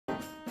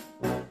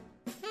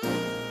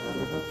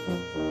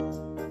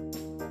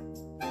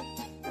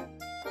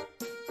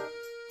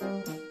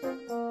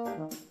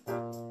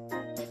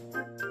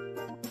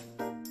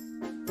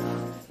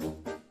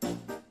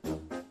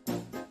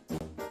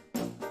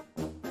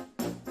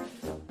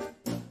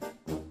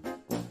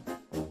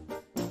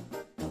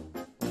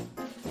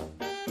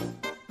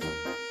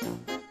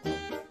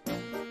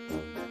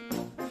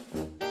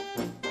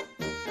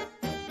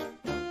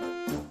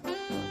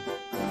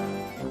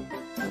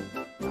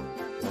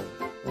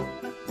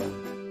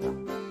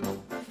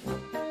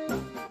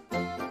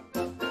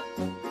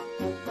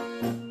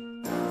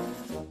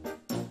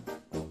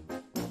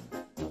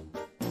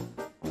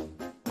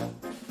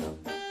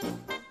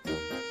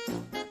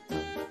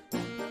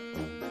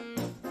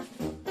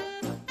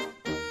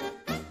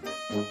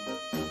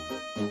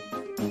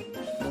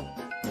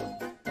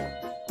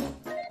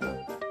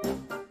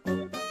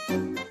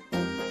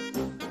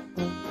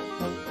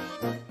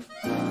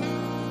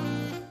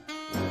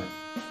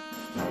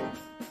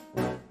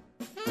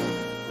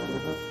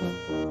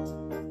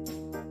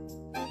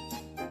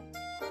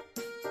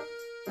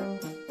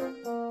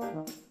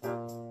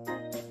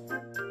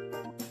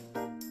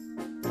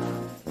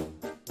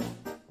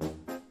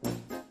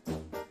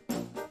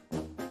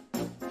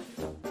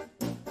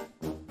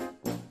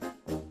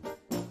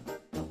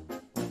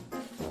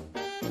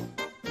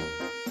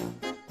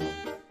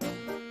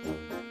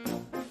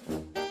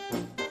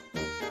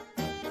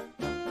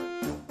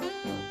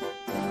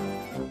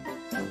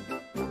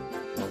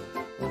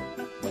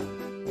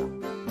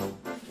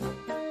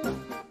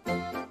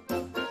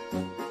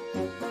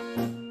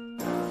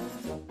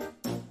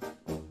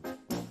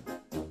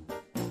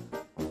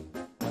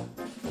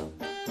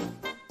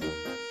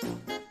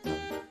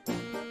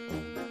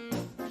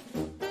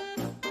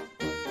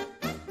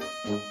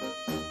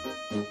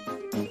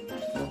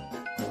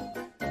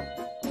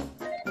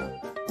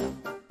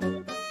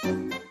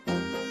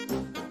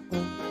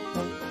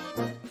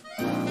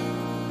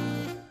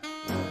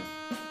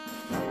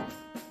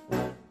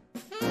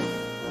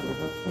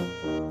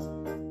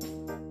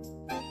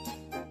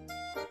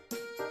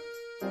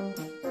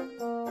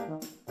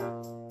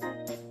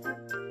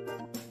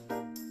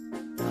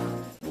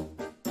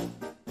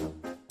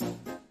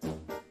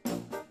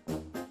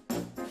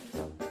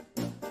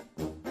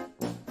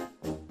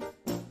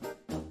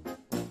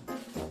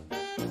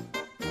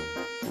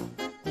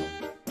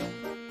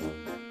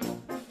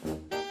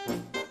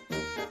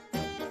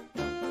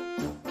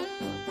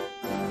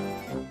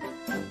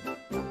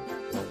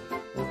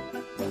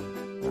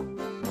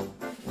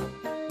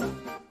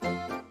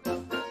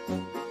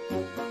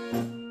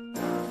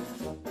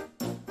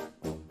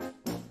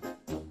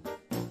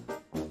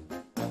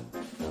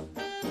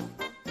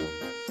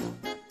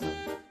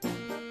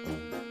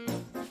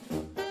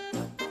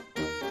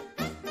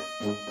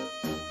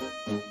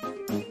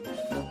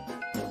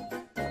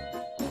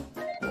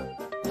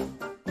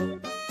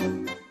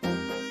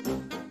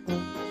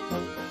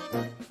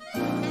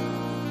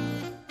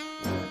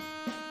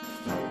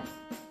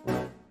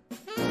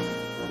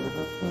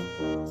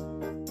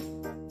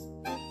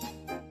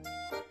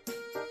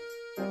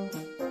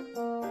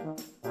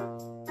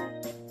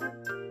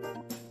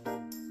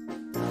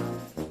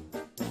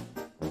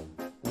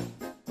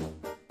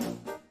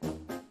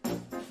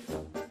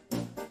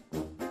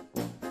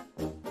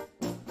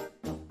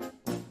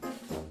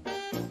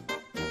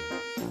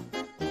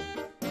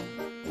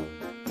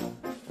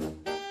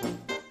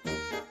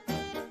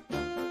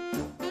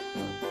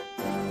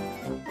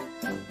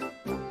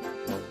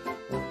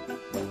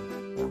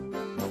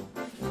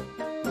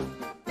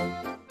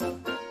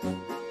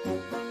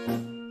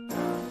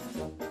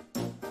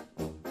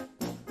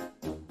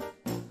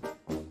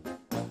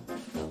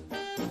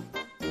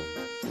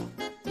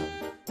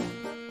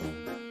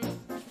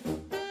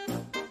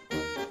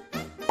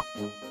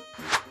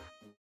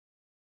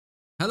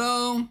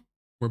Hello,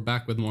 we're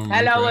back with more.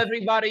 Hello, Minecraft.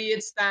 everybody.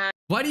 It's Dan.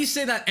 Why do you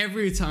say that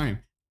every time?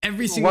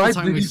 Every single Why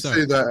time did we you start.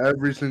 say that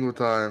every single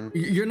time?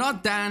 You're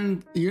not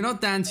Dan. You're not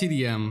Dan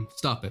TDM.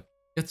 Stop it.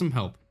 Get some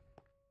help.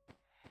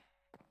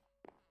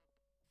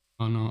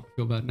 Oh no, I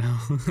feel bad now.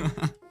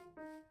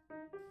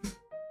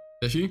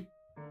 Is she?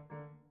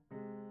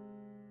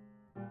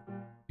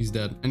 He's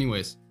dead.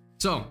 Anyways,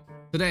 so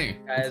today,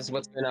 Guys,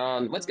 what's going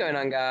on? What's going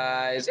on,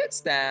 guys?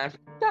 It's Dan.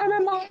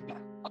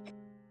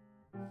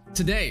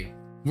 Today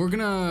we're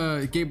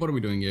gonna. Gabe, what are we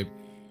doing, Gabe?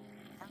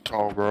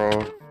 Oh, bro.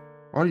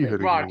 Why are you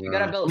hitting Mark, me, you man?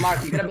 gotta build.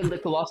 Mark, you gotta build the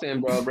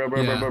Colosseum, bro.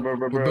 Yeah,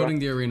 we're building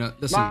the arena.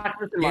 Listen, Mark,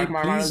 listen, Gabe,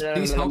 Mark,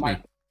 please help me.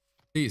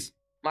 Please.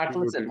 Mark,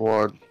 listen.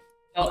 What?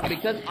 So,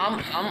 because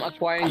I'm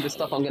acquiring the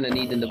stuff I'm gonna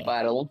need in the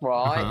battle,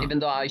 right? Uh-huh. Even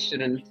though I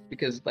shouldn't,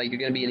 because like you're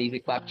gonna be an easy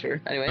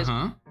capture. Anyways,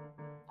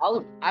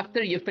 Uh-huh.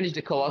 after you finish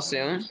the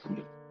Colosseum,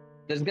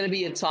 there's gonna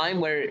be a time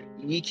where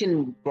you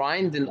can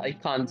grind and I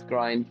can't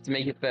grind to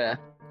make it fair. You know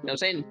what I'm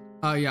saying?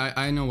 Yeah,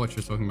 I know what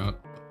you're talking about.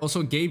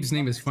 Also, Gabe's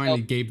name is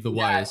finally Gabe the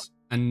Wise,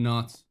 and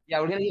not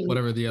we're gonna give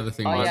whatever the other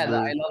thing Oh was. yeah, the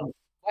I love.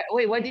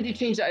 Wait, why did you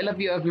change the I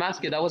love you of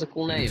Masket? That was a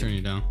cool Let me name. turn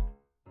you down.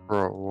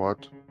 Bro,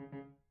 what?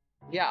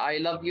 Yeah, I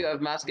love you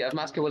of Masket.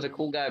 Masket was a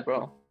cool guy,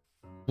 bro.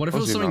 What if it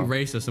was Was he something not?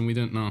 racist and we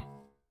didn't know?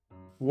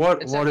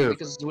 What? Exactly, What if?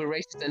 because we're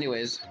racist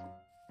anyways.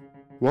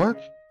 What?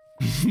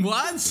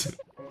 What?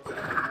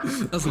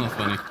 That's not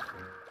funny.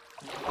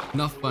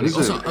 Not funny. Is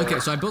Also, it? okay,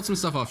 so I built some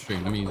stuff off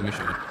stream. Let me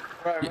show you.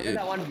 Bro, remember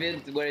that one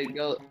vid where it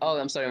goes? Oh,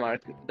 I'm sorry,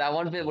 Mark. That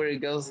one vid where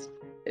it goes,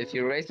 if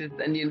you're racist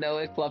and you know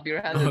it, clap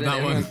your hands, Oh, and then that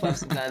everyone one.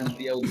 claps his hands in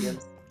the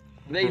audience.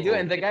 They do,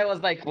 and the guy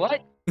was like,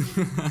 "What?"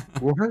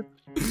 What?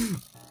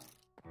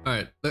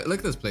 Alright, look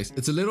at this place.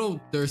 It's a little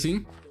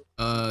dirty.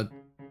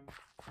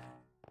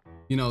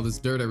 You know, there's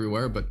dirt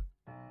everywhere, but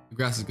the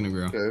grass is gonna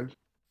grow. Okay.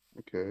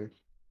 Okay.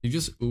 You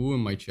just ooh in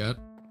my chat?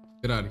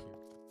 Get out of here,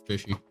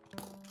 fishy.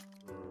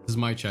 This is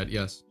my chat,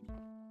 yes.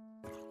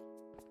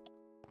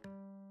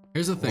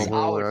 Here's the thing.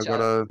 Oh, Our I chat.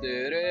 gotta-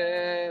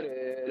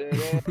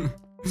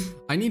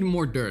 I need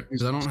more dirt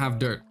because I don't have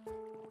dirt.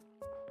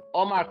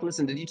 Oh, Mark,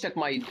 listen. Did you check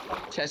my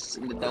chest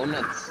in the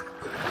donuts?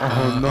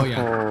 Oh no. oh,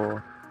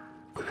 yeah.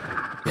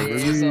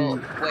 Yeah, so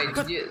wait,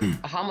 did you,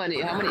 how many?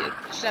 It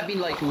should have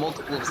been like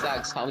multiple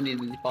stacks. How many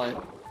did you find?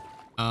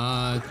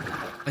 I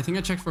think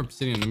I checked for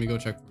obsidian. Let me go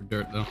check for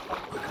dirt though.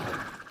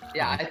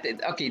 Yeah,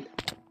 okay.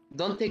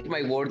 Don't take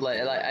my word.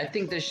 Like, I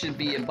think there should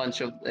be a bunch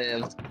of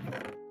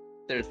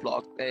dirt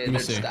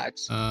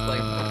stacks.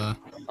 Like,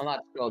 I'm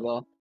not sure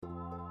though.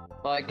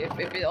 Like, if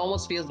it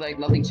almost feels like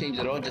nothing changed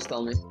at all, just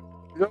tell me.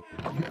 Yep.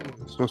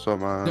 What's up,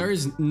 man? There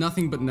is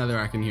nothing but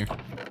netherrack in here.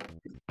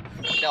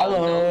 No.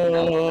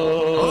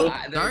 Oh,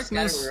 They're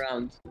darkness. scattered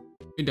around.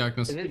 Hey,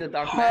 darkness. Is it the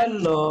dark man?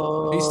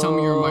 Hello. Please tell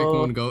me your mic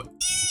won't go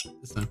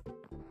this time.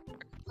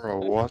 Bro,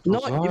 what No,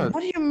 was that?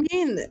 what do you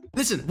mean?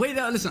 Listen, wait,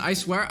 listen. I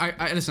swear,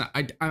 listen.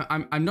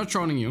 I'm not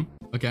trolling you.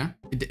 Okay.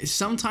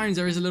 Sometimes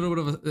there is a little bit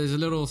of there's a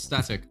little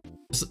static,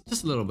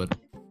 just a little bit.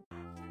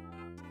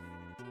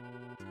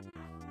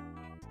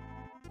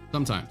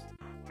 Sometimes.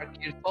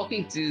 You're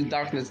talking to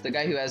Darkness, the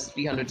guy who has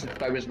 300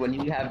 subscribers, when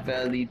you have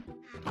barely,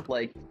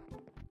 like,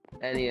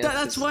 any.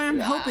 That's why I'm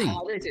helping.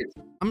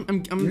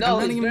 I'm No,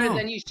 letting he's him better know.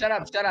 than you. Shut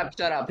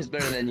up. He's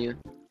better than you.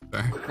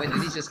 Fair. Wait,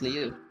 did he just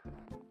leave?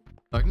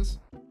 Darkness?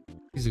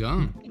 He's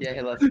gone. Yeah,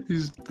 he left.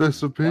 He's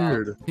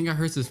disappeared. I think I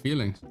hurt his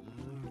feelings.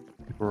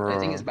 Bro. I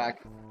think he's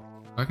back.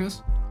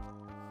 Darkness?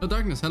 Oh,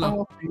 Darkness,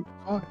 hello.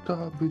 Oh,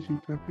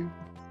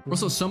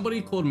 Also,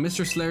 somebody called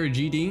Mr. Slayer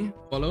GD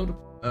followed,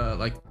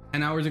 like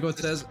 10 hours ago it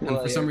says, and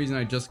for some reason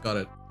I just got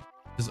it.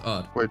 It's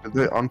odd. Wait, did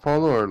they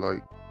unfollow or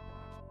like?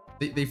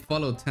 They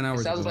followed 10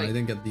 hours ago, sounds and I like-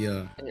 didn't get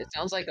the, It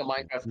sounds like a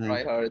Minecraft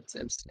tryhard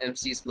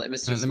MC's like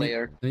Mr.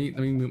 Slayer. let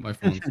me mute my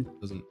phone. So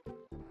it doesn't.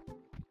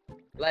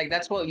 Like,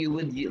 that's what you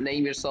would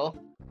name yourself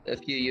a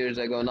few years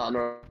ago, not in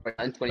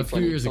 2020. A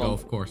few years ago,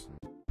 of course.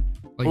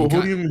 Like, Oh, you who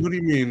can't- do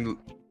you mean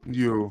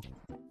you?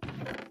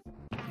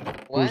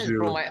 What? Who's you?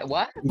 Bro, what?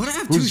 What? I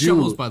have Who's two you?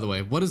 shovels, by the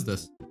way. What is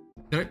this?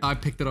 I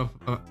picked it up.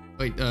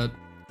 Wait, I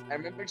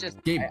remember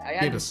just Gabe, I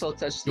Gabe, had to still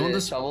touch you want the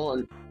this? shovel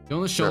and you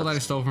know the shovel that I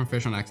stole from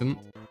Fish on accident?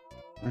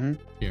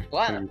 Here.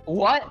 what?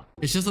 What?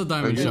 It's just a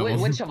diamond Wait, shovel.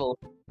 Which shovel?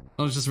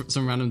 Oh, it's just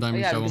some random Oh,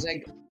 diamond yeah, shovel. because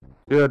like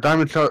Yeah,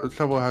 diamond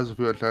shovel has a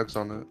few attacks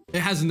on it.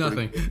 It has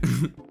nothing.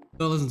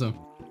 Don't listen to him.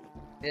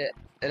 it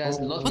has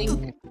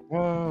nothing.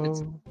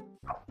 Whoa.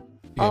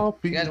 Yeah. I'll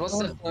be Guys, what's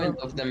the point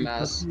of the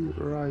mask?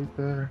 right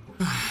there?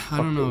 I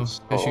don't know. Oh.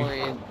 Fishy.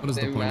 Point What is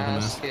the point of the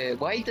mask?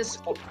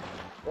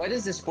 Why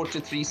does this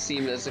 4-3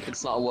 seem as if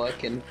it's not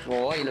working? Well,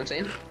 you know what I'm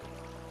saying?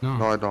 No.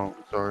 No, I don't.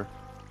 Sorry.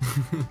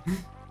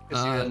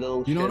 'Cause you're a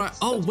little you know what? shit,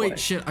 Oh that's wait, why.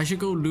 shit! I should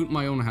go loot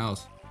my own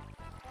house.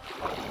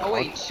 Oh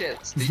wait, shit.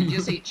 Did you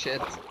just eat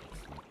shit?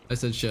 I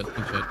said shit.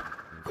 And shit.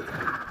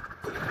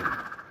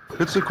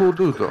 It's a cool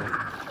dude though.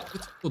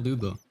 It's a cool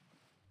dude though.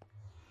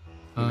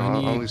 No, I I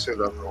need- only say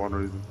that for one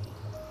reason.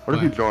 What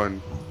if you join?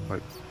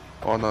 Like,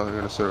 oh no, they're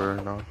gonna sit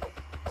right now.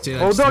 Say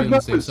that Oh, just to be on the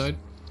safe darkness! side.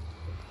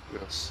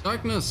 Yes.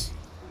 Darkness.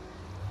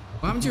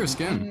 What happened to your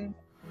skin?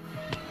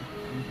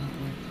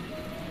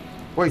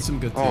 Wait. Some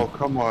good Oh tea.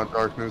 come on,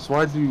 darkness.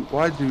 Why'd you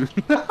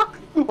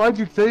why'd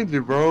you change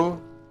it,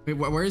 bro? Wait,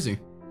 where is he? I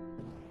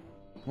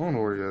don't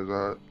know where he is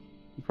at.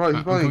 He's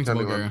I'm probably going in to Candyland.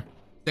 Bulgaria.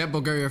 Stay at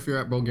Bulgaria if you're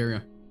at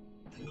Bulgaria.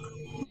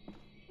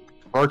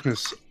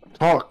 Darkness,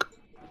 talk.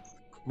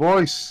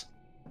 Voice.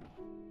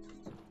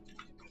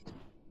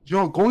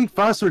 Yo, going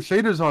fast with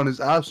shaders on is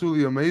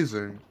absolutely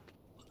amazing.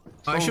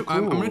 I'm So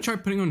gonna cool. try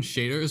putting on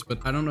shaders, but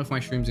I don't know if my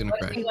stream's gonna I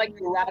crash. think like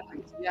you're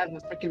rapping. You have a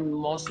freaking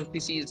monster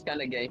PC. It's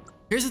kind of gay.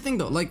 Here's the thing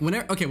though, like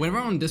whenever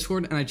I'm on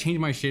Discord and I change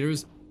my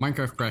shaders,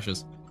 Minecraft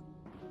crashes.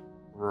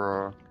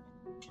 Bruh.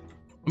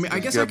 I mean,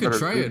 I Just guess get I could better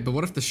try too. it, but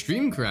what if the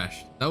stream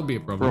crashed? That would be a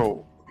problem.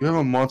 Bro, you have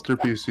a monster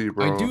PC,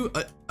 bro. I do.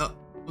 Oh,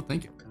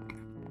 thank you.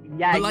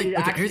 Yeah, But, like, you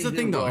okay, here's actually the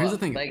thing, do, though, bro. here's the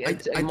thing.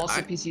 Like, I- a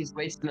monster PC is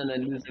wasted on a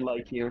loser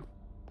like you.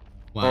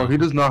 Wow. Oh, he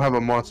does not have a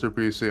monster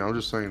PC. I'm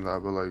just saying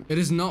that, but like, It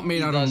is not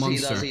made out of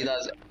monster. He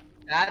does.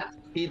 That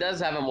he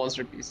does have a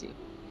monster PC.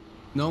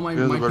 No, my He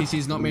has a very- PC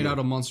is not made out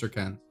of monster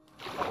cans.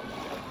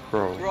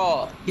 bro.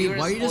 Bro, Hey, you're a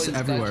why are you just spoiled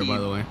everywhere, ducky. by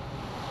the way?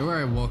 Everywhere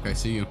I walk, I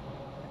see you.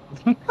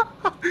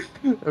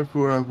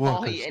 Everywhere I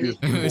walk, Oh, I he- see and his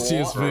he- I see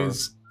his bro.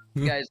 face.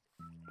 Guys,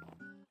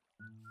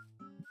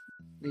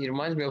 he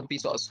reminds me of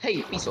Bezos.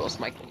 Hey, Bezos,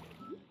 Michael.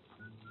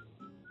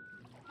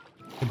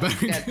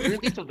 Yeah,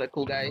 isn't Bezos the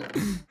cool guy?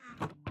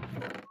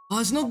 Oh,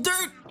 it's no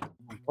dirt.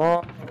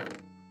 Oh.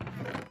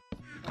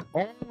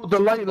 Oh, the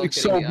light looks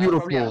so Probably have,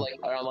 beautiful. like,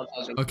 around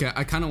 1,000. Okay,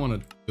 I kind of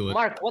want to do it.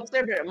 Mark, what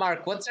server?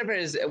 Mark, what server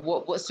is?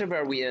 What server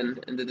are we in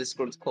the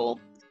Discord call?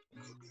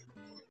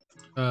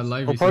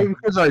 Live. Oh, probably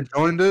because I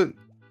joined it.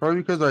 Probably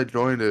because I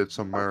joined it. It's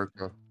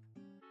America.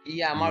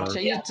 Yeah, Mark, Mark.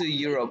 change it to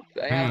Europe.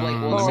 I Hang have like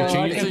on, one let me Oh, server. I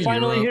change it can to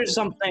finally Europe. hear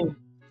something.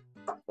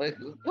 Like,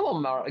 come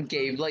on, Mark,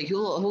 Gabe. Like, who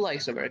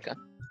likes America?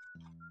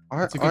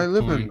 That's a I good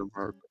live point. in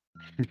America,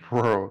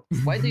 bro.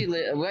 Why do you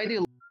live? Why do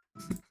you?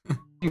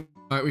 All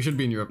right, we should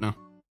be in Europe now.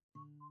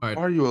 Why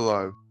are you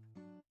alive?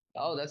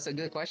 Oh, that's a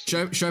good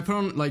question. Should I put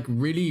on like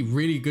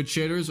really good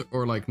shaders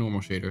or like normal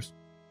shaders?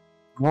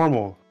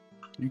 Normal.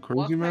 You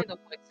crazy, man? kind of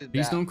flex is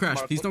Please that, don't crash.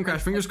 Mark? Please What don't kind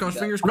crash. of Fingers flex crossed.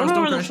 is Fingers I don't crossed. know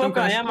Don't where the crash. Don't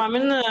fuck I crash.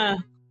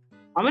 am.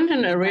 I'm in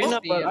an arena,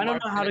 see but it, I don't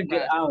Mark, know how to gonna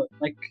get crash. out.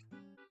 Like,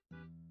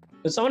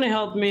 can somebody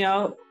help me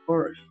out?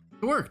 Or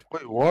It worked.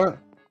 Wait, what?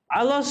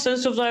 I lost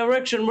sense of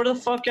direction. Where the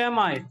fuck am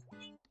I?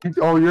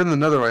 Oh, you're in the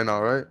nether right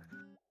now, right?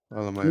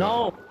 Oh my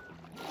No,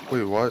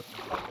 Wait, what?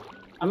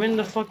 I'm in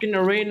the fucking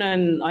arena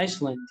in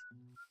Iceland.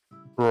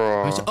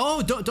 Bro.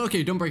 Oh,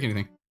 okay, don't break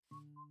anything.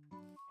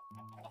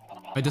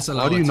 I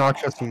disallow Why do you it. not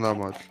trust him that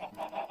much?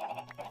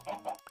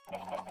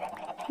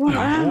 Where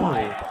am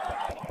I?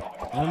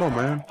 I don't know,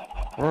 man.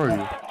 Where are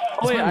you?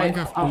 Oh, wait, It's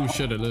my Minecraft. Oh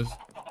shit, it is.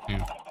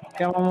 Yeah.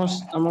 Okay, I'm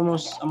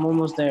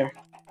almost there.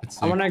 Let's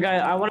see.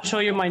 I wanna show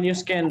you my new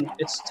skin.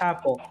 It's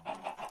Tapple.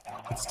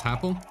 It's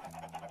Tapple,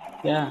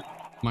 Yeah.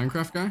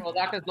 Minecraft guy. Well,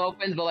 that is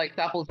open, but like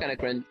Tapple's kind of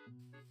cringe.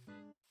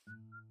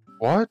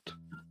 What?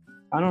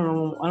 I don't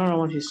know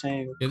what he's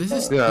saying. Yeah, this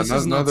is Yeah, this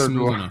is not another smooth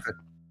door. enough.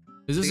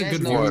 Is this You a guys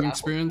good know viewing Apple.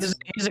 experience?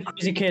 He's a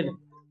crazy kid.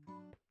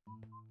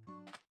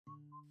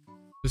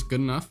 Is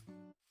good enough?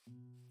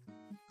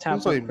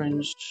 Tapple like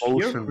cringe. You're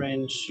motion.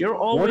 cringe. You're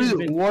always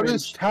been What cringe.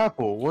 is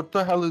Tapple? What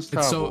the hell is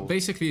Tapple? So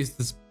basically,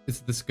 it's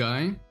this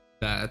guy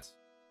that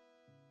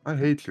I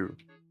hate you.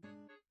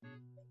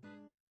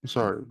 I'm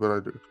sorry, but I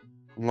do.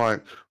 I'm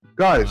like,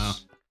 guys. Wow.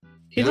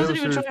 He Yeah, doesn't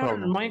no even try serious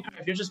hard in problem.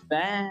 Minecraft. You're just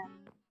bad.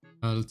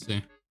 let's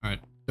see. All right,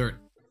 dirt.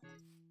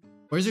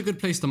 Where's a good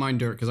place to mine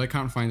dirt? Because I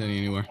can't find any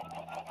anywhere.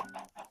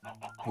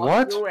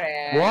 What? Your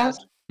What? ass.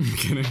 I'm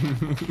kidding.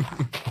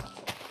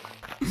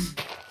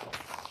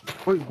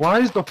 Wait, why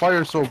is the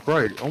fire so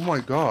bright? Oh my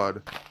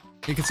god.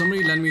 Hey, can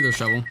somebody lend me their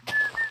shovel?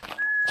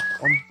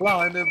 I'm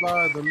blinded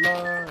by the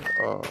light.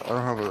 I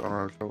don't have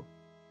a shovel.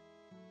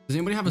 Does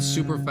anybody have a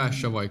super fast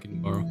shovel I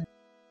can borrow?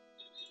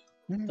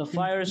 The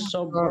fire is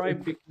so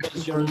bright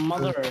because your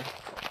mother.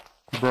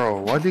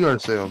 Bro, why'd you gotta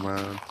say that,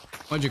 man?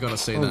 Why'd you gotta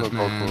say Oh, that, that's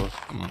man? awful.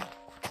 Come on.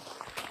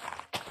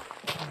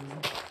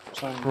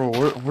 Sorry. Bro,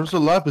 where's the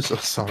lapis? Oh,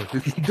 sorry.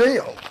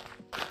 Damn.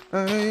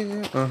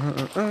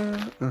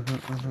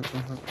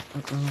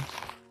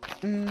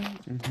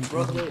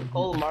 Bro,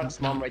 call Mark's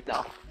mom right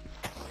now.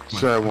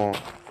 Say I won't.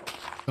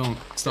 Don't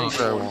stop.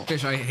 Say I won't.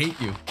 Fish, I hate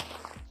you.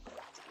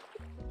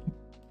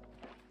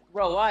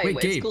 Bro, why? Wait,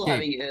 Wait, Gabe, it's cool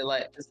Gabe. having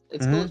like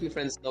it's cool if your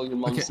friends know your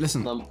mom's Okay,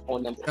 listen.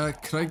 phone number.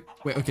 Could I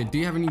wait? Okay, do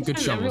you have any good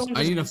shovels? Everyone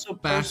I need a just gets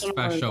so fast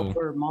personal and shovel.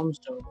 over mom's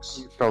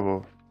jokes.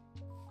 Shovel.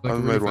 Like a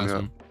I've really made one fast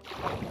yet. one.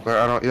 But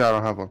I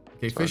don't have one.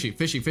 Okay,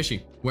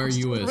 fishy. Where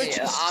you is?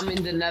 Yeah, I'm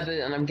in the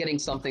nether and I'm getting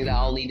something that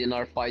I'll need in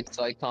our fight,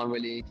 so I can't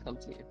really come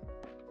to you.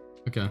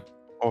 Okay.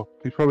 Oh,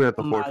 he's probably at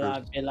the fortress.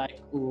 Mala be like,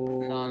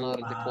 ooh. No, not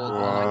a default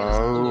one. Wow,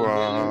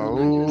 I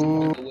can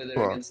just the wither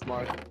wow. against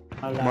Mark.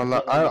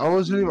 I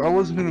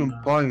wasn't even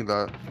implying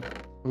that.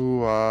 Ooh,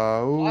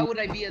 Why would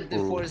I be at the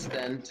Ooh. forest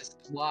then? Just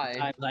why?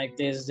 I like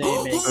this day,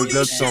 Oh, baby. holy I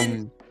got shit.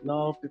 some.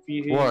 Love if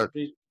you hear What?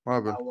 please What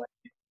happened? away.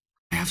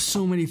 I have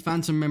so many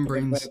phantom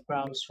membranes.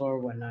 Breadcrumbs for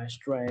when I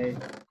stray.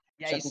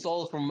 Yeah, he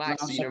stole from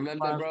Max. You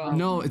remember, bro?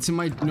 No, it's in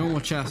my normal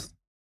chest.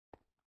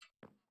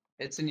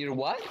 It's in your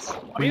what?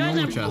 Are you guys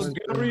normal in chest.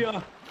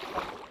 Bulgaria?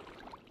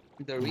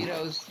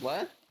 Doritos?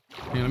 What?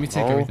 Yeah, let me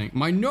take Oh. everything.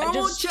 My normal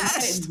I just-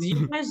 chest.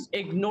 You guys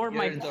ignore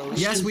my You're the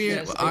questions. Yes,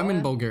 Yes, I'm in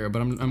what? Bulgaria,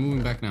 but I'm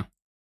moving back now.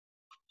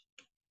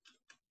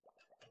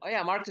 Oh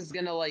yeah, Mark is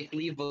gonna like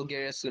leave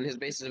Bulgaria soon. His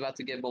base is about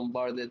to get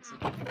bombarded.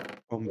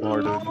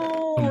 Bombarded.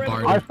 No,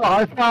 Bombarded.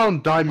 I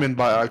found diamond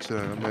by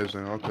accident.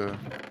 Amazing. Okay.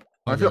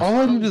 Okay. All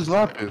I need is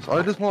lapis.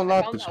 I just want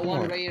I found lapis. that Come one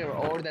on. rare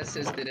ore that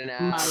says didn't My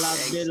ask.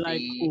 love be like,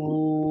 XD.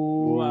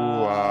 ooh,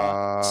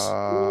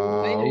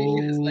 Maybe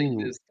he is like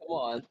Ooh. this. Come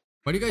on.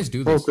 Why do you guys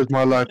do Bro, this? cause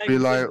my life be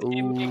Like like this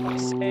game make me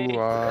say,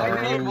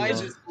 ooh. Why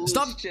is this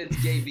Stop. shit,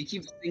 Gabe? He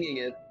keeps singing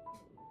it.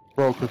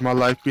 Bro, cause my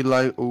life be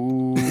like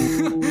ooh.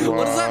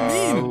 What does that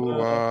mean?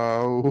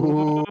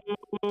 Wow.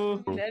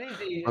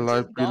 Anything. My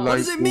life be like What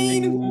does it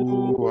mean?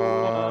 ooh.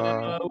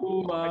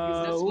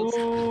 Because that's what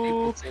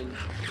people sing.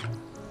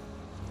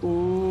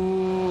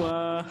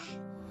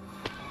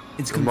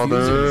 It's Your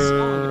confusing.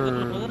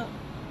 mother.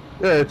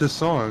 Yeah, it's a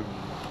song.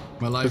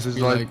 My life This is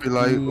be like like, be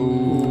like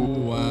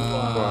ooh.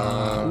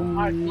 wow.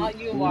 Mark, not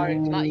you, Mark.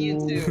 Not you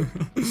too.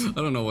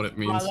 I don't know what it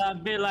means.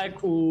 be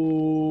like,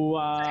 ooh,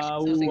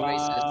 Something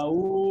racist.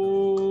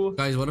 ooh.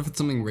 Guys, what if it's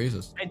something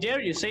racist? I dare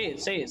you, say it.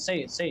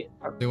 Say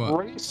what?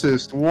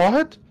 Racist?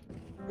 What?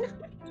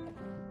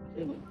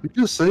 Did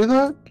you say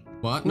that?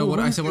 What? No, Who- what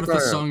I who said, what if said the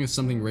that? song is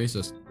something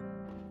racist?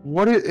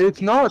 What?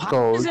 It's not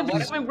though. is it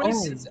What if I'm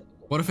racist?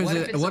 What if What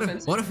if it's it's what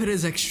offensive? if it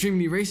is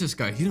extremely racist,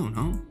 guys? You don't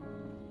know.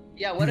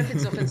 Yeah, what if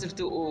it's offensive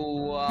to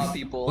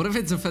people? What if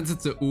it's offensive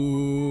to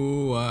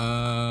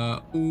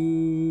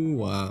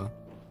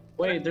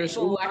Wait, there's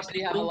people who ooh,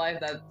 actually have a life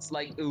that's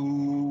like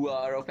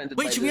are offended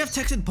by Wait, should we have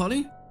this? texted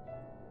Polly?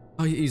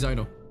 Oh, he's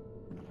idle.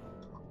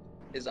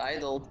 His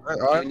idol. I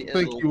Doing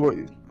think idol. you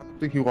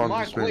wanted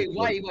Mark, to stream.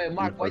 wait,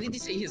 Mark, why did he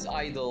say his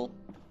idol?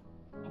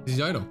 He's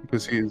idle.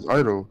 Because he is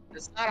idle.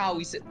 That's not how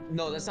we say.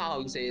 No, that's not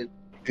how we say it.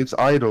 It's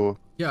idle.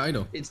 Yeah,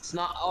 idle. It's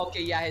not.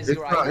 Okay, yeah, his It's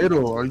your not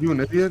idle. Are you an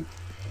idiot?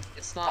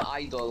 It's not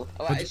idol.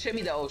 Oh, show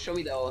me the O. Show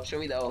me the O. Show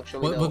me the O. Show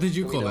me the O. What did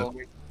you Show me call the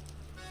it?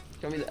 O.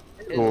 Show me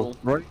the Oh,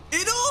 right?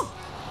 Idol!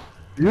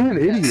 You're an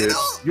idiot.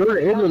 You're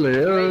an idiot. Wait,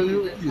 You're an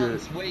that idiot.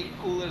 sounds way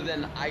cooler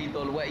than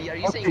idol. Wait, are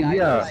you Okay, saying idol?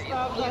 yeah.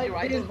 Right? You're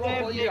idol, bro.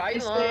 Call your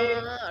idol.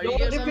 Are you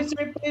Lord, guys if you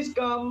say please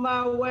come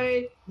my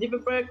way, if you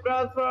break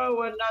ground for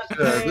when I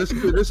Yeah, this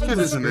kid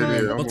is an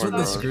idiot. Oh What's my with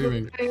the god.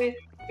 screaming?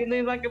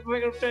 Feeling like a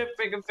finger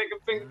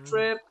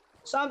trip.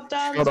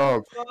 Sometimes Shut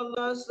up.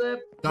 gonna slip.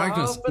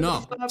 Darkness,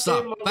 no,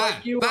 stop.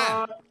 Back,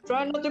 back.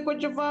 Try not to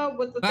put your foot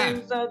with the Back.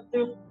 things I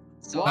do.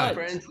 So What?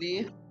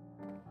 apparently,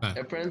 Back.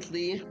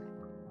 apparently,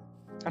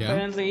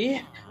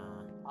 Apparently,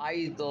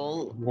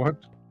 idol What?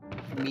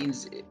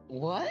 means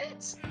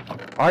what?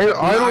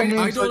 Idol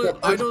means idol, like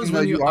a idol is person when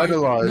that you you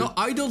idolize. No,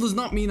 idol does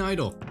not mean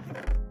idol.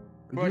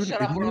 Bro, You're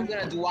shut an up, or I'm idiot.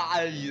 gonna do what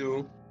are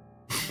you?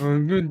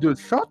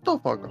 Just shut the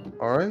fuck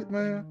up. Alright,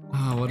 man?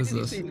 Ah, what is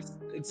this?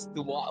 It's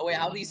the what? Wait,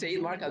 how do you say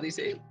it, Mark? How do you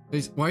say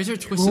it? Why is there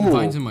twisted Ooh.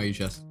 vines in my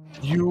chest?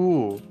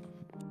 You.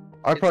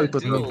 I It's probably a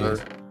put that duel. there.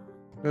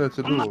 Yeah, it's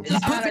a duel. It's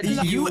not a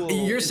You, duel,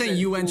 you're it's saying a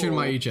you entered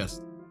my duel.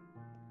 chest.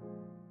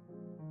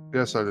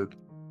 Yes, I did.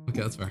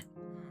 Okay, that's fair.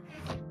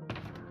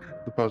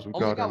 The puzzle Oh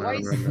my god god, and why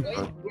is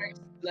anime. Greg's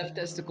left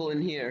testicle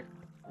in here?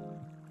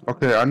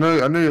 Okay, I know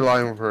you're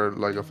lying for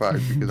like a fact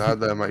because I had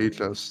that in my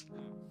chest.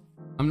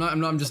 I'm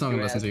just not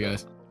gonna listen to you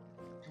guys.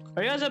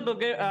 are you guys at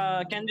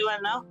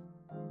Candyland now?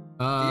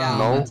 Yeah,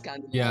 No. that's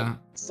kind of Yeah.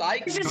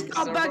 Psych. Just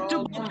come back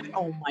to.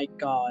 Oh my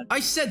god. I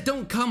said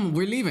don't come.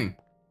 We're leaving.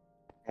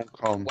 Don't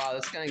come. Wow,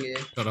 that's kind of gay.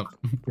 Shut up.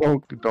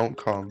 Don't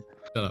come.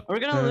 Shut up. Are we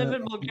gonna live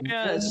in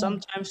Bulgaria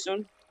sometime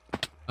soon?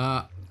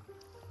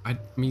 I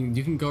mean,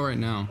 you can go right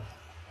now.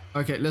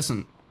 Okay,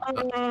 listen.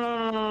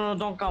 No,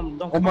 don't come.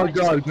 Don't Oh come. my I just-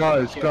 god,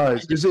 guys. I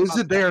Is just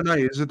it day or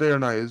night? Is it day or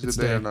night? Is It's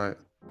it day or day. night?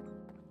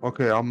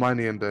 Okay, I'm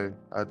mining in day.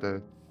 At day.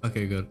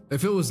 Okay, good.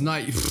 If it was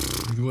night,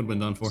 you would have been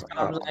done for.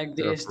 Comes like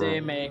this, bro. they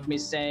make me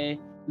say,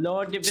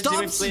 Lord, if you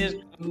see me, Stop! please.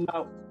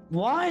 No.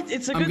 What?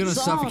 It's a I'm good gonna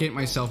song. suffocate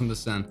myself in the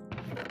sand.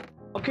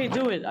 Okay,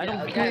 do it. I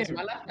don't care. Guys,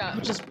 my left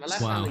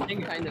Wow. hand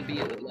can kind of be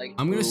like.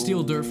 I'm gonna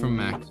steal dirt from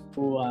Max.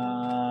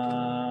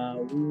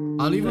 Wow.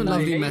 I'll leave a But I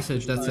lovely hate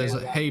message that says,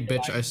 "Hey,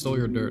 bitch, I stole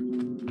your dirt."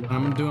 And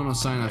I'm doing a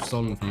sign I've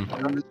stolen from you.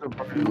 That is so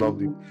fucking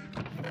lovely.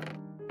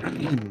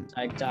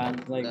 like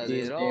times like Does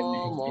this, it they make me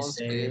almost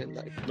say, feel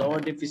like?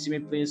 Lord, if you see me,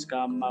 please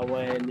come my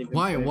way. Live in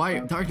Why? faith, Why?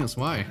 come Darkness,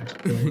 why?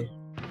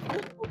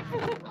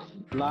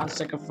 Last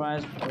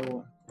sacrifice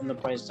for the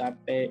price I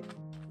pay.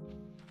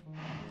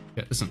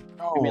 Okay, listen.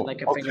 You mean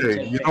like a Okay,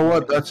 fingertip you know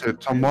what? That's it.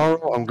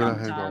 Tomorrow I'm gonna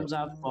hang Sometimes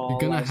out. I fall. You're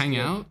gonna I hang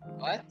slip. out?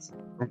 What?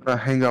 I'm gonna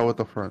hang out with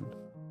a friend.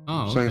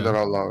 Oh, Saying that okay.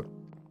 out loud.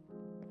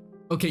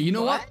 Okay, you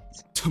know what?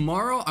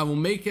 Tomorrow I will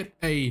make it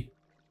a.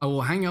 I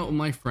will hang out with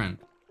my friend.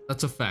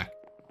 That's a fact.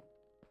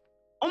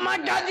 Oh my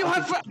god, you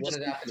have friends! What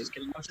did happen? Just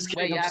kidding. I'm just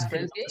Wait, kidding. you I'm have just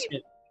friends?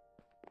 kidding.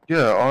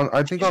 Yeah,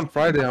 I think on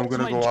Friday I'm That's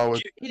gonna my go out with,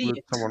 joke, you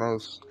idiot. someone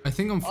else. I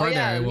think on Friday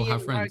I will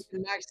have friends.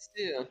 And Max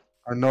too.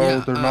 I know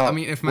Yeah, they're not. I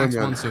mean, if Max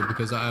women. wants to,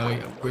 because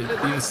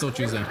it's still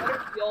Tuesday.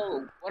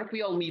 What if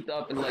we all meet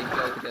up and like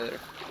go together?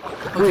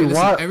 Okay, Wait, listen,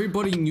 what?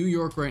 everybody in New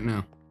York right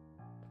now.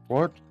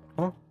 What?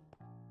 Huh?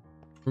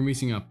 We're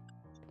meeting up.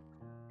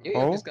 You're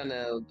Oh? just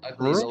gonna ugly,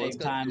 Bro? so let's Same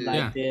go time to- like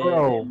Yeah. this,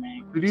 Bro, they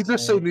make Did me you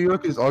just say, say New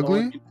York is Lord, ugly?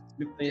 if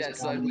you please Yeah,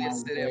 it's the come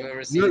ugliest my city I've way.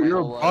 ever seen in my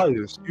You're whole life.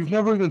 biased. You've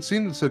never even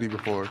seen the city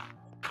before.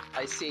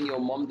 I seen your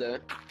mom there.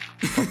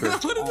 What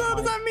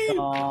does that mean?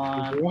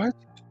 God. What?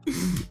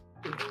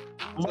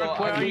 Mark,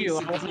 where are you?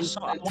 I Come want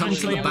to Come to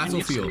show the you what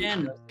battlefield.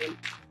 you've seen.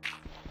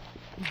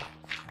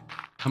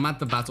 I'm at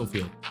the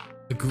battlefield.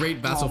 The great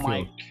Oh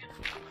battlefield. my.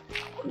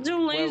 I'm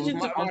too lazy to.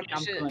 Mark, Okay,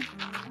 I'm shit. coming.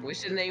 We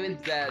should name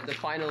it the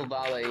Final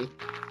Valley.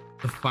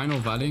 The final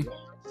valley?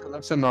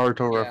 That's a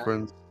Naruto Yeah.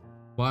 reference.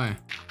 Why?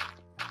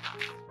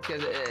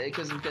 Because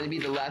it's gonna be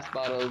the last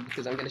battle.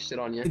 Because I'm gonna shit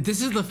on you.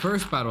 This is the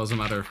first battle, as a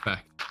matter of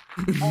fact.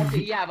 Okay,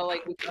 yeah, but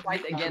like we can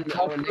fight again.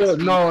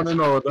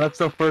 No. That's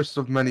the first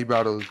of many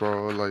battles,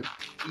 bro. Like,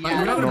 Like,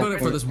 we're not no, gonna do it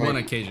for this no. one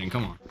occasion.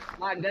 Come on.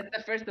 Mark, that's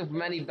the first of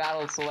many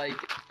battles. So like,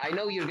 I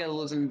know you're gonna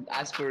lose and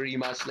ask for a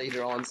rematch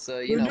later on. So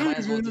you know, might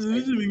as well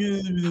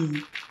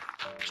just.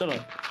 Shut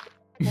up.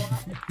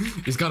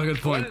 He's got a good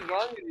What point. is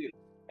wrong with you?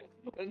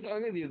 What is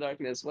wrong with you,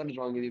 Darkness? What is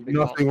wrong with you, Big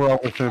nothing wrong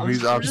with him.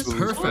 He's I'm just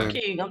absolutely perfect.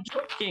 sane. joking. I'm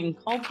joking.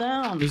 Calm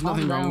down. There's calm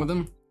nothing wrong down. with him.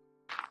 Mom?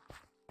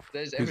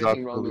 There's He's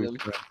everything wrong with him.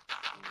 absolutely sane.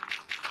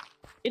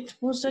 It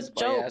was a It's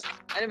my joke. ass.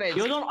 Anyways,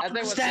 You don't as I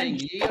was saying,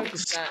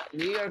 understand.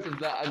 New York is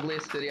the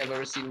ugliest city I've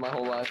ever seen in my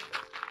whole life.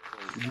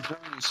 You've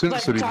never seen the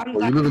Like city times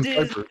before. You live in like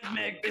this, Cyprus. they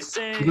make me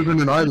say, You live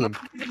in an island.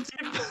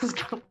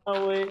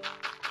 away.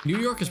 New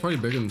York is probably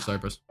bigger than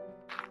Cyprus.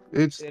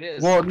 It's It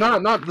is. well,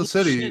 not the Oh,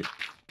 city, shit.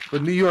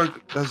 but New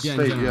York as a Yeah, in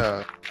state. general.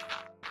 Yeah.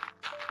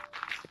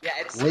 Yeah,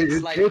 it's, Wait,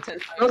 it's like it's 10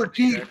 times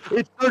 13. bigger.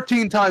 It's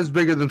 13 times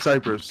bigger than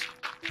Cyprus.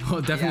 Oh,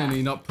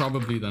 definitely not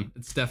probably then.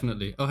 It's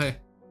definitely. Oh, hey.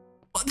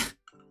 What?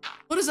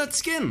 What is that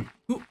skin?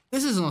 Who?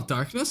 This is not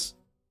darkness.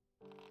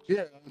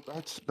 Yeah,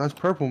 that's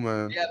purple,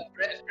 man. Yeah,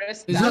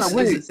 press Is that- this,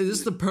 wait, is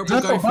this the purple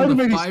that's guy a from the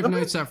vitamin Five D7?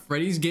 Nights at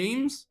Freddy's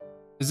games?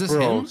 Is this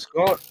Bro, him?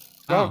 Scott.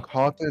 Scott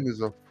Cawthon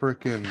is a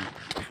freaking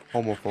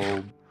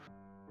homophobe.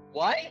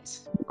 What?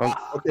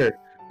 Okay,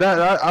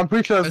 I'm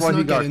pretty sure that's Let's why he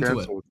not got get into it.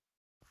 canceled.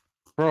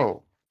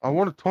 Bro, I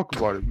want to talk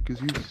about it because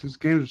his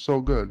games are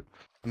so good.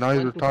 Now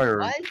he's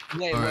retiring. What?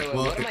 Wait, Alright, wait,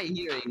 well, what am I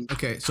hearing?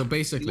 Okay, so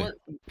basically,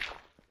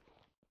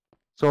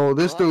 So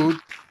this What? dude,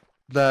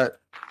 that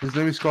his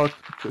name is Scott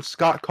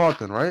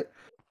Cawthon, right?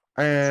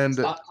 And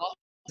Scott Cawthon?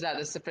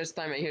 That's the first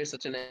time I hear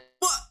such a name.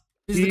 what?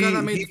 He's the guy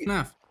that made he-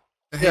 FNAF.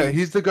 yeah, Hey,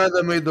 he's the guy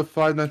that made the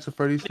Five Nights at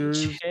Freddy's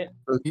series. Shit.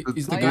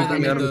 he's the Why guy are that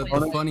you made the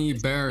animatronic? funny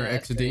bear Yeah,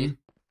 XD.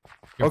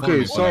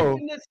 Okay, so-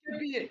 Goodness, could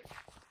be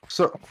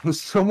So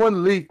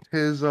someone leaked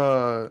his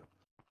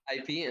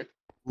IP.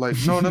 like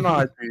no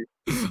IP.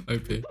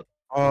 IP.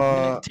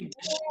 Oh,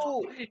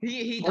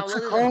 he What's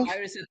it downloaded a called?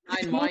 virus in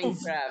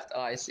Minecraft.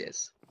 Oh, I see.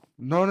 Yes.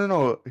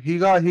 No. He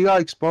got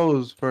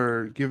exposed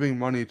for giving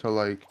money to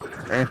like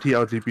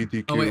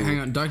anti-LGBTQ. Oh wait, hang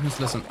on, Darkness.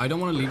 Listen, I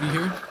don't want to leave you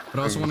here, but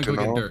I also want to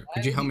go get dirt.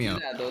 Could you help me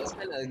out? That, though? That's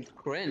kind of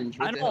cringe.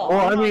 I What the know. hell?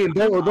 Well, I mean,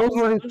 those I'm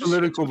were his just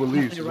political explaining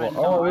beliefs. it As right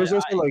well. now. Oh, there's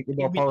also like leave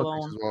about me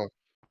politics alone. as well.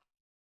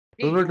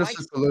 Hey, Those are your just his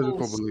mic's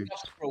political so beliefs.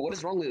 stuffed, bro. What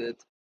is wrong with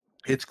it?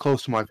 It's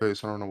close to my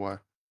face. I don't know why.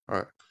 All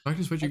right.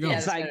 Darkness, where'd you go? Yeah,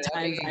 It's like Okay,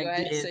 times go like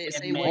ahead, this. say it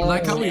what I you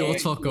like how want. we all Yeah.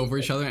 talk over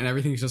each other and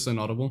everything's just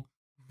inaudible.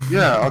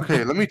 Yeah.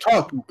 Okay. Let me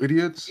talk, you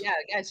idiots. Yeah,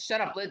 guys, shut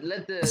up. Let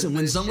the. Listen,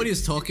 when the somebody shit-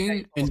 is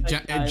talking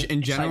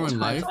in general in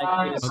life,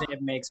 Like this,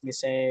 it makes me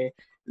say,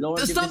 Lord,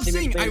 stop give me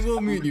saying I space.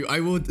 will mute you. I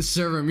will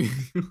server mute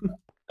you.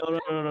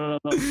 No.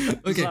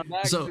 Okay,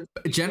 Back so to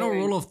the general story.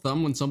 rule of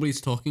thumb when somebody's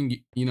talking,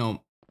 you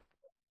know,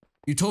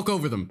 you talk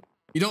over them.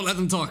 You don't let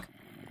them talk.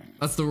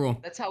 That's the rule.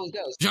 That's how it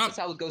goes. Shut up. That's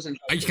how it goes in.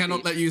 I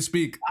cannot let you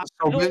speak.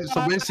 So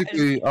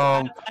basically,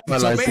 my So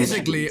life is-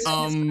 basically,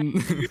 Can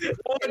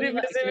we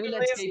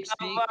let Gabe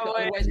speak?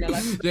 Otherwise, my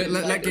life. Yeah,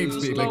 let Gabe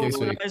speak, let Gabe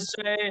speak. I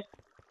say,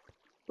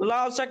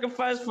 loud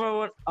sacrifice for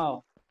what?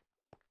 Oh.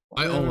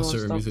 I almost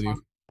server muted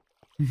you.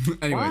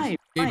 Anyways, Why?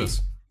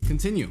 Gavis,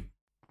 continue.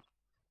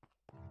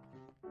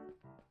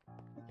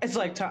 It's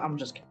like, I'm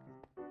just kidding.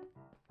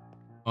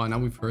 Oh, now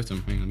we've heard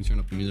him. Hang on, let me turn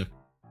up the music.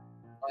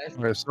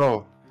 Okay,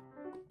 so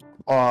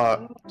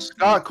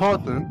Scott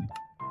Cawthon,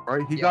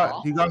 right? He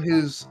got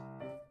his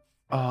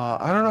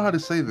I don't know how to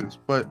say this,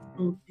 but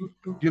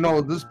you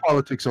know, this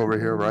politics over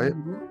here, right?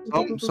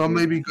 Some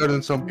may be good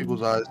in some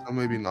people's eyes, some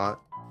maybe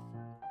not.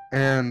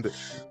 And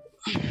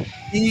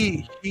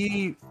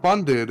he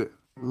funded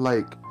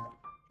like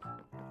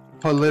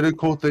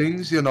political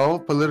things, you know,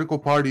 political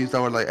parties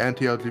that were like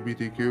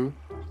anti-LGBTQ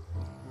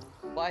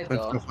Why and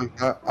though? stuff like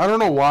that. I don't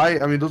know why.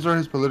 I mean, those are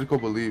his political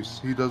beliefs.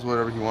 He does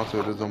whatever he wants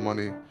with his own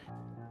money.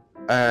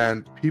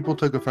 And people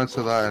took offense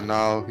to that, and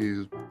now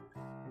he's,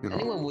 you know.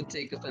 Anyone would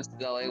take offense to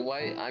that. Like,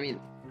 why? I mean,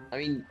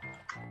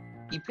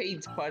 he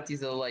paid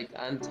parties that are like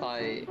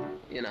anti.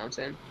 You know what I'm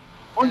saying?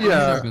 Oh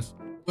yeah. Darkness.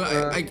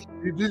 Well, Did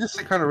you just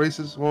say kind of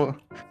racist? Well,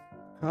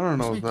 I don't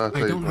know if that's.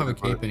 I don't have a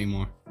cape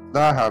anymore.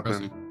 That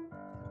happened.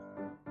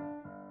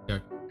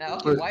 Now,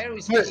 okay, But- why are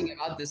we speaking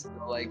about this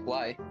though? Like,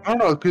 why? I don't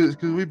know, cause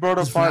we brought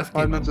up This FNAF five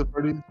came Nights out. at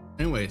Freddy's.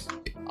 Anyways,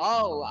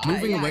 Oh,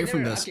 moving yeah, away from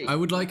never- this, okay. I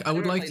would like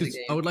never played the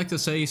to game.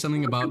 say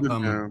something about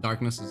Yeah.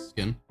 Darkness's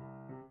skin.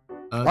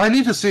 I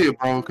need to see it,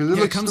 bro, because it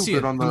yeah, looks come see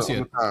stupid it, on come the see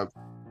it. tab.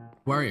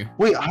 Where are you?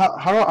 Wait,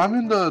 how I'm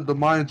in the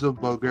mines of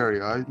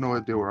Bulgaria. I have no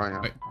idea where I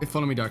am. Right,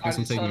 follow me, Darkness.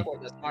 I'm Mark, taking you.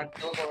 teleport us. Mark,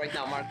 teleport right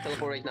now. Mark,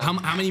 teleport right now.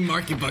 How many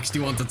market bucks do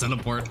you want to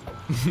teleport?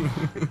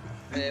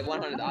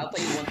 100. I'll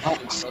pay you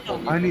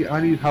 1,000. I need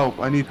help.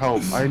 I need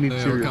They're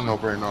serious coming.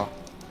 help right now.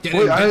 Get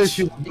Wait, in, I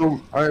bitch.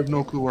 actually I have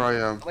no clue where I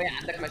am. Wait,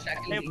 عندك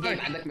مشاكل؟ Hey, Gabe, Mark.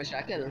 عندك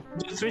مشاكل?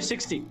 Do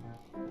 360.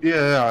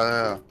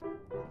 Yeah.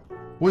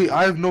 Wait,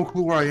 I have no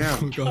clue where I Oh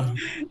am. god.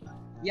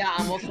 Yeah,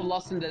 I'm also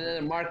lost in the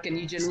nether. Mark, can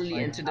you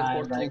genuinely enter the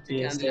portal to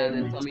Candyland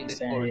and tell me the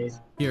code?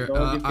 Here,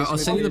 Don't give I'll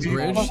this send you the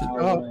message. bridge.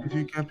 Oh, if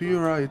you can't be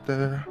right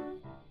there.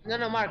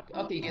 No, Mark.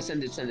 Okay, you can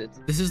send it. Send it.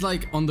 This is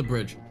like on the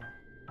bridge.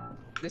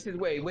 This is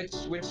wait, which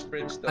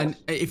bridge though? And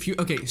if you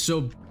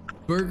so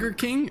Burger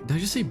King. Did I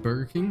just say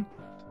Burger King?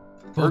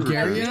 Burger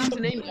Bulgaria. We need to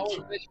name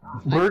our bridge.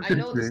 I Burger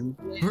know this King.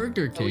 bridge,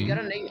 Burger but we King.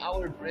 gotta name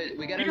our bridge.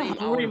 We gotta You're name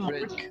hungry, our Mark.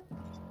 bridge.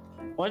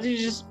 Why did you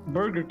just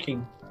Burger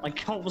King? Like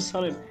all of a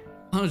sudden.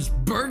 Oh, it's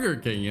Burger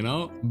King, you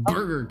know?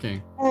 Burger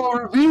King. Oh,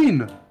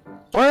 Ravine!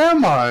 Where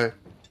am I?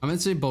 I meant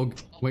to say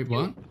Wait,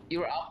 what?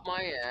 You're up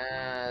my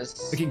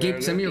ass. Okay, Gabe,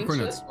 Burger send me your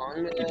King,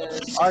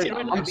 coordinates. so as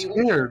long as- I'm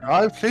scared.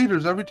 I have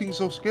shaders. Everything's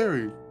so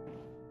scary.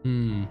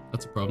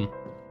 That's a problem.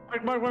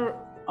 Mark.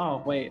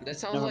 Oh, wait. That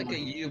sounds Never like a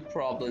mind. you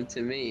problem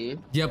to me.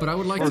 Yeah, but I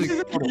would like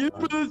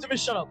to.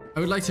 Shut up. I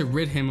would like to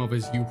rid him of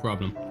his you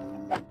problem.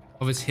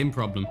 Of his him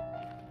problem.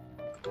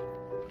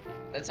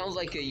 That sounds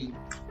like a.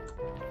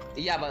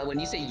 Yeah, but when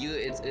you say you,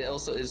 it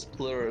also is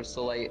plural.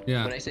 So like,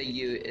 Yeah. when I say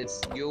you,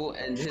 it's you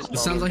and his. It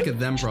sounds like a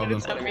them problem.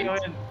 Sounds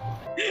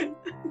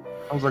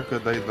like a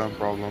they-them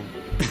problem.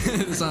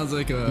 It sounds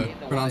like a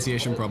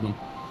pronunciation problem.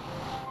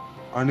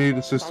 I need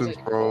assistance,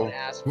 bro.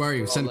 Where are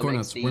you? Send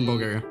coordinates. We're in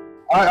Bulgaria.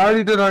 I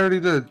already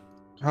did.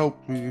 Help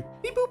me.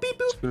 Beep boop beep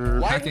boop. Scared.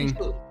 Why Hacking.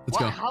 would you, Let's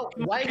go.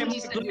 why would you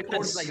send your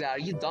codes like that? Are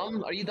you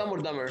dumb? Are you dumb or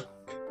dumber?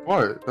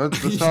 What?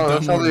 That's You that's how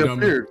dumb they or dumb.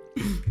 appeared.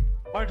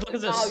 Mark, look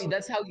at this.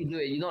 That's how you do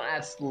it. You don't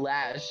add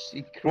slash.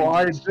 You Well,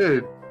 I cringe.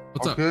 did.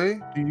 What's up? Okay.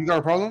 You got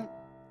a problem?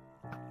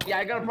 Yeah,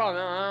 I got a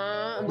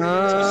problem.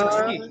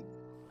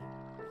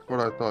 What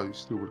I thought, you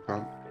stupid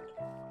cunt.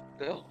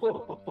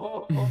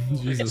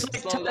 Jesus.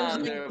 Slow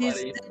down there,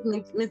 buddy.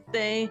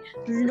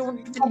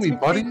 Tell me,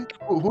 buddy.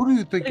 Who do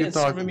you think you're It's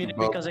for talking me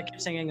about? because I keep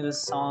singing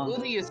this Who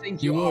song. do you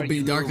think You you will are? be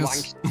you little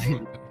darkness.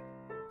 Weinstein?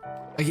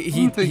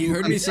 He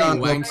heard me say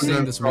sound like Wangstein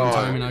an this one fraud.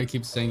 time, and now he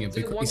keeps saying it.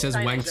 Because he says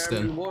German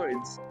Wangstein.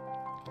 words.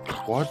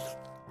 What?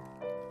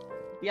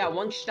 Yeah,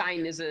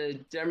 Wangstein is a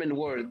German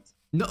word.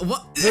 No,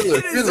 what?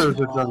 Hitler's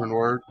a German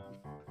word.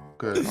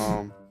 Okay.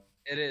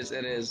 It is.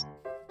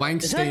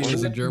 Wangstein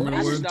is a German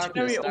That's word.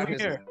 darkness. Over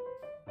Darkness. here.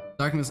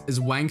 Darkness is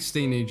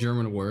Wangstein a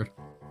German word?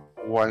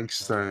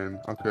 Weinstein.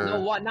 Okay. No,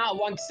 what? Not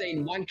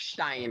Wangstein.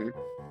 Wangstein.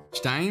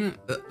 Stein?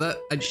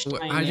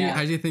 Stein, How do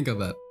yeah. you think of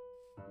that?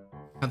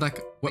 How that?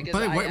 What?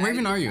 Because Where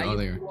even are you? Oh,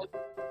 there.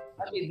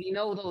 You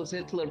know those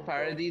Hitler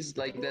parodies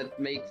like that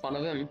make fun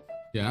of him?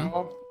 Yeah.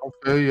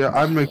 Okay. Yeah,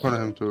 I'd make fun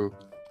of him too.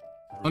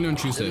 Only on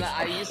Tuesdays.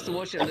 I used to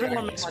watch it. They're Everyone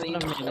like makes funny.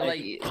 fun of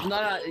me,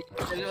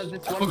 There was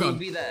this one Oh, God.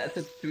 movie that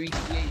to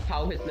recreate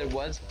how Hitler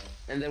was,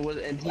 and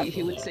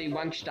he would say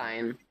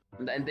Wangstein,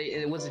 and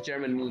it was a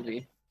German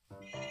movie.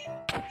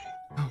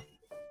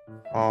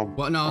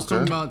 Well, no, I was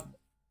talking about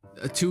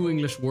two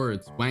English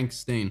words.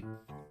 Wangstein.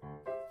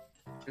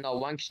 No,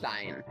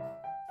 Wangstein.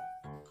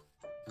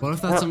 What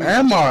if that's Where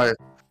am I?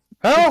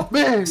 Help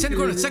me! Second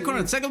corner, second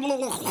corner, second.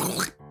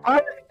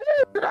 I-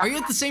 Are you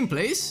at the same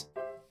place?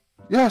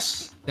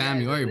 Yes. Damn,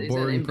 you are a He's an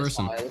boring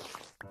person. imbecile.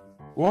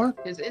 What?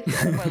 It's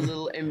a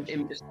little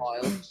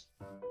imbecile.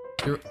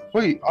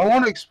 Wait, I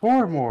want to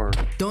explore more.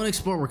 Don't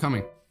explore. We're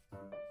coming.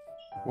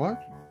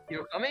 What?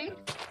 You're coming?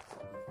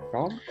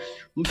 Come?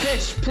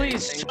 Bitch,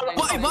 please. shut up.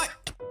 Why?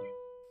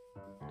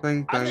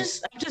 Thing, I'm thing.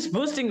 just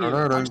boosting you.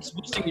 Alright, I'm just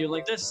boosting you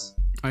like this.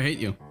 I hate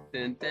you.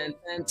 Dun, dun,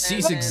 dun,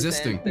 Cease dun,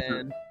 existing. dun,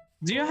 dun.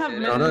 Do you have Da,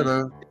 men? da,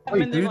 da. Wait,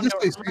 men did you on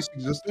just say your- cease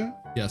existing?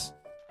 Yes.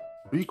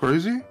 Are you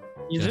crazy?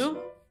 You Yes. do?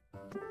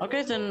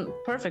 Okay, then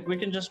perfect. We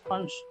can just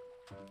punch.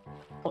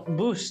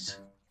 Boost.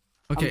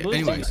 Okay. I'm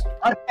boosting. Anyways.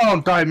 I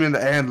found diamond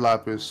and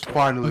lapis,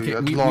 finally, Okay.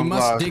 at We long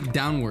must last. dig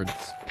downwards.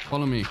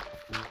 Follow me.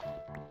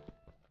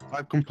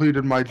 I've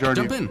completed my journey,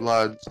 Jump in.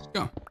 lads.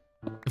 Go.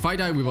 If I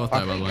die, we both die.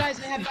 By the Hey way. guys,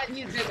 I have bad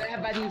news. I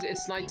have bad news.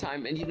 It's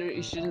nighttime, and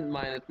you shouldn't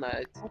mine at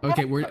night.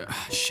 Okay. We're.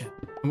 Shit.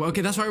 Well,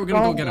 okay. That's why we're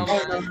gonna go get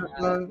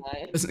him.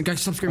 Listen,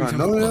 guys, stop screaming. I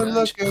know you're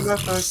looking at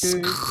that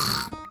kid.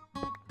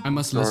 I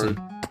must Sorry. listen.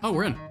 Oh,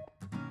 we're in.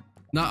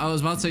 No, I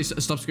was about to say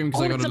stop screaming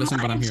because I gotta listen,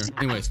 but I'm here.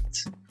 Anyways.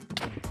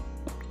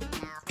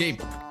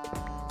 Gabe,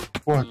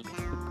 What?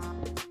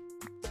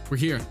 we're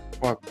here.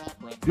 What?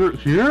 You're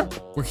here?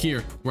 We're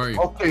here. Where are you?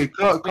 Okay,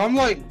 come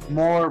like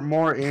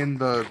more in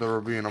the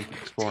ravine. I'm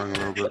exploring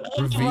a little bit.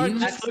 Ravine?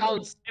 That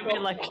sounds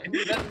like.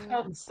 that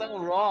sounds so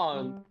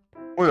wrong.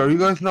 Wait, are you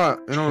guys not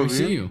in a We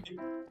see ravine? you.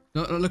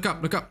 No, no, look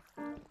up, look up.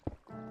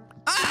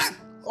 Ah!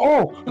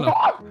 Oh!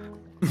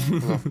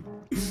 Hello.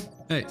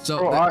 Hey, so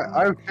Bro,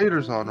 I have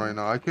shaders on right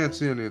now. I can't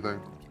see anything.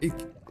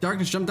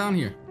 Darkness, jump down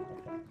here.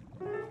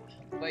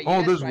 Wait, Oh,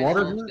 you guys there's tried to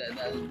water launch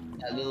here?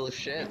 that little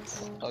shit.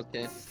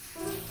 Okay.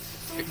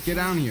 Get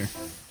down here.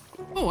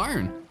 Oh,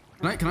 iron.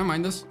 Can I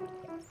mine this?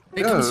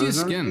 Hey, Yeah, can you see his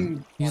there's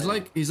skin?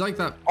 everything- He's like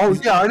that. Oh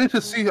yeah, I need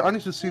to see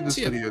this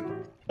See it. idiot.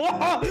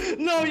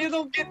 No, you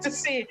don't get to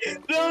see.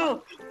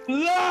 No,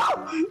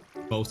 no.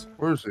 Both.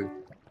 Where is he?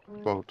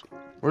 Boat.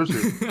 Where is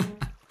he?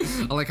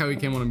 I like how we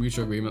came on a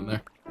mutual agreement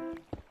there.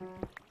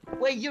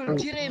 Wait, you're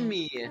kidding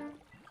me.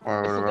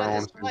 Alright, whatever. I don't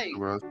want to forgot see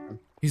his this.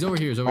 He's over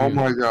here. He's over Oh here.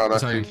 my god,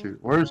 He's I hiding. hate you.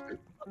 Where is he?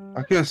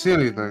 I can't see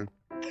anything.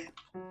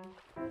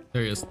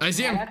 There he is. I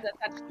see I him. have to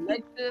attach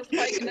leg to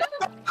this right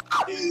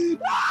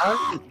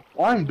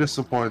now. I'm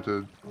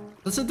disappointed.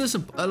 That's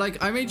a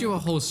like I made you a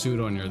whole suit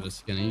on your this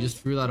skin, and you just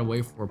threw that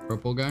away for a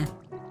purple guy.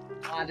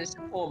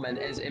 Disappointment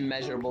is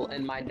immeasurable,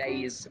 and my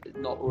day is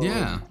not wrong.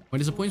 Yeah. My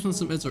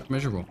disappointment's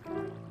measurable.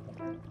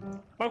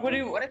 Mark, what do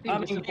you? What if I your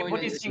mean, disappointment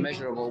what do you is think?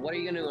 measurable? What are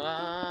you gonna do?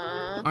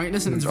 All right,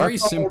 listen. It's I very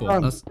thought simple. we're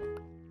done. That's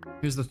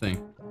here's the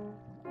thing.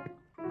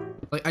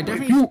 Like I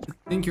definitely you-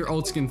 think your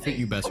old skin fit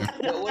you better.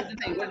 What's the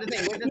thing? What's the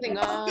thing? What's the thing?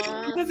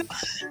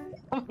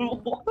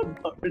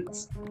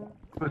 Walnuts.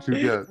 What you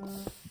get?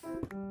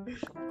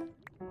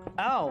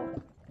 Ow.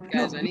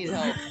 Guys, I need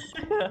help.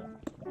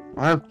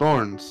 I have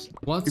thorns.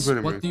 Keep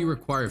hitting What me. do you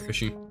require,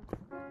 Fishy?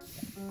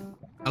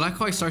 I like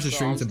how I start a So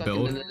string I'm to stuck in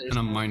build, the nether. and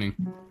I'm mining.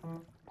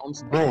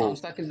 Bro. I'm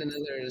stuck in the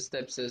nether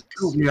steps.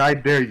 Shoot me, I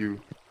dare you.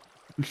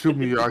 You shoot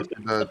me, you're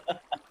actually dead.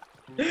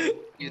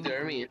 You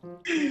dare me.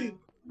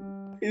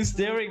 He's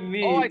daring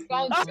me. Oh, I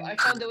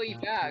found the way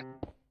back.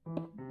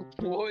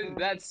 What is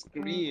that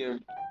scream?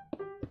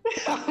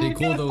 They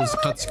call those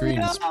cut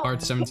screens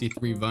part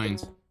 73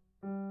 vines.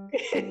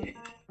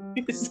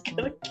 He's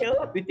gonna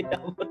kill me.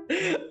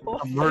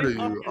 I'll murder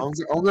you.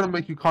 I'm gonna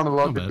make you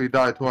chronologically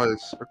die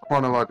twice. Or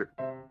chronologic.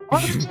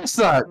 What is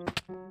that?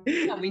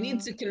 Yeah, we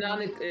need to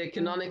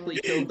canonically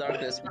kill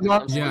Darkness.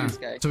 Yeah, This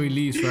guy. so he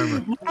leaves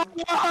forever.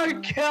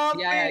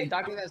 Yeah,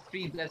 Darkness has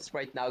 3 deaths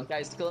right now.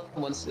 Guys, kill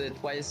him once,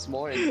 twice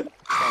more. And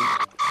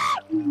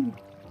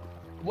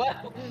what?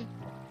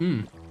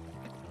 Hmm.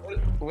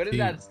 What is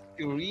that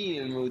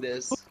scream with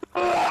this?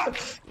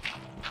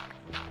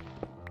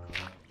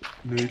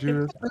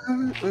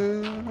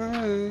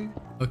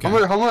 Okay.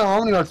 How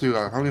many hearts you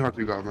got? How many hearts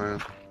you got,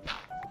 man?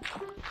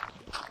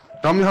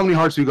 Tell me how many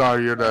hearts you got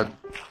or you're dead.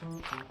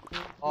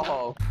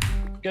 Oh.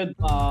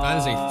 Goodbye. That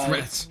is a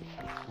threat.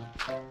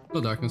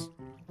 Hello, Darkness.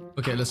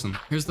 Okay, listen.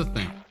 Here's the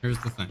thing.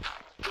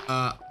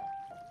 Am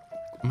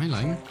I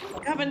lying?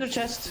 I have ender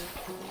chest.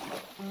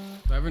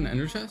 Do I have an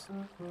ender chest?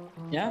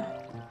 Yeah.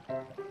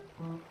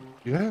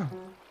 Yeah.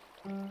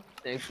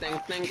 Ding, ding,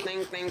 ding,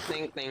 ding, ding,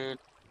 ding, ding.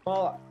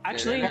 Well,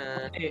 actually,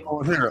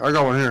 Oh, here. I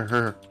got one here.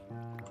 Here.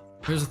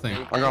 Here's the thing.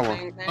 I got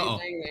one. Uh-oh.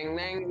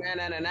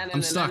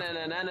 I'm stuck.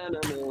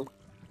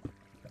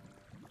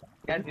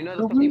 Guys, you know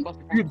the fucking boss.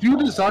 Do you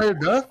desire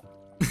death?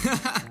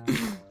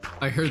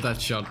 I heard that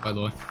shot, by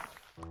the way.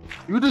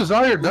 You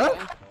desire death?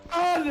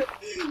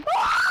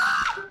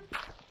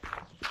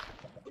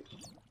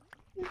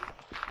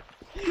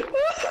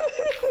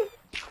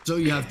 So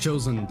you have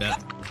chosen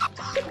death.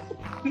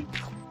 I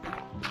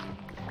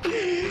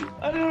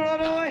didn't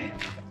run away.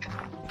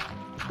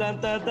 Da,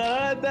 da,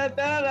 da, da,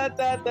 da,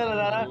 da, da,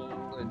 da,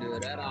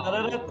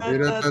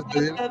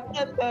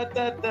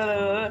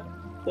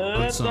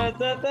 What song?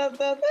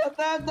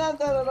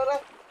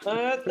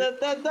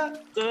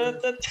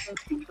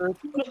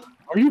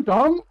 Are you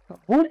dumb?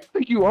 What do you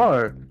think you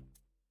are?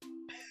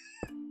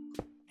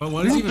 But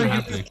what is even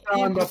happening?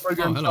 Stand up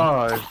against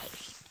hello.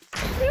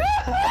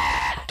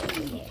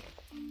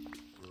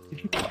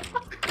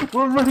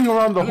 We're running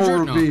around the Who's whole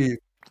hurt now? ravine.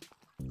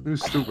 This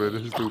is stupid.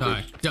 This is stupid.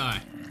 Die,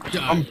 die,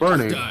 die. I'm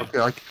burning. Die,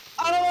 Okay,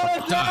 I don't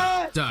want to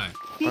die, die.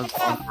 die.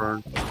 I'm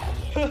burned.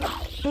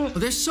 Oh,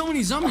 there's so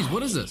many zombies.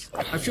 What is this?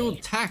 I feel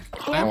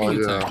attacked. I am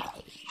being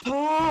attacked.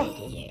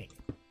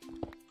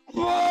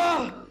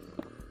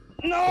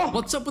 No.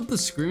 What's up with the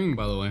screaming,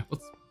 by the way?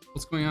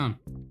 What's going on?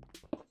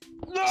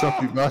 What's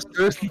up, you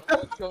bastard?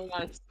 What's going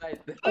on inside?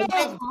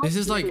 This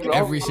is like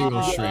every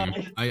single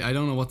stream. I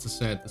don't know what to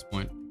say at this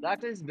point.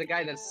 Darkness is the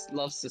guy that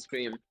loves to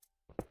scream.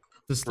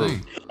 This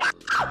thing.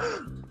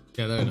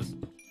 Yeah, there it is.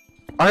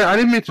 I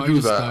didn't mean to I do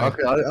just that. died.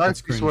 Okay, I That's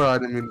actually cringe. swear I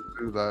didn't mean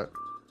to do that.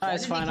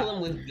 It's fine. Kill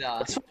him with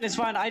It's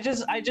fine. I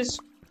just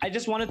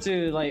wanted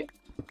to like.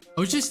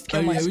 I was just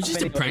Kill it was myself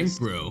just a prank, anyways.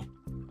 bro.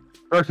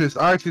 Darkness,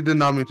 I actually did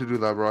not mean to do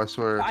that, bro. I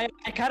swear. I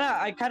kind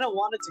of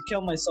wanted to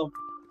kill myself.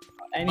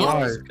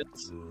 Anyways,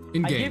 'cause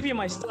In I game. gave you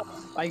my stuff.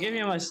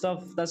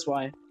 That's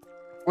why.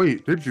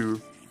 Wait, did you?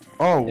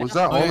 Oh, was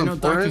that Oh all yeah, no,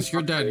 important? Darkness,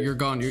 you're dead. You're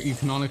gone. You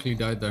canonically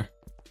died there.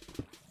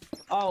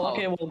 Oh,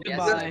 okay. Well, yes,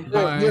 goodbye.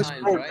 Bye. Yes,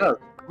 Fine, four right? death.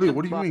 Wait,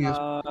 what do you mean? Yes,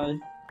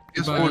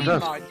 yes, Bye. four Bye.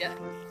 death. Mark, yeah.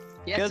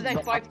 Yes,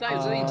 like 5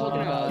 times. What are you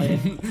talking about?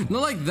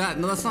 Not like that.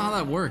 No, that's not how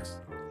that works.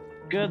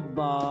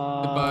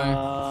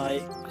 Goodbye.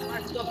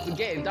 Mark, stop the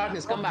game.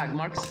 Darkness, come back.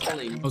 Mark's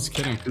telling. I was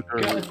kidding.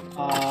 Goodbye.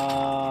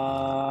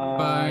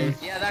 Bye.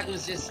 Yeah, that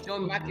was just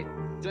join back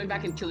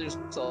and kill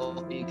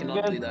yourself. You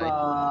cannot really die.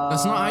 Goodbye.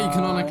 That's not how you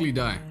canonically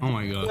die. Oh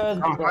my god.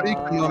 How do you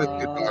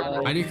canonically die,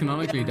 bro? How do you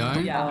canonically die?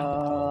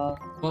 Yeah.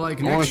 Well, like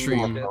I wanna next see stream,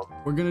 one, bro.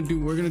 we're gonna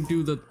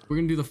do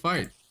the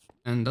fight,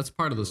 and that's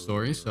part of the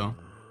story. So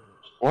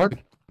What?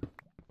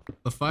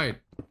 the fight,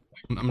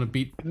 I'm gonna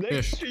beat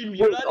fish. Stream,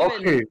 you're not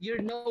Okay. even.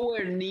 You're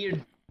nowhere near.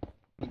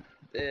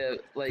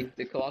 Like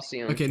the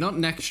Colosseum. Okay, not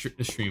next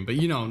stream, but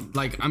you know,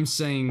 like I'm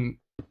saying,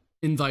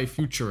 in thy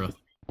future.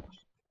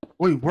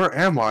 Wait, where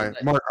am I?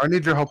 Mark, I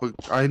need your help.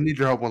 I need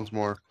your help once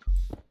more.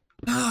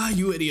 Ah,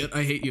 you idiot!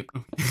 I hate you.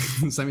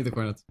 Send me the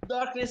coordinates.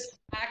 Darkness,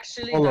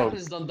 actually, Hold on.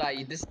 Darkness, don't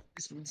die. This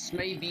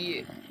may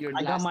be your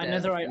I got last my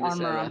death netherite in this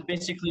armor. era. I'm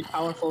basically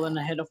powerful and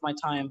ahead of my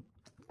time.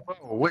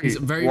 Oh, wait. He's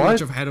very what?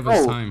 much ahead of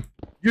his Oh, time.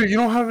 You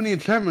don't have any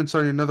enchantments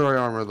on your netherite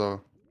armor,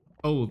 though.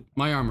 Oh,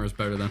 my armor is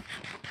better then.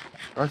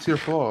 That's your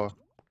flaw.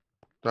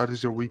 That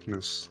is your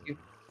weakness.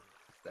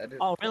 That is-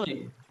 Oh,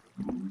 really?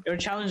 You're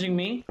challenging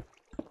me?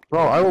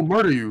 Bro, I will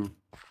murder you.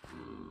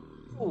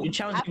 You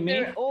challenging me?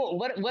 After,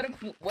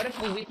 what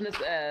if we witness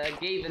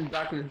Gabe and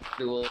Darkness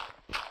duel?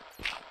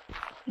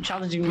 You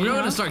challenging me? We're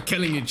gonna huh? start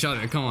killing each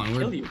other. Come on,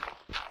 Kill we're you.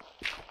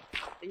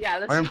 Yeah,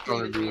 let's I am just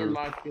play with telling me and you.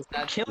 Mark because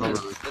Kill you.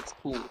 that's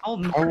cool. I'll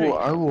I murder you.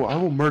 I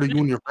will murder you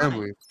and your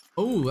family.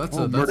 oh, that's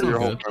I'll a that's murder your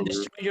not whole good. family.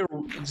 Destroy your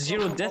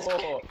zero death.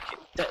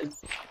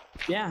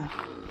 Yeah.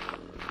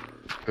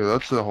 Okay,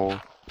 that's the whole.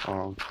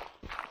 How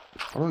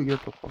do I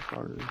get the fuck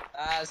out of here?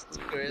 Last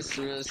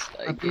Christmas,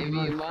 I gave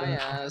you my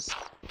ass.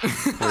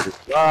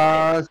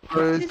 Last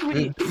Why did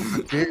we- Christmas,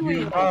 I gave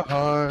you my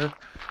heart.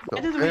 Why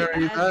The did we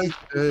very add- next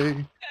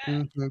day,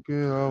 you took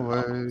it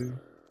away.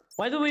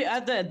 Why do we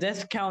add the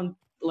death count?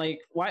 Like,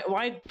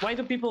 why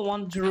do people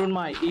want to ruin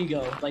my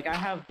ego? Like, I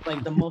have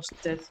like the most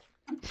death.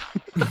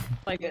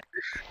 Like,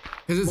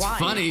 Because it's Why?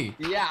 funny.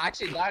 Yeah,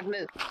 actually,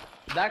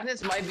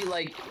 Darkness might be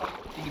like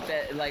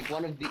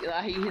one of the.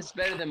 He's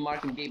better than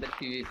Mark and Gabe at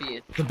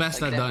PvP. The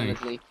best Like, at dying.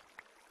 definitely.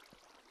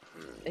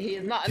 He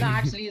is not. No,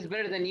 actually, he's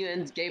better than you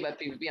and Gabe at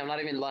PvP. I'm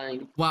not even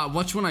lying. Wow,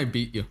 watch when I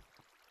beat you.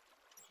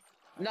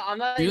 No, I'm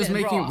not. You're just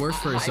even, making bro, it worse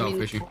for yourself,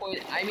 Fishy.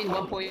 I mean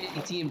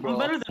 1.18, bro. I'm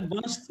better than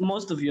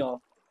most of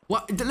y'all.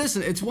 What?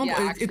 Listen, it's one.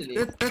 Yeah,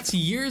 That's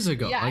years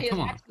ago. Yeah, like, come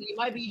on. actually, he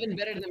might be even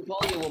better than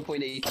Paulie at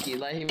 1.18.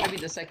 Like, he might be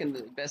the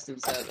second best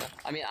himself.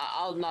 I mean,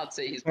 I'll not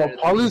say he's better.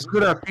 Paulie's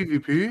good at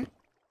PvP.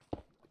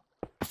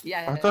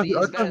 Yeah, I thought he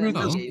was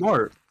just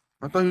smart.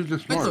 I thought he was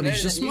just I thought smart. he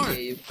was just smart.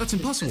 That's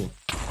impossible.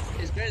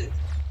 It's better.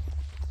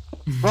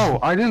 Bro,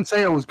 I didn't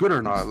say it was good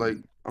or not. Like,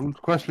 I'm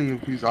questioning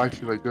if he's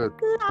actually like good.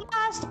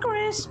 Last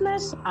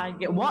Christmas, I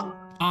get what?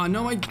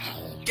 No,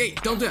 Hey,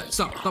 don't do that.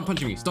 Stop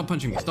punching me. Stop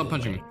punching me. Stop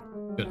punching me.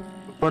 Good.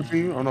 Punching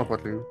you? I'm not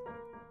punching you.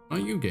 Oh,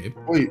 you, Gabe.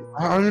 Wait,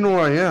 I don't even know where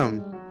I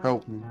am.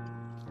 Help me.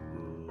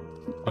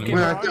 Okay,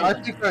 Wait,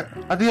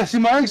 I think I see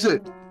my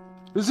exit.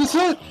 Is this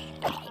it?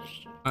 Wow,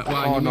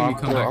 Oh you no, made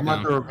me come back I'm at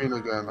down. the ravine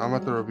again. I'm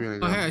at the ravine again.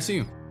 Oh, hey, I see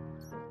you.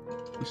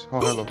 Oh,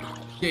 hello.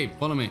 Gabe,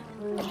 follow me.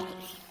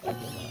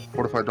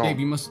 What if I don't? Gabe,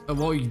 you must.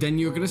 Well, then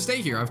you're gonna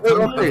stay here. I've Wait,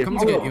 come, okay, I've come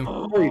to get you.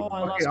 Wait,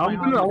 I okay, lost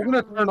my I'm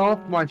gonna turn off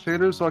my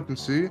shaders so I can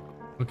see.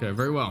 Okay,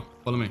 very well.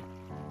 Follow me.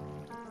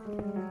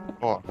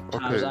 Oh, I was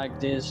okay. like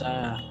this,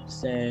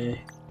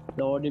 say,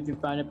 Lord, if you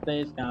find a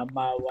place, got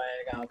my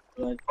way, got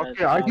blood.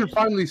 Okay, I can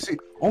finally see.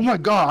 Oh my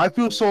god, I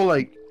feel so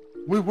like.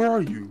 Wait, where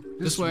are you?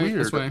 This is way. weird.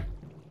 This way.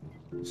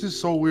 This is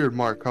so weird,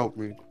 Mark. Help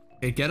me.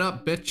 Hey, get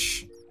up,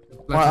 bitch.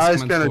 My Let us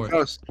eyes commence can't forward.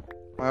 adjust.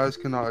 My eyes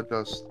cannot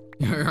adjust.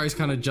 Your eyes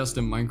kind of just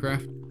in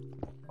Minecraft.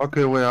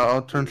 Okay, wait,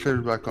 I'll turn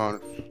shaders back on.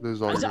 If this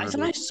is all I you're thought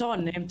gonna I do. saw a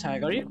name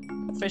tag. Are you,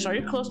 Fish? Are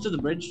you close to the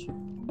bridge?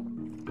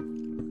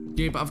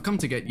 Gabe, I've come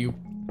to get you.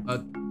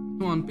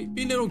 Come on,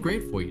 be a little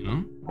grateful, you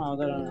know? Oh,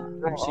 I don't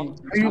know. Actually,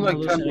 Are you I'm like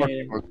 10 bucks?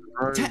 hallucinating.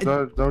 Right?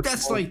 Ten-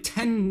 That's like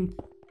 10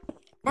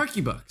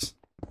 Marky bucks.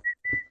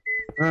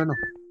 I know.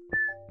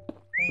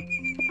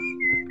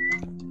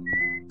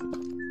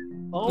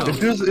 Oh, No. It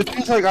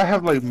feels like I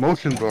have like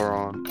motion blur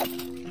on.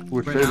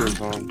 With Right shaders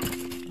now?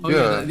 on. Oh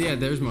Yeah. yeah,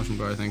 there's motion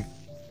blur, I think.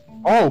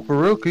 Oh, for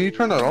real? Can you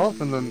turn that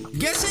off and then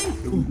Guessing?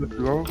 it will just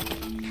go?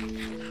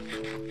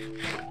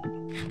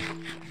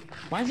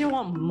 why do you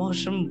want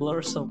motion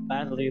blur so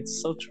badly?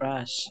 It's so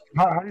trash.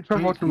 How do you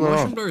turn motion blur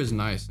Motion off? blur is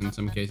nice in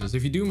some cases.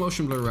 If you do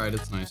motion blur right,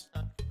 it's nice.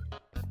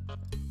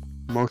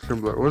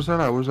 Motion blur. Where's that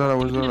at? Where's that at?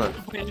 Where's that at?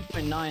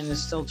 8.9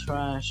 is still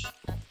trash.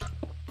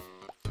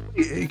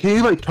 Can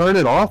you like turn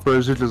it off or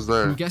is it just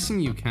there? I'm guessing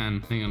you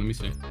can. Hang on, let me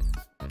see.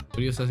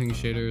 Video settings,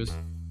 shaders.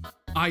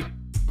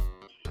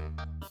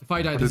 If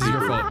I die, this is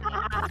your fault.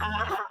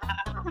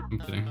 I'm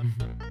kidding.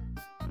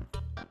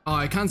 Oh,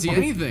 I can't see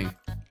anything.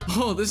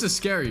 Oh, this is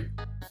scary.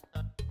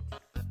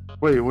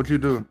 Wait, what'd you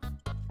do?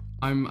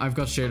 I've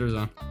got shaders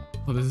on.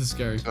 Oh, this is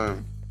scary.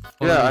 Same.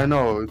 Oh, Yeah, I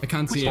know. I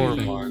can't see It's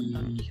anything.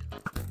 horrifying.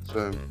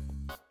 Same.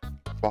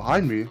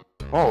 Behind me?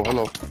 Oh,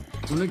 hello.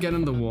 I'm gonna get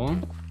in the wall.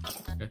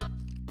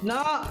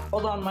 Nah,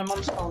 hold on, my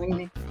mom's calling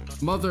me.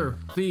 Mother,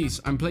 please,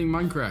 I'm playing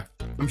Minecraft.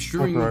 I'm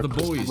streaming with the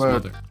boys,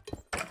 Mother. mother.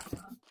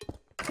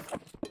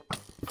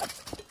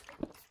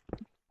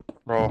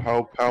 Bro,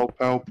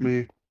 help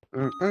me.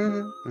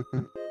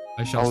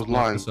 I shall I was split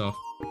lying. this off.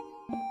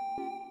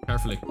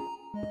 Carefully.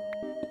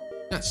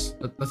 Yes,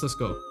 let's just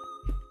go.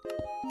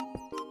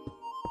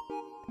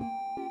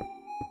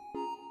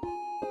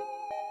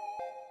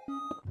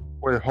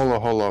 Wait,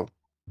 hold up.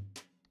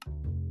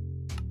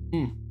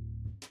 Hmm.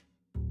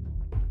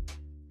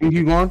 Can you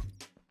keep going?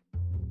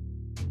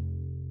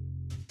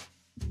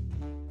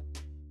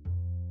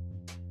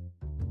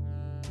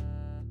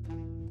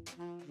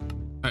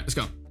 Alright, let's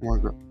go. Oh my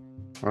god.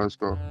 Alright, let's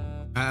go.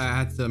 I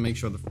had to make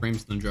sure the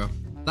frames didn't drop.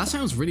 That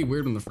sounds really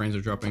weird when the frames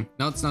are dropping.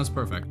 Now it's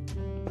perfect.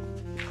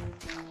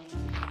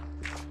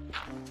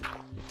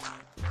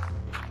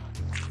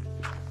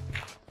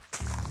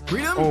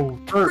 Freedom! Oh,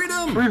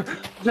 Freedom! Freedom!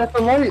 Is that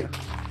the light?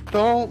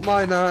 Don't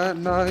mind at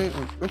night.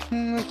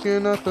 Looking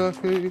at the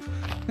face.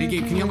 Hey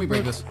Gabe, can you help me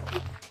break this?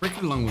 Break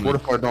it along with What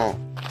me. if I don't?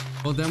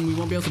 Well, then we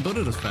won't be able to build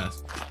it as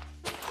fast.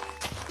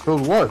 So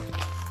what?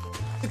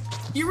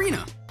 The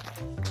arena!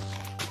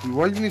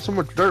 Why do you need so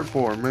much dirt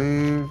for,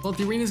 man? Well,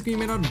 the arena's gonna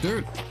be made out of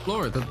dirt.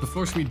 Floor. The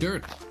floor should be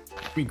dirt. It's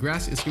gonna be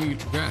grass. It's gonna be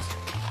grass.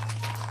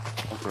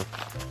 Okay.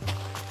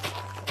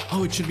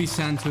 Oh, it should be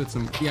sand to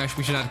it. Yeah,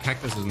 we should add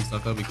cactuses and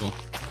stuff. That'd be cool.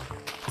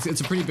 It's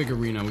a pretty big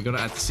arena. We gotta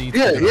add seeds.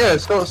 Yeah.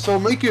 So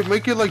make it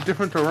like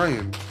different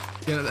terrain.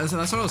 Yeah, that's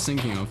what I was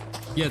thinking of.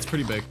 Yeah, it's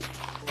pretty big.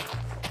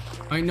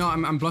 I know.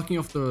 I'm blocking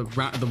off the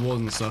walls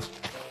and stuff.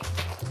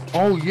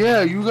 Oh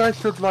yeah, you guys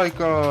should like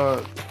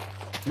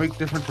make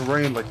different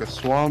terrain, like a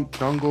swamp,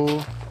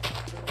 jungle,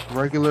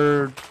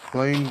 regular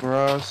plain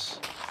grass,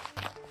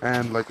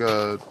 and like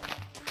a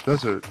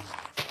desert.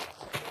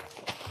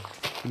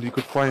 And you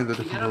could find the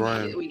different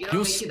terrain.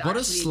 What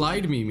does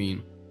slide me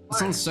mean? It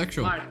sounds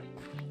sexual. Mark.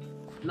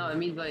 No, it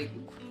means like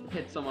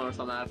hit someone or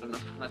something. I don't know.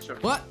 Not sure.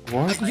 What?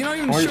 What? You're not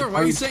even Why- sure.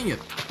 Why are you saying it?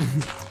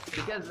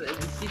 Because the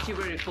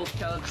YouTuber called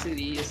Caleb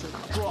City is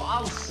bro,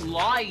 I'll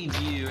slide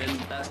you, and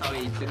that's how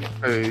he took it.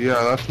 Hey, yeah,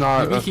 that's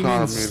not Maybe he a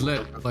means meme.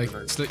 slit, like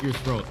slit your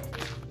throat.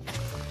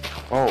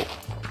 Oh.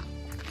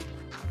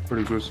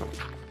 pretty gruesome.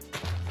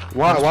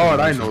 Why would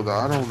I know that?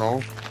 I don't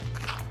know.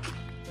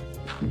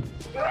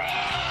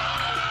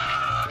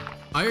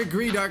 I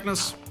agree,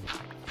 Darkness.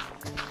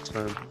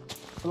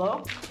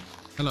 Hello?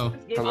 Hello.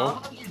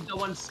 Hello? You're the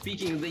one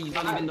speaking that you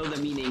don't even know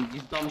the meaning.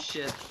 You dumb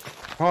shit.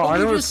 Oh, I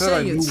you're never just said I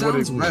saying it knew what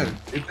sounds it weird.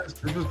 meant. It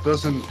just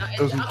doesn't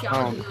Okay,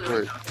 sound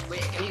great. Wait,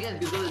 can you guys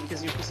Google it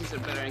because your pussies are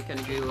better and can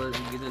Google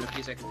it within a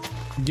few seconds?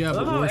 Yeah, I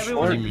but love how what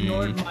everyone do you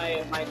ignored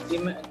mean? my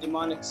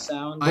demonic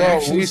sound. I Bro,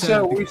 actually we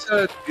said-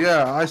 said,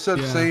 yeah, I said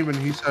Yeah. same and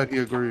he said he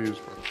agrees.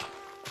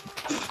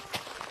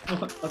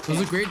 It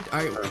was a great.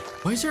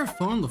 Why is there a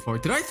phone on the floor?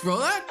 Did I throw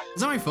that?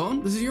 Is that my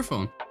phone? This is your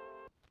phone.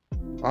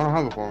 I don't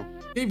have a phone.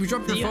 Gabe, you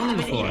dropped your phone on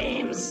the floor.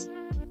 games?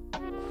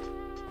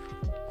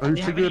 I used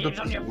Do you to have get any the games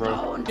on your bro.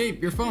 phone?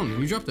 Gabe, your phone.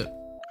 You dropped it.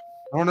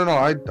 No.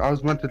 I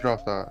was meant to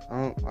drop that.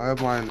 I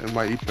have mine in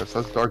my e-chest.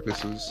 That's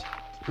Darkness's.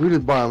 We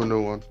just buy him a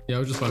new one. Yeah, I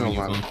was just buying a new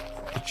Don't phone.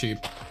 matter. It's cheap.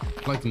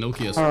 Like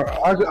Nokia's. Alright,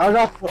 I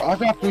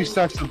got 3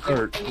 stacks of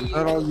dirt. Is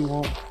that all you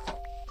want?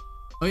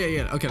 Oh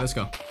yeah. Okay, let's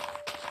go.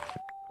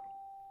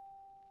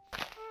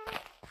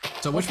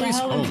 So which What the way's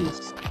hell is home?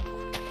 this?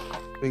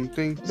 Ding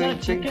ding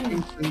that ding ding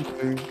chicken? ding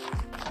ding ding.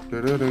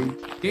 Da-da-ding.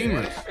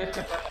 Gamers.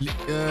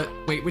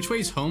 Wait, which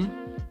way's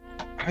home?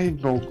 I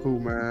have no clue,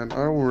 man. I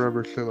don't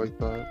remember shit like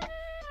that.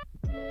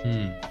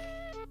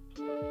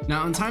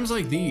 Now, in times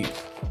like these,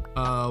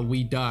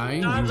 we die.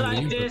 Times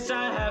like usually, but- this,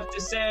 I have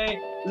to say,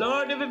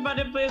 Lord,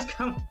 everybody, please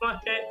come on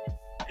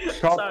it.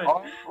 Shut Sorry.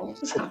 up.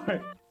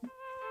 Sorry.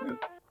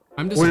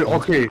 I'm Wait, disappointed.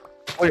 okay.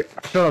 Wait,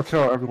 shut up,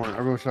 everyone.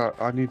 Everyone shut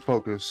up. I need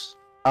focus.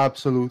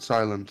 Absolute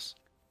silence.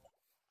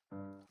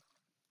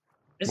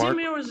 Is it Mark?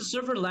 me or is the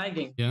server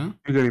lagging? Yeah?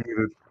 You're getting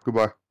muted.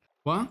 Goodbye.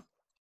 What?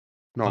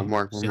 No, Oh,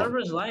 Mark. The Mark. server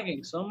is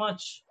lagging so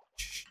much.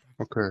 Shh.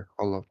 Okay,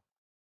 hold up.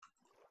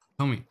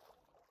 Tell me.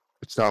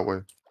 It's that way.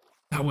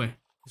 That way.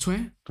 This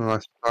way?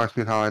 Don't ask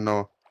me how I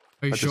know.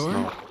 Are you I just sure?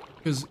 know.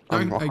 Because,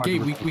 I'm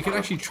Gabe, 100% we could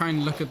actually try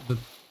and look at the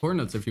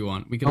coordinates if you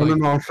want. We could, No, like...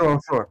 no, I'm sure.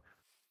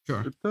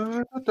 Sure.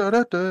 Why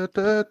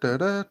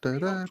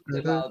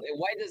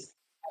does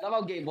I love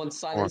how Gabe wants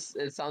silence?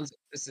 It sounds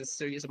this is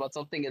serious about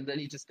something, and then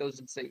he just goes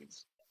and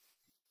sings.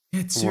 Yeah,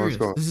 it's Come on, let's serious.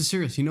 go. This is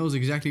serious. He knows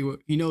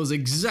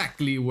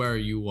exactly where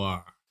you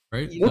are.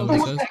 Right? You Is that What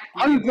what the he says?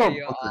 How you jump?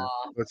 Yeah.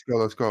 Okay,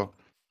 let's go.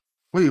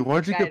 Wait,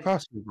 why'd you Guys, get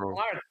past me, bro?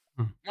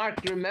 Mark,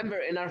 remember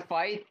in our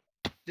fight?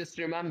 Just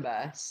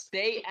remember,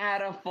 stay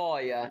out of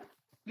fire.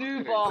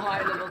 Super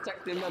high level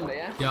tech, remember,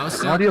 yeah? Yeah, I'll Why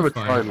stand do you have a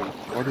fire. trident?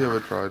 Why do you have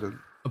a trident?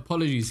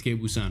 Apologies,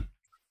 Gabe Busan.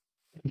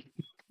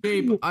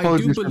 Gabe, I do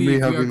Apologies for me believe we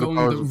are having the going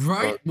powers the of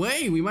right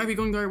way. We might be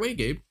going the right way,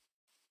 Gabe.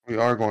 We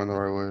are going the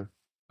right way.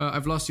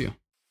 I've lost you.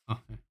 Oh,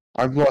 okay.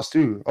 I've lost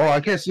you. Oh, I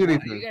can't see You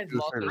anything. guys Just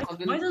lost saying. or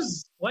something?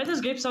 Why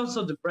does Gabe sound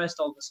so depressed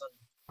all of a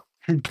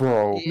sudden?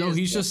 Bro. He No, is,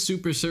 he's bro. just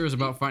super serious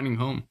about finding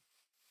home.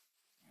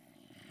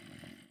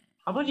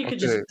 How about you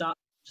could Okay. just die?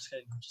 Just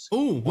kidding. Just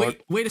kidding. Oh,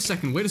 wait a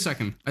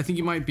second. I think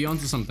you might be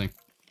onto something.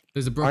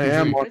 There's a broken I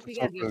am tree. What if onto you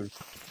guys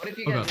something. What if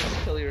you guys Okay.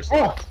 just kill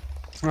yourself?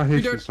 Oh! I hate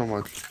Peter. you so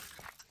much.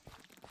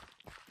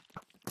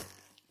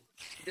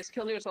 Just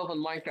kill yourself in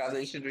Minecraft, and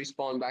you should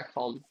respawn back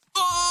home.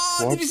 Oh,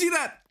 What? did you see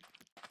that?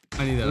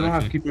 I need You that. don't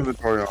have to Okay. keep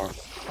inventory on.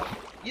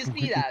 You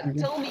see that?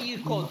 Tell me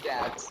you caught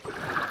that.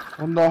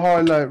 On the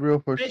highlight reel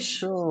for Fish.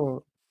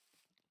 sure.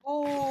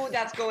 Oh,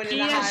 that's going in the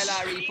Yes.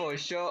 highlight reel for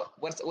sure.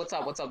 What's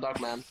up? What's up, Dark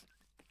Man?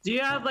 Do you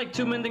have like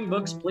 2 mending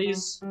books,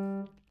 please?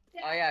 Oh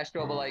yeah,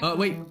 sure, but like.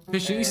 Wait,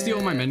 Fish, did you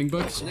steal my mending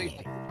books?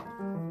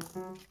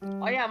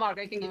 Oh yeah, Mark,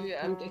 I can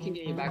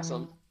give you back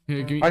some.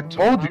 Here, give me. I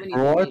told you,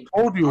 bro. I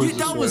told you it was Dude,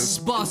 this that way. was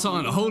spot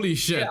on. Holy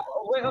shit. Yeah.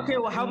 Wait. Okay.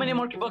 Well, how many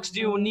market books do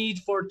you need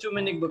for 2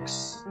 mending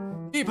books?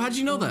 Gabe, how'd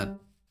you know that?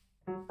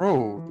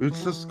 Bro,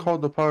 it's just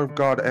called the power of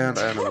God and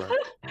anime.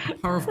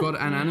 Power of God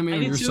and anime I on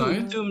need your two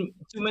side?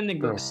 mending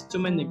books. 2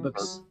 mending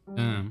books.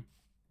 Damn.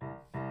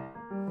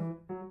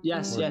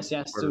 Yes. Where- Yes.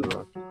 Yes. where 2. is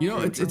that? You know,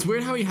 it's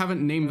weird how we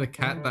haven't named the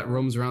cat that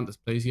roams around this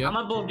place yet. I'm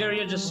at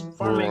Bulgaria just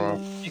farming Bro.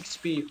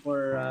 XP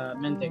for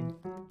mending.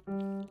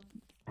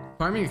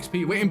 Farming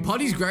XP. Wait, in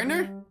Putty's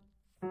grinder?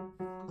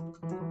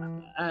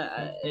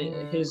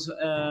 His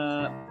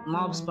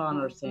mob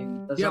spawner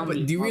thing. The Yeah, zombie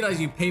but do you mob-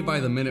 realize you pay by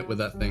the minute with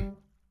that thing?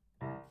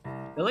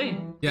 Really?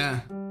 Yeah.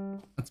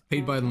 That's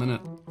paid by the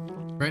minute.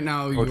 Right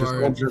now, you Oh,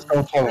 are. just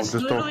don't tell him. It's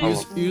Just don't literally-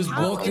 tell him. You just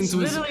How? walk It's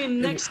into his. literally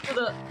next to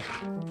the.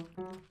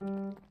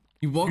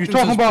 You walk You into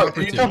talking his about?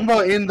 property. You talking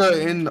about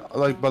in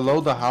like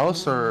below the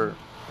house or?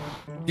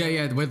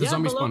 Yeah, where the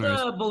zombie below spawner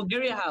is. the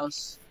Bulgaria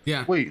house.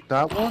 Yeah. Wait,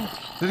 that one?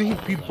 Didn't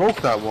he broke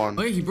that one?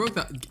 Oh yeah, he broke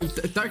that.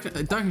 Dark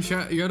and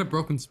Shot, you got a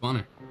broken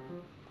spawner.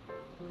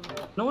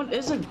 No one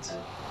isn't.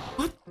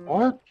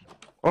 What?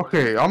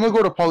 Okay, I'm gonna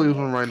go to Polly's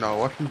one right now.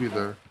 Watch him be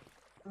there.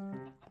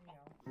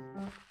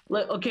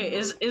 Like, okay,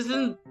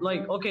 isn't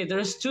like okay?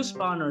 There's 2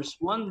 spawners.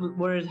 One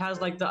where it has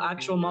like the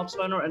actual mob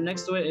spawner, and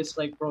next to it it's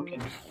like broken.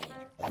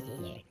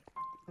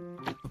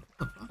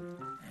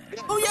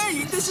 Oh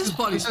yeah, this is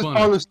Putty This is spawner.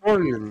 Polly's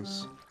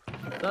historians.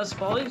 That's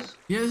Polly's.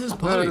 Yeah, this is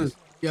Putty's.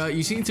 Yeah,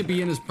 you seem to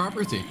be in his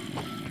property.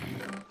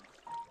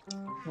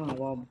 Oh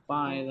well,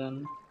 bye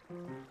then.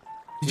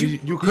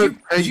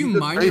 Did you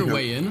mine your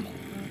way in?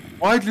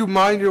 Why'd you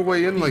mine your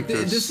way in like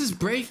this? This is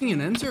breaking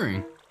and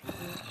entering.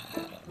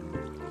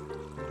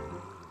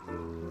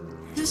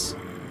 This.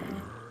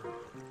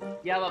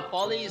 Yeah, but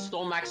Polly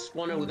stole Max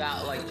Spawner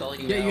without like telling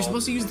you. Yeah, you're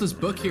supposed to use this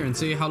book here and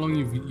say how long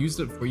you've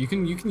used it for. You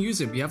can use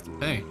it, but you have to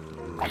pay.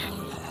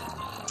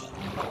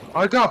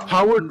 I got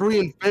power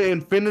 3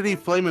 infinity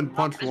flame and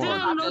punch I 1.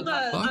 didn't know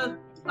that.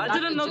 I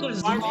didn't know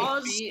there's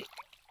laws.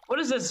 What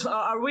is this?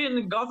 Are we in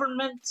the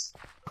government?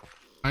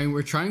 I mean,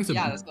 we're trying to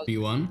be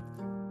one.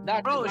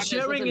 Bro,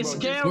 sharing is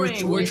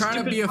caring. We're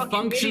trying to be a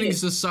functioning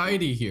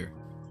society here.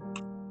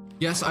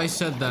 Yes, I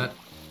said that.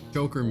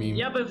 Joker meme.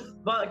 Yeah,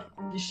 but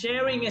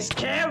sharing is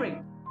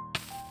caring.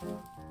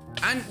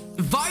 And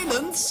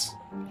violence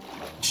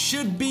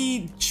should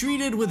be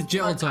treated with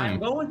jail time. I'm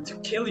going to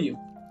kill you.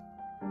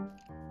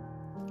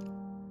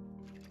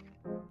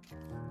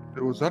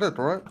 Was that a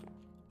threat?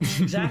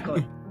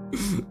 Exactly.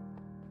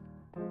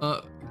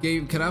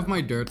 Gabe, can I have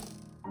my dirt?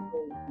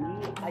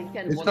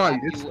 It's not.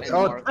 It's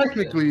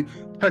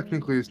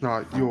technically it's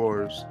not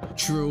yours.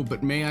 True,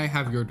 but may I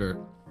have your dirt?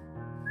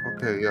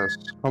 Okay, yes.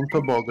 Come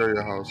to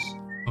Bulgaria house.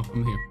 Oh,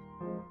 I'm here.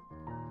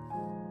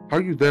 How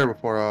are you there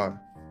before I?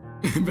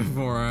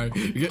 Before I.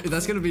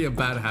 That's gonna be a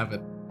bad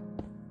habit.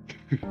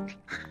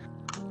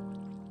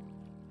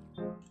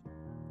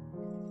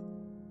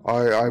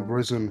 I've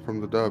risen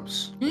from the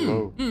depths.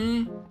 Hello.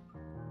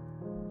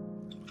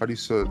 How do you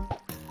sit?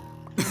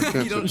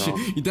 You don't shoot.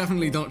 You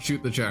definitely don't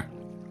shoot the chair.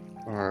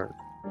 All right.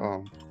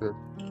 Good.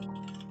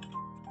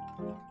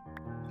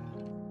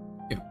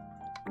 Yeah.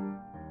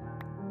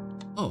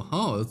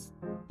 Oh, that's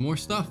more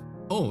stuff.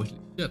 Oh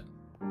shit.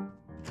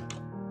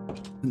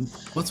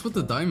 What's with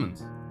the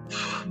diamonds?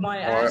 My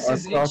ass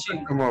is I'll itching.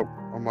 pick them up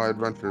on my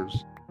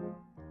adventures.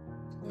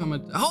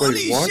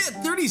 Holy shit!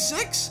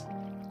 36?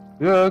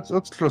 Yeah,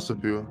 that's just a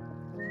few.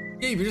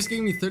 Gabe, you're just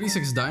giving me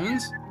 36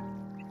 diamonds?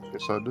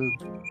 Yes, I did.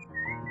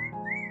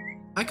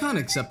 I can't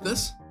accept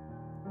this.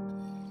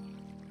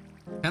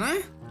 Can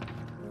I?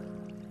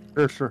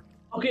 Yeah, sure.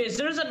 Okay, is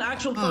there an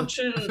actual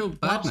function? I feel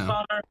bad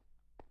now. Spawner?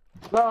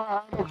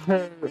 No,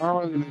 okay. I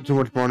don't really need too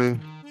much money.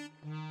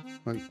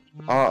 Like,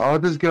 I'll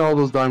just get all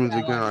those diamonds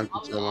again. I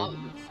can sell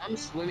them. I'm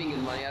swimming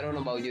in money. I don't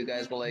know about you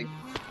guys, but like,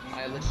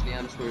 I literally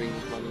am swimming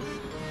in money.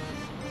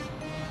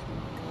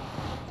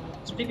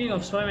 Speaking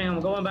of swimming, I'm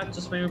going back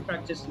to swimming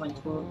practice in like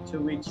two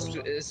weeks.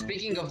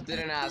 Speaking of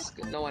didn't ask,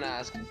 no one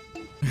asked.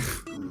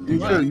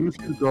 You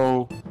should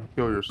go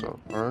kill yourself.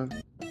 All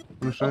right.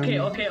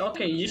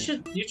 Okay. You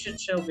should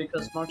chill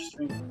because Mark's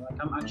streaming.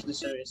 Like, I'm actually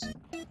serious.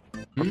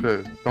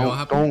 Okay.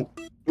 Don't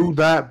do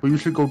that, but you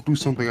should go do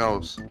something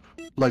else.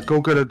 Like,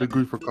 go get a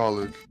degree for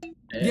college.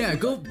 Yeah,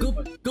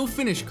 go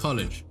finish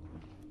college.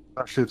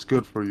 That shit's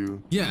good for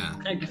you. Yeah.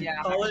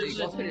 Yeah, college.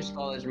 Go finish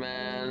college,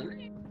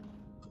 man.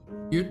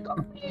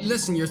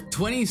 Listen, you're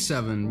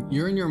 27.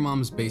 You're in your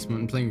mom's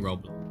basement playing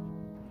Roblox.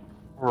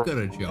 Get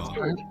a job.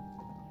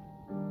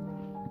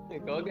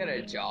 Go get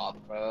a job,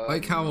 bro.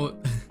 Like how.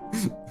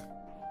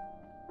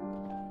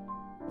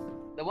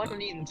 The one who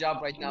needs a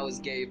job right now is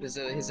Gabe. He's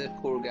a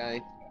poor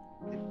guy.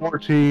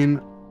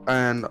 14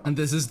 and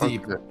this is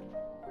deep. Okay.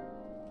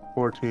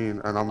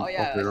 14 and I'm Oh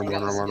yeah, okay.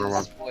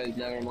 I'm spoiled.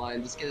 Never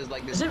mind. This kid is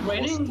like this. Is it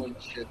raining?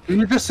 Shit. Did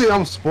you just say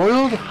I'm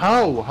spoiled?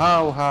 How,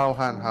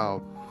 and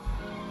how?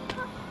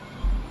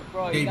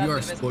 Bro, Gabe, got you are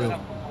the best spoiled.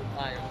 setup of all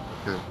time.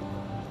 Okay.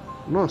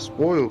 I'm not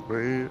spoiled,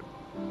 man.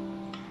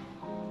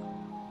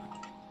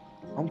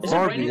 I'm Is it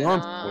far raining?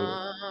 beyond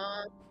spoiled.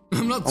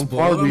 I'm not I'm spoiled.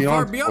 far I'm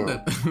far beyond beyond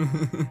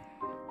it.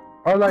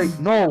 Or like,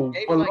 no,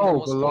 Gabe is like the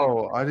most below.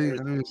 spoiled I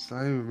didn't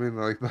mean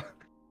like that.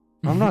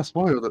 I'm not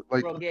spoiled,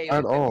 like, Bro, Gabe, at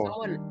if all.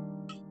 someone-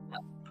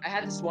 I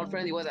had this one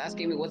friend. He was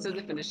asking me, "What's the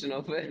definition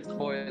of it?"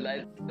 Spoiled.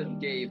 I said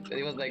Gabe, and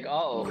he was like,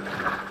 "Oh."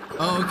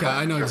 Oh, okay.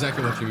 I know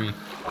exactly what you mean.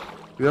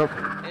 Yep.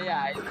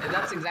 Yeah,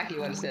 that's exactly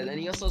what he said. And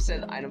he also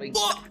said, "I know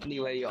exactly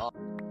where you are."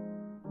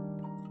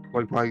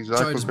 Like my exact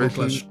Sorry, just boat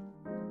location. clutch.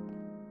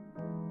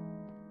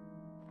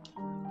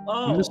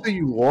 Oh. You just say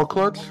you wall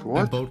clutch? And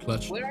What? boat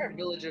clutch. Where are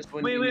villagers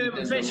when Wait, you need them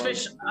the fish.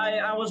 most?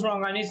 I was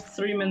wrong. I need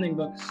 3 mending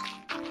books.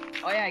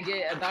 Oh yeah,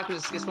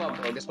 Darkness. Guess what,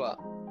 bro? Guess what?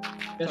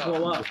 Guess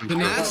what?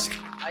 Didn't ask.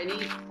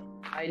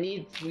 I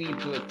need 3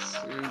 books.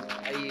 And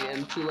I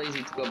am too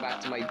lazy to go back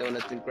to my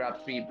donut and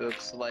grab 3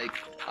 books. Like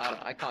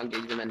I can't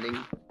get you the mending.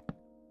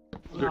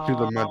 Get you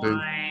the mending.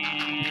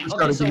 Just Okay,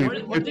 gotta so give where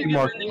me do 50 you get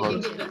marks. You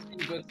mending? can get the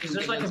 3 books. Is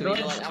there and like give a them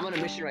to me. village? I'm on a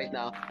mission right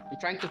now. I'm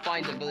trying to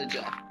find a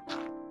villager.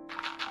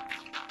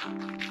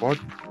 What?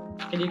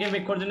 Can you give me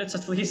coordinates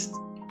at least?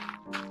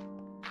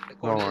 The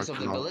coordinates of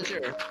the cannot.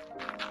 villager.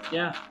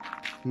 Yeah.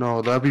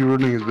 No, that'd be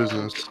ruining his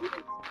business.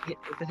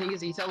 The thing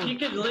is, he sells. He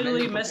could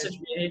literally message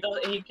me.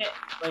 He can't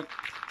like.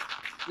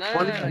 No,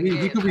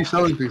 He could be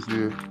selling things to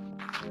you.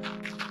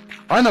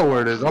 I know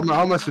where it is.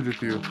 I'll message it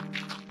to you.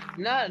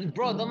 Nah,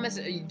 bro, don't mess.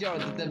 Yo,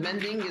 the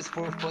mending is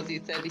for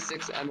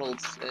 36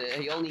 emeralds.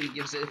 He only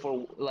gives it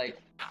for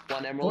like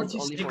 1 emerald.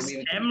 Only for 46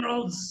 me.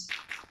 emeralds.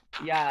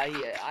 Yeah,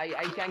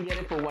 I can't get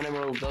it for 1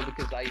 emerald though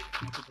because I did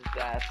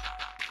that.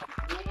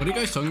 What are you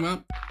guys talking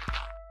about?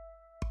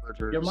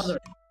 Your mother.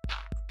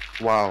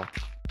 Wow.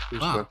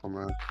 Respectful,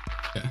 man.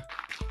 Okay.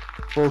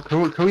 Well,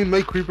 can we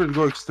make creepers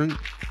go extinct?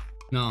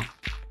 No.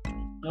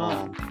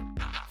 No.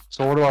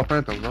 So what about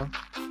phantoms, huh?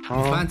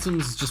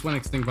 Phantoms just went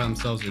extinct by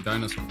themselves. They're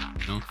dinosaurs,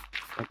 you know?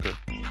 Okay.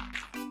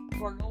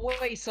 For no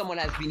way someone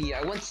has been here.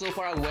 I went so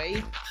far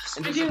away.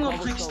 Speaking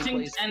of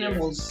extinct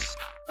animals,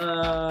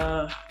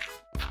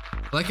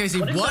 like I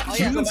said, what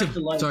humans have...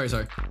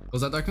 Sorry.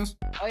 Was that darkness?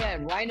 Oh yeah,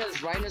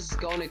 rhinos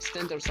going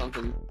extinct or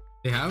something.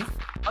 They have?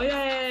 Oh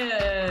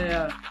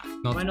yeah.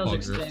 Not Rhinos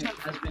extinct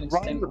has been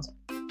extinct.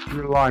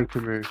 You're lying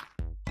to me.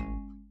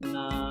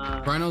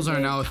 Nah. Rhinos are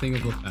now a thing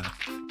of the past.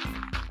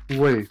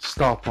 Wait,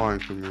 stop lying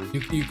to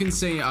me. You can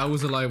say I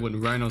was alive when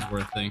rhinos were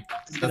a thing.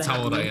 That's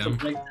how old I am.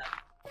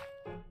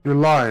 You're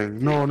lying.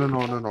 No.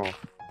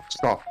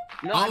 Stop.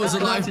 No, I was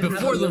alive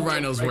before the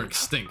rhinos were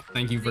extinct.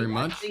 Thank you very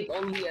much. I think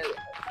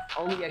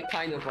only a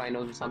kind of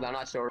rhinos or something. I'm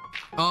not sure.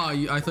 Oh,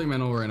 I thought you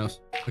meant all rhinos.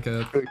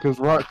 Okay. Because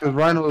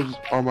rhinos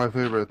are my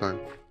favorite thing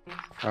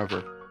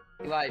ever.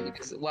 Why?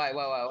 Because why?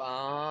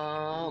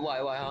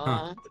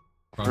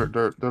 Huh.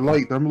 They're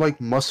like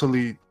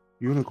muscly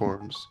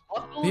unicorns.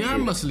 They are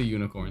muscly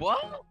unicorns.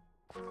 What?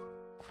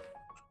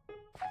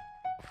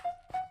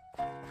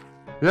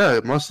 Yeah,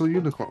 muscly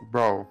unicorn,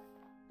 bro.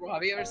 Bro,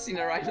 have you ever seen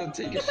a rhino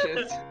take a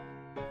shit?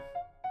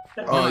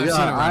 Oh I've yeah,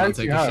 seen a rhino I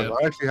actually take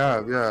a shit.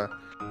 have. Yeah.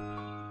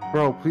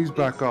 Bro, please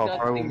back up.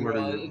 I will Disgusting, murder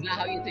bro. you. Is that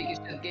how you take a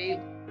shit, Gabe?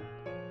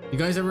 You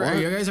guys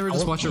ever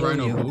just watch a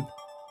rhino poop?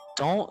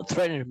 Don't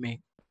threaten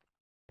me.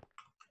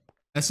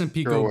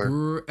 SMP Go go away.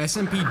 brewer.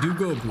 SMP do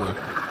go brewer.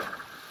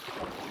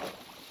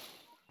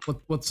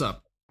 What's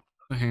up?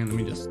 Oh, hang on, let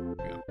me just.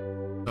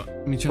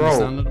 Let me turn Bro, this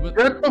down a little bit.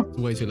 Get the It's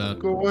way too loud.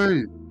 go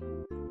away.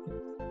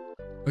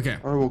 Okay.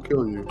 I will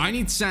kill you. I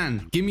need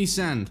sand. Give me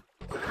sand.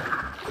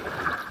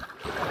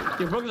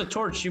 You broke the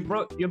torch. You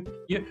broke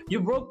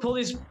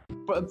police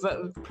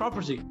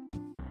property.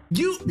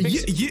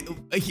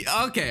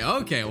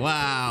 Okay.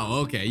 Wow.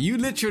 Okay. You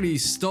literally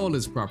stole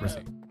his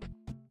property.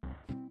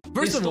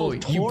 First of all,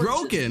 you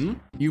broke in.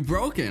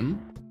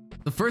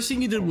 The first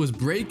thing you did was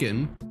break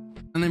in,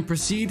 and then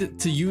proceed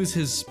to use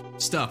his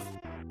stuff.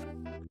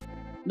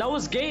 That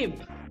was Gabe.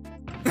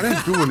 I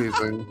didn't do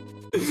anything.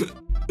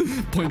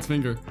 Points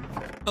finger.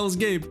 That was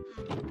Gabe.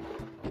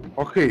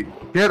 Okay,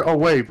 get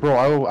away, bro.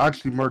 I will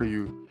actually murder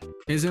you.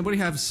 Hey, does anybody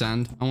have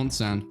sand? I want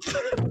sand.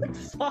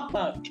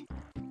 Fuck.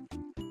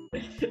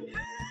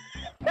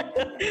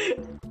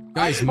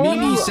 Guys, Oh, Mimi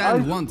no,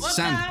 sand I- once. What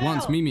Sand the hell?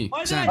 once. Mimi Why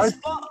did sand. I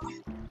spot?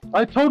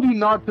 I told you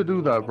not to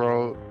do that,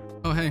 bro.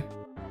 Oh hey.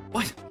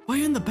 What? Why are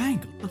you in the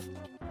bank? What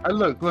the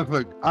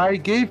Look. I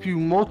gave you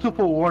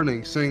multiple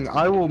warnings saying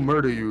I will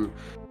murder you.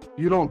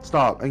 You don't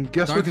stop. And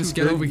guess Darkness, what?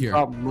 get over here.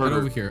 Stop Get murder.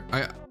 over here.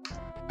 I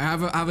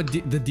have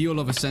the deal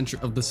of the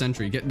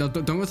century. Don't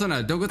go to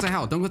that. Don't go to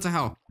hell. Don't go to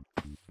hell.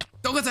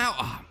 Don't go to hell.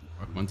 Ah,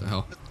 oh, went to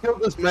hell.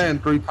 Killed this man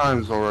 3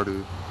 times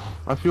already.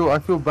 I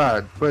feel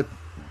bad, but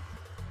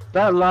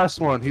that last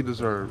one he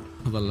deserved.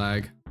 The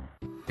lag.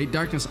 Hey,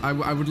 Darkness, I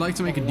would like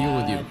to make a deal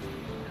with you.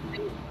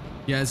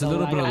 Yeah, it's a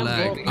little bit of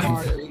lag.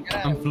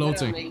 I'm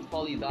floating.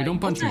 You don't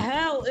punch What me. the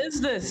hell is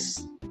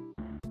this?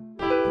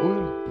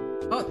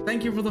 Oh,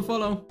 thank you for the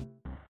follow.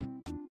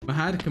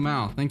 Mahad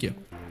Kamal, thank you.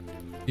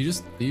 You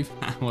just leave?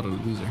 What a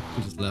loser.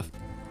 He just left.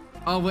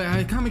 Oh, wait,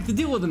 I can't make the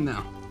deal with him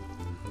now.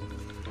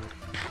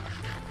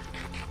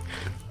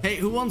 Hey,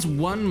 who wants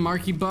 1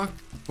 marky buck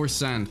for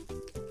sand?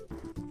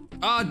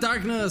 Ah,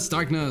 Darkness.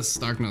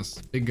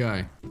 Big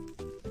guy.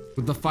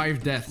 With the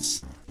 5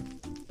 deaths.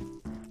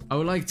 I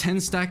would like 10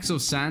 stacks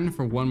of sand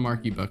for 1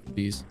 marky buck,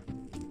 please.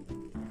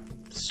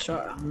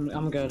 Sure,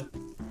 I'm good.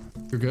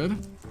 You're good?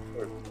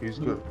 He's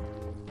good.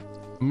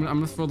 I'm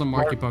gonna throw the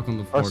marky buck on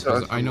the floor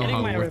because I know Getting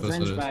how my worthless it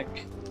revenge is. back.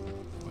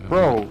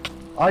 Bro,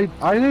 I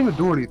didn't even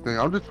do anything.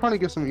 I'm just trying to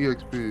get some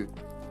EXP.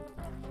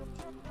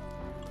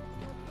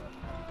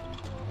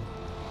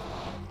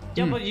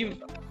 Yeah, but you.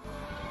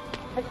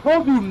 I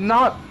told you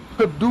not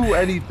to do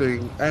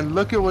anything, and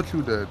look at what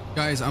you did.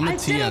 Guys, I'm a I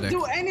tea didn't addict.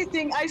 do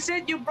anything. I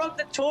said you broke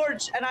the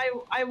torch, and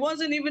I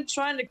wasn't even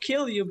trying to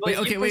kill you. But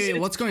Wait,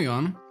 what's going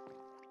on?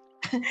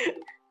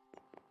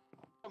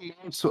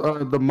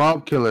 So, the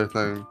mob killer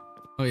thing.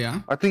 Oh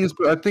yeah? I think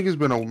it's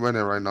been a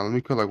minute right now. Let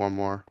me kill like 1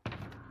 more.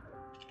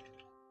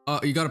 Oh,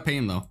 you gotta pay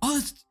him though. Oh,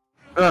 it's...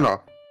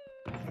 No.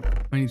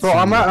 I need So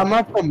sand. I'm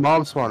at the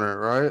mob spawner,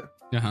 right?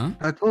 Uh-huh.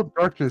 I told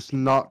Darkness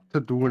not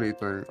to do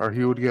anything, or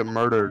he would get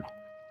murdered.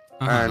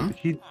 And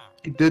he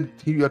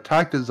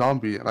attacked a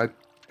zombie, and I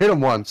hit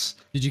him once.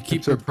 Did you keep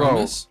It's a your pro.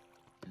 promise?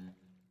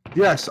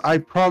 Yes, I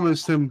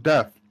promised him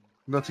death.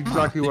 That's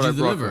exactly what I did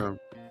you brought deliver? to him.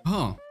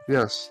 Oh,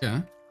 Yes.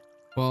 yeah.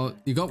 Well,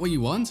 you got what you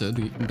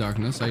wanted,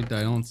 Darkness. I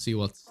don't see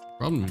what's the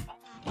problem.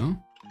 No?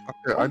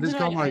 Okay, I just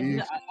got my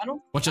E. I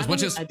don't. Watch this, watch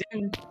this. I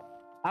didn't.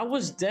 I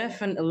was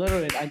deaf and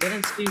illiterate. I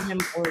didn't see him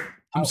or.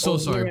 I'm so or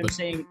sorry, hear him but-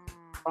 saying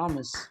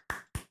promise.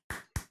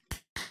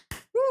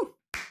 Woo!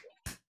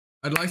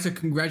 I'd like to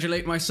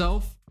congratulate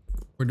myself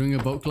for doing a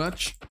boat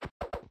clutch.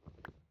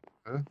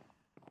 Huh?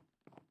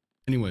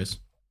 Anyways,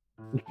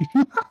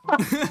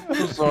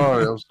 I'm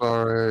sorry. I'm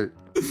sorry.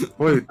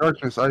 Wait,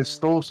 Darkness, I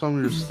stole some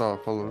of your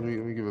stuff. Hold on,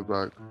 let me give it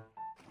back.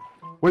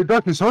 Wait,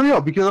 Darkness, hurry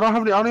up because I don't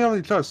have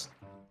any chests.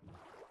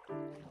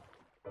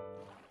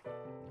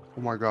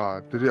 Oh my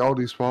god, did it all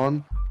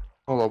despawn?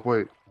 Hold up,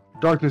 wait.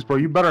 Darkness, bro,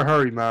 you better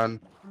hurry, man.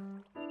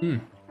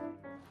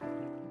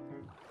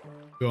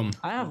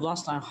 I have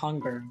lost my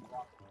hunger.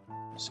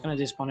 It's gonna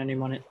despawn any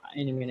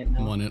minute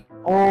now. Want it?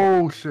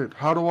 Oh shit,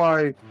 how do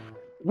I...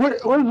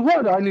 What? I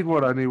need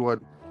wood, I need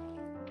wood.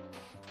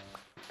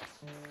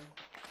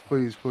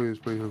 Please, please,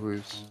 please,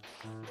 please.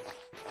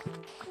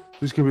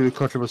 This could be the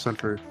clutch of a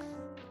century.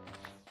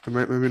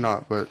 Maybe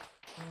not, but...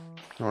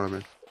 You know what I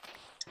mean.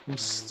 I'm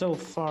still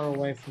far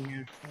away from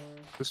here.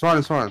 It's fine,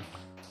 it's fine.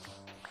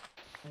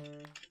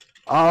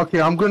 Okay,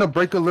 I'm gonna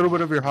break a little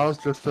bit of your house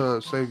just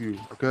to save you,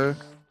 okay?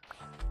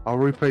 I'll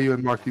repay you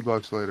in Marky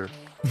Bucks later.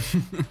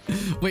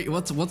 Wait,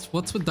 what's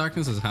with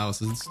Darkness's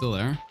house? Is it still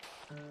there?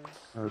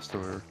 No, it's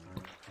still here.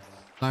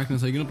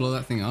 Darkness, are you gonna blow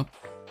that thing up?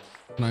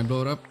 Can I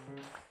blow it up?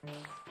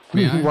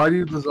 May I? Why do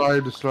you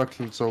desire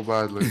destruction so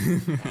badly?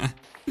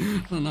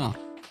 I don't know.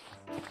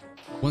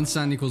 1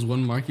 sand equals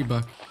 1 Marky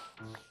Buck.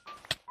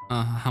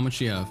 How much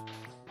do you have?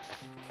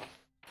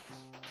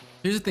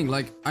 Here's the thing,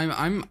 like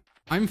I'm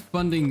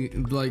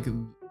funding like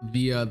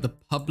the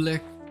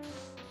public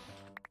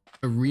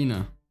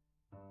arena.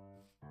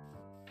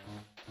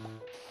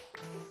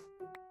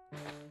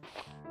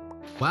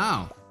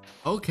 Wow.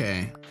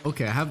 Okay.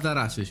 Okay, I have that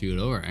attitude.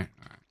 Alright.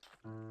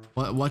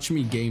 Alright. Watch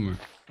me, gamer.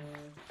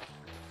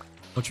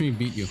 Watch me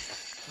beat you.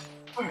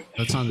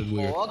 That sounded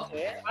weird.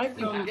 I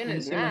don't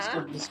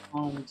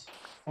despawned.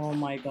 Oh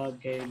my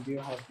god, Gabe, you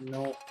have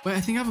no... Wait,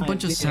 I think I have a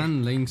bunch of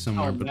sand laying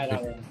somewhere, but...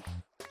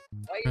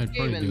 I'd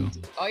probably do.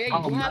 Oh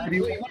yeah, you have...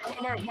 Wait,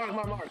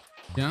 Mark.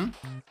 Yeah?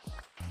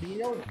 Do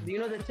you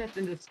know the chest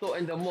in the store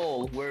in the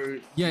mall where...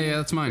 Yeah,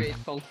 that's mine. create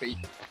concrete?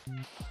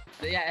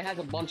 Yeah, it has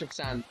a bunch of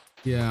sand.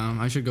 Yeah,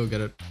 I should go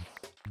get it.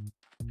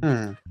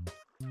 Hmm.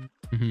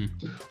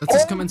 Let's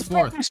just commence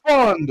forth.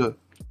 Spawned.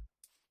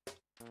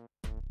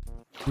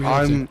 What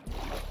I'm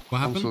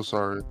happened? so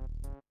sorry.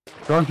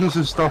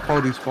 Darkness's stuff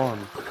already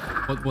spawned.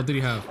 What did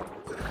he have?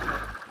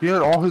 He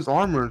had all his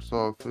armor and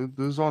stuff.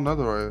 This is all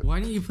netherite. Why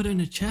didn't you put it in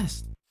a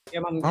chest?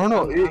 Yeah, man, I don't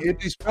know. It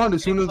despawned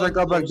as soon as I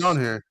got back down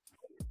here.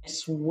 I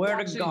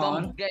swear to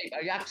God.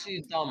 Are you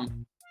actually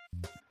dumb?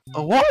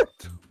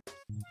 What?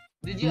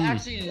 Did you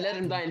actually let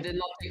him die and did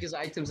not take his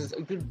items? It's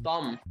a good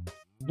dumb.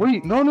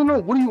 Wait, no.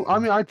 What do you? I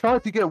mean, I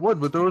tried to get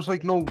wood, but there was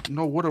like no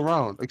wood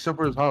around except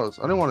for his house.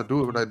 I didn't want to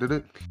do it, but I did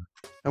it.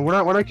 And when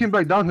I came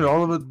back down here,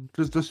 all of it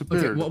just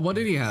disappeared. Okay, what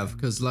did he have?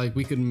 Because like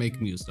we could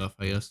make new stuff,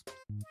 I guess.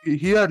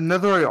 He had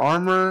netherite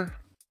armor.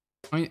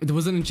 I mean, it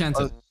wasn't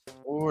enchanted.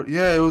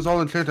 Yeah, it was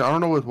all enchanted. I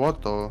don't know with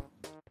what though.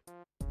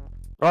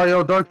 Alright,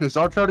 yo, Darkness,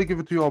 I'll try to give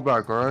it to you all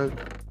back. All right,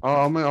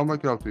 I'll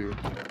make it up to you.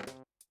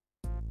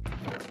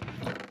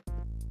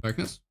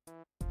 Darkness.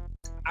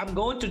 I'm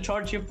going to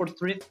charge you for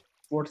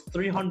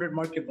 300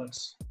 market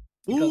bucks.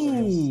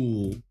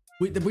 Ooh.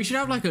 We should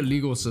have like a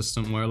legal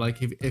system where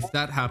like if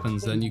that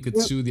happens, then you could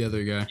sue the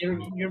other guy.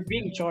 You're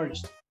being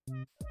charged.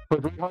 For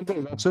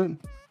 300, that's it?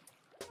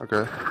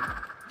 Okay.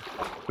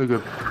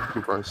 Good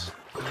price.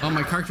 Oh,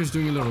 my character's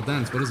doing a little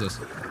dance. What is this?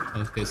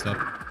 Oh, okay, stop.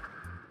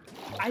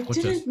 I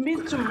didn't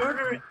mean to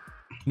murder.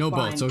 No Fine,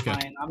 bolts, okay.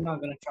 Fine. I'm not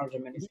gonna charge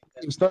him anything.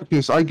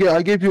 Darkness, I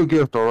gave you a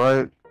gift,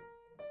 alright?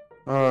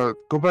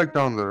 Go back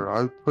down there.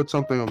 I put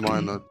something of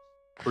mine that's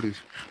pretty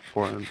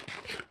important.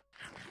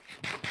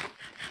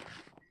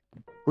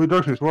 Wait,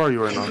 Darkness, where are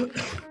you right now?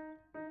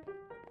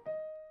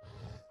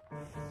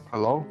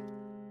 Hello?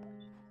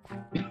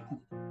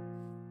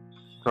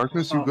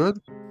 Darkness, you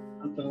good?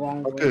 The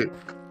wrong Okay. way.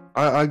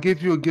 I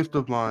gave you a gift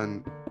of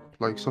mine.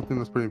 Like, something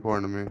that's pretty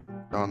important to me.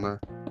 Down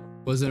there.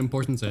 Was it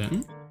important to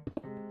him?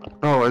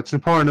 No, it's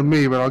important to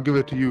me, but I'll give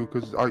it to you,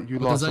 because you lost something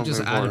Does that just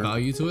important. add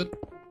value to it?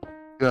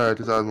 Yeah, it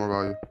just adds more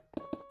value.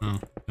 Oh,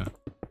 okay.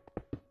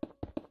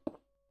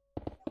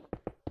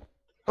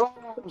 Oh,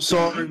 I'm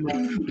sorry,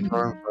 man.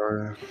 I'm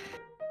sorry.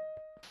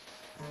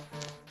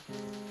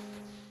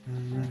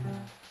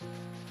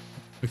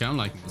 Okay, I'm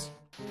liking this.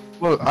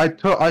 Look, I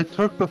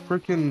took the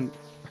freaking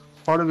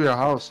part of your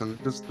house and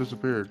it just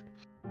disappeared.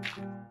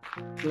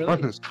 Really?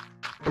 Darkness,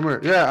 come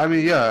here. Yeah, I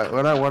mean, yeah.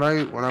 When I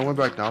went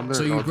back down there.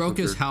 So you it broke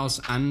his disappeared. house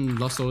and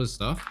lost all his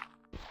stuff?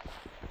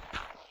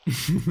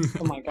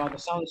 Oh my god, the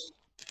sounds.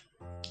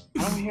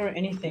 I don't hear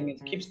anything.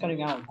 It keeps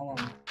cutting out. Hold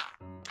on.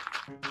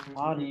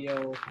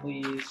 Audio,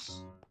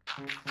 please.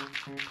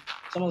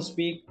 Someone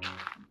speak.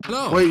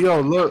 Hello. Wait,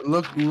 yo,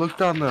 look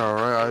down there. All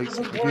right, I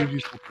gave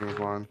you something of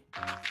mine.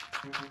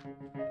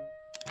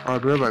 All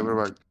right, be right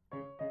back.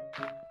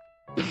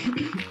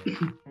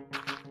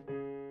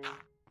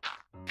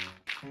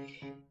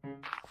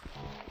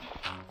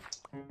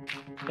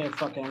 Okay,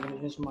 fuck it. I'm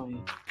gonna use my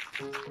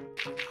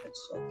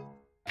headset.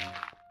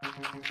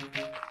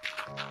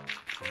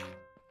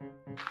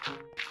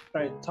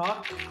 Alright,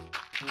 talk.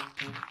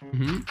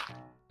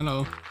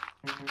 Hello.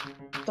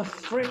 The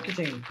frick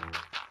thing.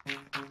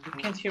 You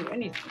can't hear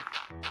anything.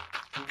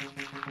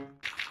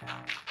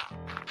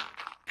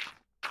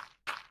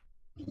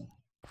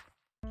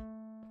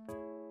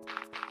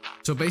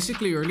 So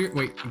basically earlier,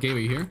 wait, Gabe, are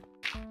you here?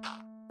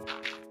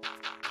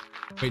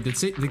 Wait,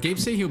 did Gabe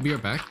say he'll be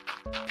right back?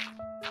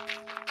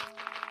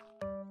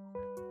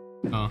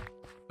 Oh,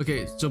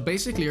 okay. So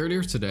basically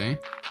earlier today,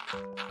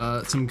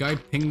 some guy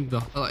pinged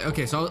the.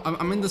 Okay, so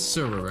I'm in the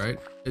server, right?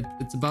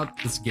 It's about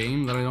this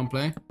game that I don't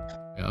play.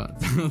 Yeah,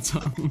 that's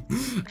all.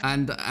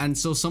 And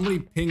so somebody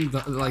pinged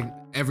the, like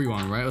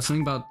everyone, right? It was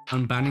something about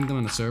unbanning them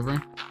in the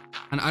server,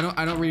 and I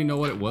don't really know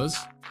what it was,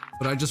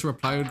 but I just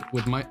replied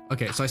with my.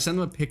 Okay, so I sent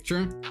them a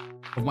picture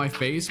of my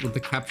face with the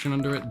caption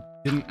under it.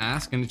 Didn't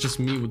ask, and it's just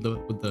me with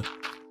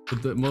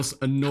the most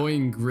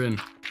annoying grin.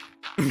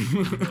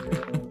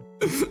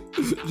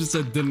 Just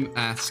said didn't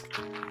ask,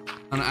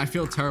 and I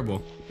feel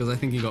terrible because I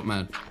think he got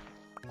mad.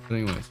 But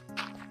anyways,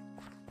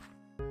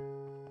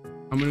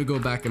 I'm gonna go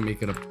back and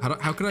make it up.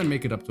 How could I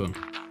make it up to him?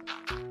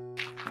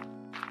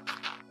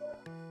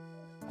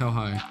 How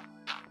high?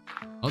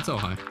 I'll tell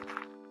high.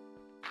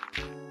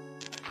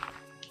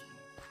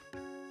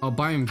 I'll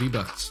buy him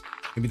V-Bucks.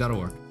 Maybe that'll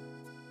work.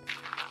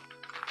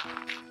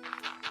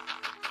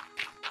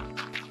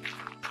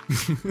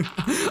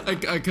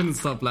 I couldn't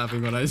stop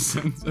laughing when I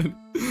sent it.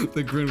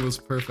 The grin was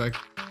perfect.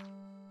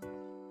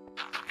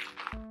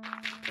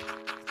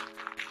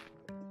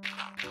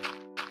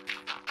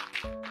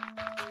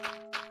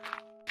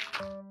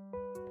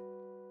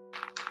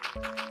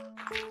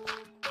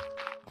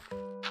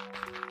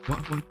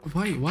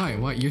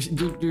 Why?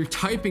 You're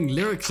typing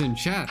lyrics in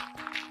chat.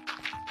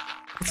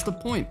 What's the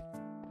point?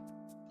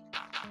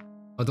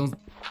 Oh, don't.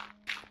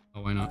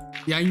 Oh, why not?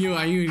 Yeah, I knew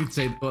you'd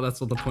say. Oh,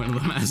 that's what the point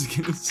of the mask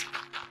is.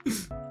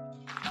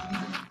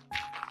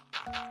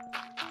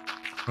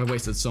 I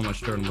wasted so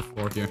much dirt on the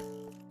floor here.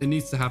 It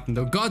needs to happen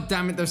though. God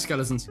damn it, there's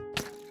skeletons.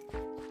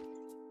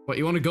 What,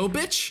 you want to go,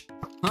 bitch?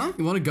 Huh?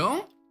 You want to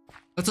go?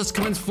 Let's just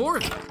commence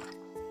forward.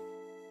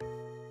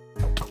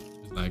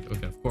 There's lag.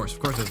 Okay, of course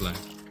there's lag.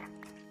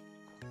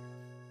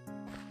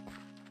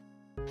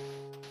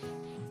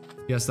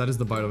 Yes, that is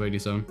the bite of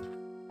 87.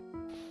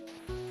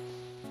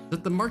 Is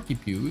that the Marky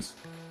Pews?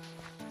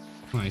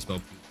 Oh, I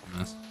spelled pews,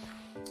 mess.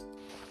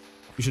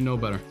 You should know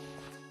better.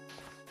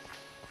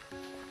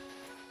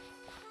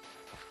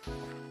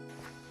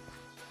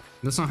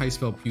 That's not how you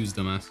spell pews,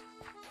 dumbass.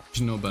 You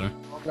should know better.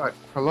 Right.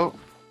 Hello?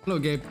 Hello,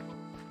 Gabe.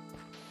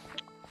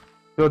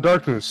 Yo,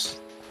 Darkness.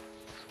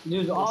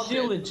 Dude,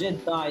 audio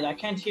legit died. I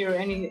can't hear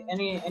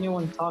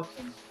anyone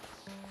talking.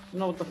 I don't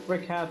know what the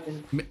frick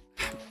happened.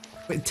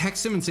 Wait,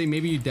 text him and say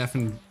maybe you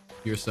deafened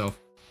yourself.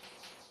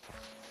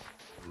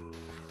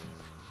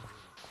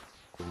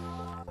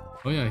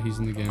 Oh yeah, he's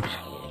in the game.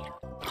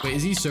 Wait,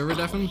 is he server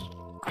deafened?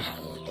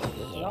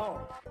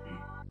 No.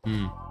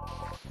 Hmm.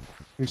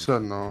 He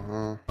said no,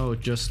 huh? Oh,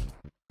 just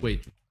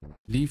wait.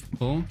 Leave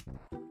home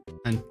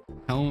and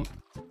tell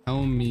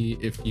me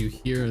if you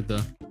hear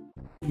the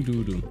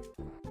doo-doo.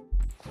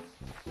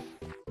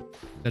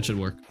 That should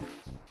work.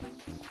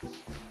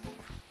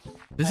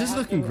 This is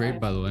looking great,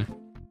 by the way.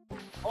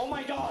 Oh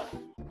my god!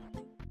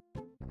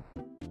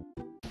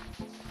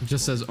 It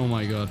just says, oh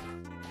my god.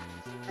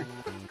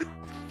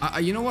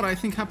 You know what I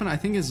think happened? I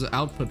think his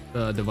output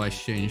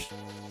device changed.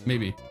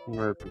 Maybe.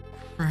 Maybe.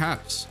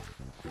 Perhaps.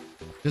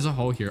 There's a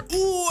hole here.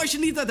 Oh, I should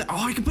leave that there.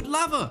 Oh, I can put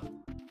lava.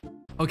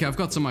 Okay, I've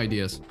got some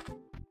ideas.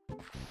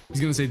 He's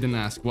gonna say didn't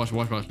ask. Watch.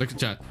 Look at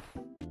chat.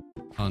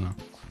 Oh no.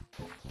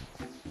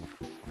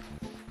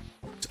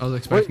 I was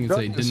expecting to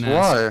say didn't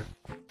ask.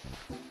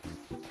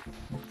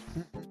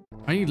 Why?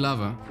 I need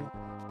lava.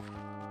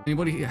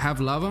 Anybody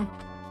have lava?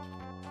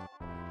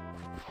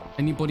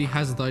 Anybody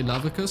has thy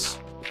lavicus?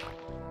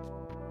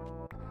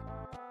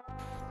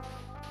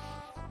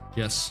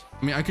 Yes.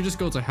 I mean, I could just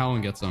go to hell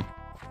and get some.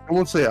 I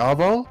won't say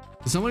Avo.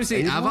 Did somebody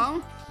say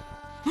Aval?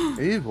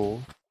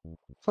 Evil.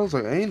 Sounds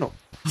like anal.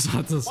 I was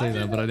about to say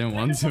that, but I didn't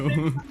want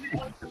to.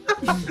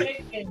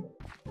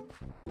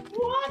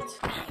 What?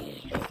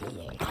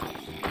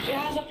 It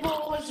has a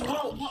pole as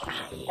well.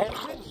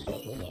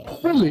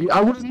 Really?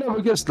 I would have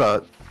never guessed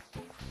that.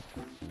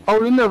 I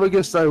would have never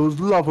guessed that it was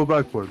lava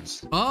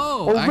backwards.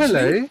 Oh, actually,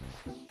 really?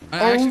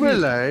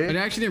 Really?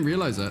 I actually didn't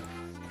realize that.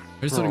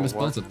 I just thought he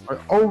misspelled it.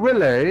 Oh,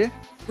 really?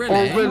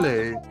 Really? Oh,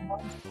 really?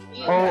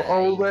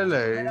 Oh,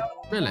 really?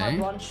 Really?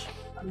 Lunch,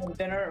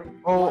 dinner.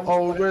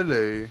 Oh,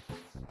 really?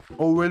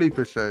 Oh, really,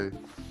 per se?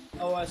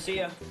 Oh, see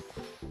ya.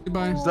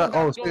 Goodbye. Is that?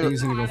 Oh, see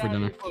He's gonna go for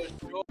dinner.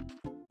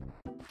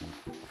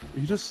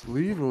 You just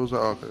leave, or was that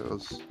okay?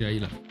 That's... Yeah, you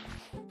left.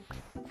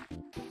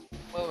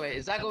 Wait,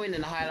 is that going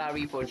in the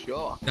highlight for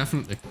sure?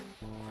 Definitely.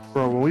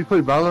 Bro, when we play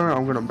Valorant,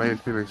 I'm gonna main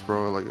Phoenix,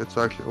 bro. Like, it's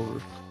actually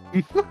over.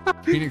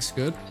 Phoenix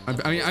good?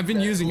 I mean, I've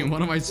been using him.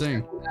 What am I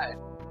saying?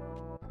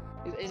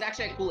 He's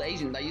actually a cool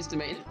Asian that used to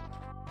make.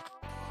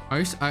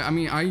 I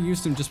mean, I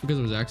used him just because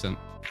of his accent.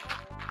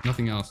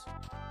 Nothing else.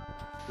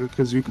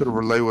 Because you could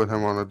relate with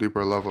him on a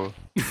deeper level.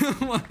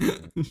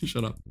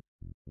 Shut up.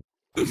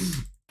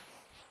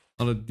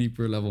 On a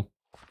deeper level.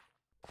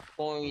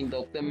 Point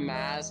of the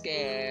mask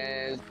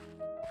is.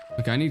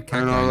 Okay, I need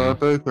cacti I know now. that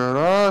they could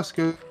ask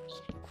it.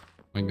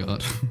 My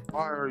God.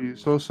 Why are you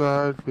so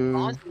sad, dude?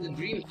 Honestly, the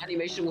dream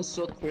animation was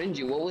so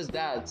cringy. What was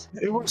that?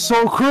 It was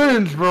so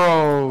cringe,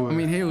 bro. I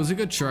mean, hey, it was a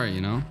good try,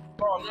 you know?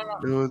 Bro, no,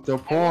 It was the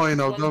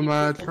point of the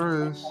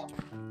mattress.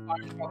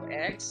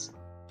 X.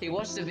 He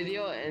watched the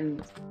video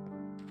and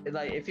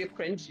like if you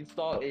cringe, you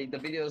thought the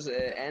videos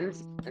end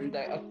and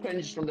I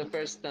cringe from the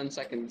first 10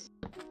 seconds.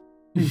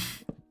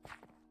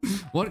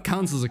 What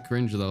counts as a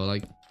cringe though?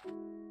 Like,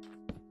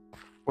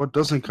 What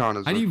doesn't count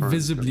as how do you cringe,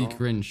 visibly you know?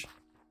 cringe?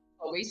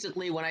 So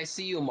basically, when I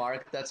see you,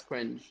 Mark, that's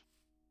cringe.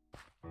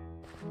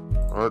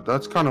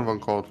 That's kind of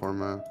uncalled for,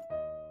 man.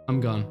 I'm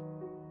gone.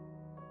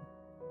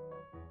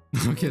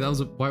 Okay, that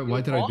was a,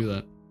 why did I do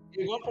that?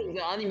 You go from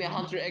the anime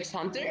Hunter x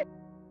Hunter?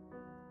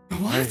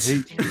 What? I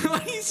hate you.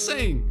 What are you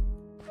saying?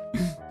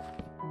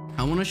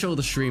 I want to show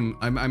the stream.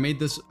 I made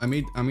this. I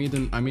made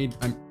an Obama.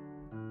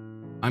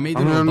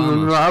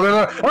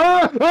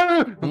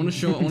 I want to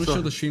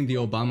show the stream the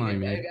Obama I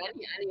made.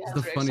 It's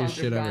the funniest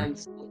shit ever.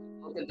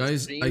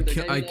 Guys,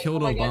 I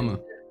killed Obama.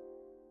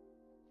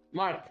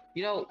 Mark,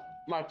 you know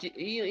Mark.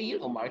 You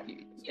know Mark.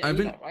 I've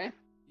been- know, right?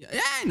 Yeah,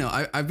 I know.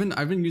 I've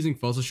been using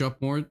Photoshop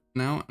more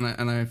now,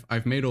 and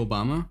I've made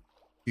Obama.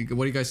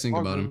 What do you guys think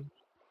about him?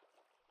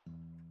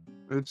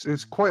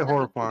 It's quite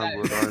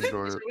horrifying, but I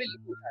enjoy it.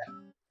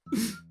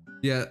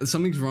 Yeah,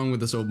 something's wrong with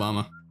this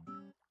Obama.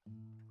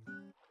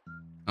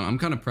 I'm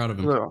kind of proud of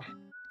him. Yeah, I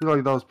feel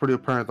like that was pretty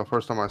apparent the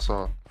first time I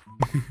saw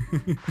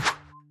it.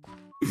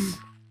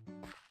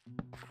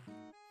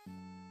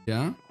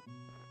 Yeah.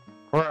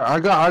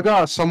 Alright, I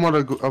got somewhat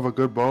of a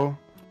good bow.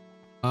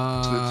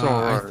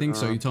 I think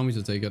so. You told me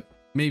to take it.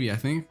 Maybe, I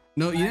think.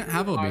 No, you didn't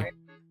have OB.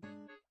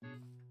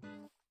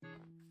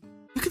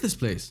 Look at this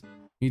place.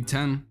 You need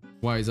 10.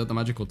 Why, is that the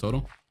magical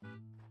total?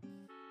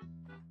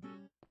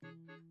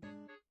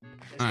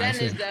 Alright,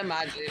 10 is the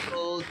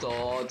magical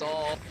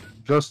total.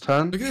 Just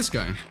 10? look at this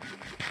guy.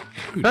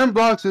 10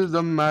 blocks is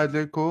the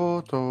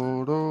magical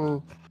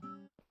total.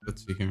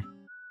 Let's see here.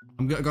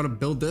 I gotta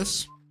build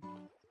this.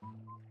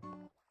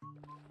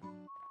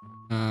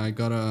 I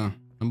got a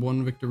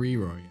 #1 victory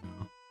roar, you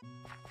know.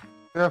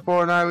 Yeah,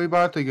 Fortnite, we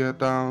about to get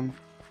down.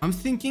 I'm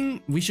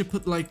thinking we should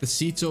put like the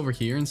seats over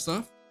here and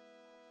stuff.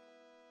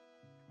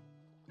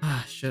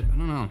 Ah, shit. I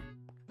don't know.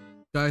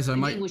 Guys, I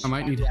might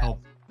need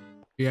help.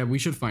 Yeah, we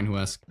should find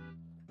Huesk.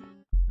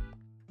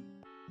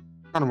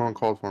 Kind of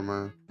uncalled for,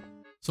 man.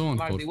 So on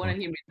Mark, do code you want to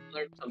hear me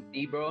slurp some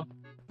tea, bro?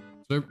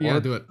 Yeah,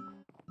 What? do it.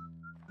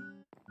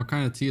 What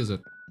kind of tea is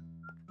it?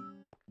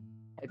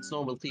 It's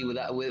normal tea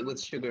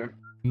with sugar.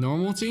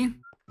 Normal tea?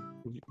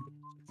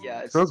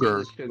 Yeah, it's Sugar.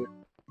 With sugar.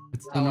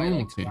 It's the Oh, I normal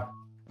like tea.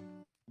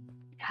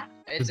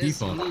 It's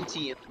default. blue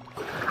tea.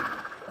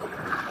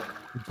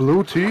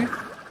 Blue tea?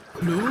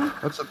 Blue?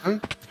 That's a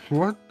thing?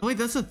 What? Oh, wait,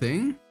 that's a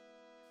thing?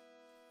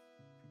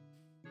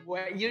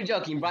 Wait, you're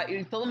joking, bro.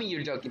 You're telling me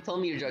you're joking. Tell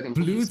me you're joking.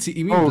 Blue please. tea?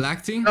 You mean Oh,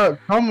 black tea?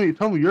 Tell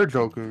me you're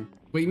joking.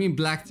 Wait, you mean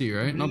black tea,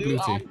 right? Not blue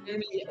tea.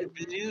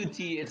 Blue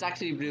tea. It's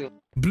actually blue.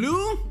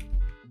 Blue?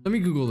 Let me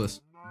Google this.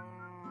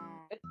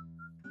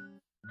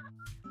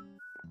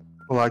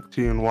 Black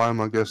tea and why am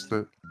I guessed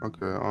it?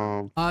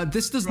 Okay,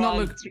 This does not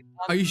look...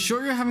 Are you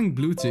sure you're having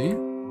blue tea?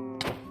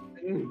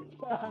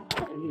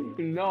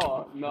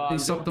 No. Hey, I'm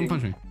stop, don't joking.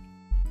 punch me.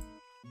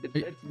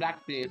 It's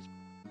black tea.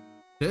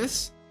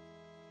 This?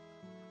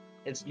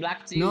 It's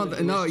black tea. No,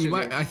 with no, you sugar.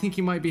 might... I think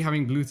you might be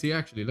having blue tea,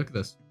 actually. Look at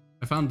this.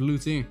 I found blue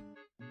tea.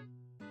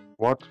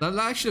 what? That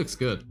actually looks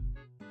good.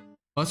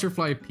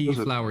 Butterfly pea Is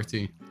it? flower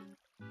tea.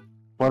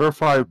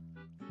 Butterfly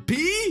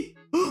Pea?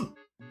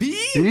 Pea?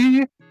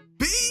 tea?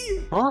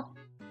 Pea? Huh?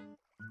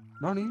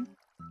 Nani?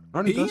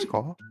 Nani Pea? does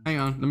call. Hang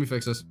on, let me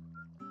fix this.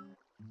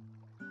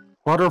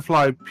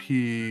 Butterfly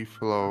pea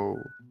flow.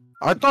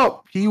 I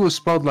thought pea was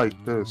spelled like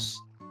this.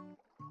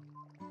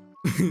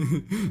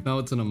 Now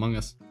it's an Among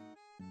Us.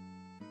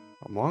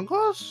 Among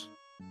Us?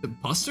 The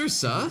Buster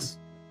sus?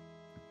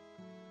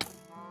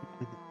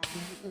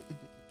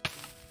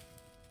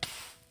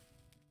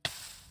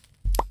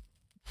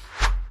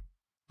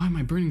 Why am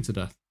I burning to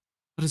death?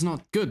 That is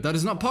not good. That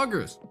is not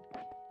poggers.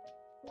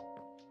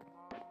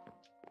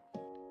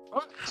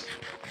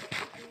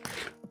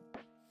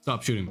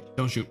 Stop shooting me.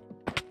 Don't shoot.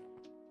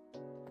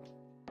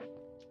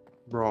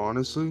 Bro,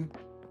 honestly,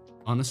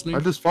 Honestly? I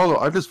just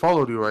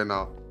followed you right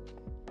now.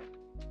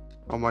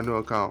 On my new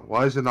account.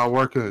 Why is it not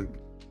working?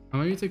 Oh,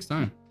 maybe it takes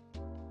time.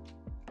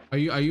 Are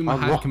you I'm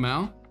Mahad wa-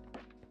 Kamal?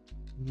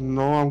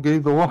 No, I'm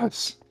getting the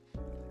was.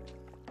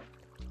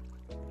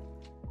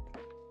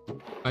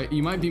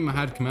 You might be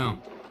Mahad Kamal.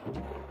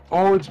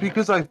 Oh, it's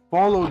because I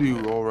followed you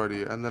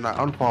already and then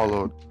I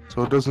unfollowed.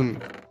 So it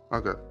doesn't.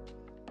 Okay.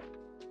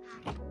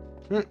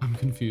 I'm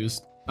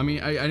confused. I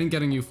mean, I didn't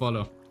get a new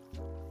follow.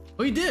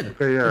 Oh, you did?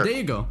 Okay, yeah. Oh, there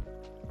you go.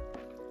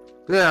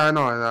 Yeah, I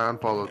know. I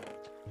unfollowed.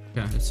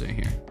 Okay, let's see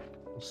here.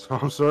 So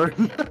I'm sorry.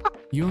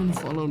 You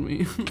unfollowed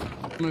me.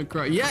 I'm gonna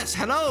cry. Yes,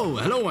 hello!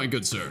 Hello, my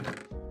good sir.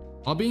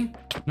 Obby?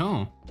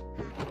 No.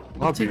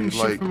 I'm taking Obby,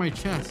 shit like. from my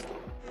chest.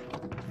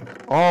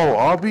 Oh,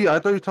 Obby? I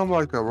thought you were talking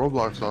about like a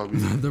Roblox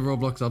Obby. The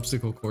Roblox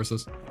obstacle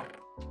courses.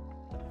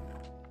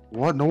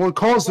 What? No one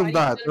calls them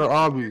that. They're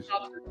Obbies.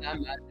 Stop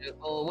Damn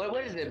magical.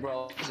 What is it,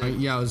 bro?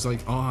 Yeah, I was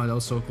like, oh, that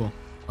was so cool.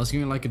 I was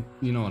giving like a,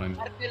 you know what I mean.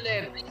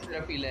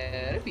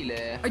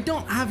 I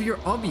don't have your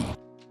obby.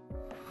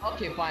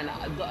 Okay, fine.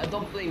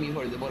 Don't blame me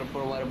for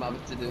what I'm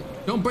about to do.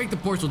 Don't break the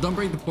portal. Don't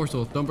break the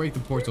portal. Don't break the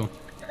portal.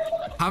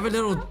 Have a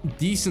little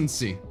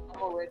decency.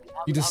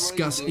 You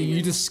disgust.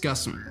 You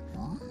disgust me.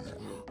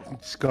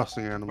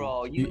 Disgusting animal.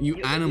 Bro,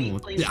 You animal.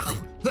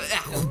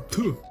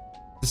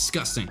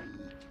 Disgusting.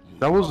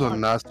 That was a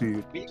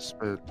nasty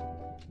spit.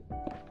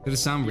 Did it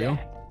sound real?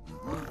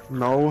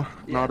 No,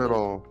 not at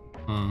all.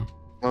 Uh.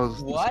 That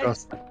was what?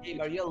 disgusting. Hey,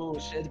 are you a little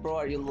shit, bro?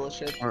 Are you a little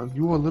shit? Are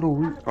you a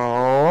little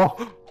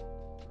Oh.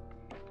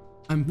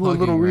 I'm You a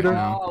little bugging right reader?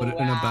 now, but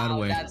in a bad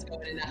way. That's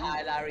going in the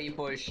highlight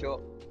for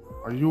sure.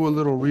 Are you a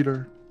little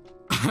reader?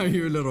 Are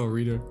you a little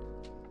reader?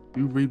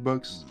 You read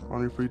books on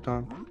your free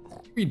time?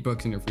 You read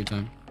books in your free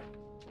time.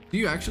 Do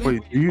you actually?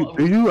 Wait,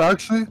 do you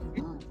actually?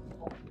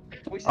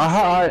 We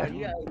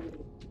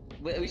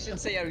should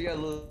say, are you a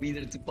little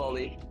reader to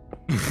Polly?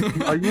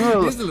 Are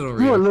you He's a little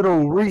reader. You a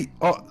little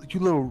you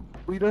little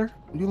reader?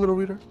 You little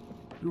reader?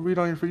 You read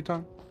on your free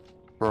time?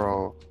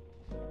 Bro.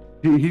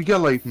 He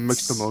got like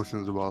mixed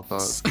emotions about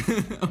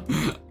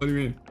that. What do you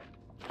mean?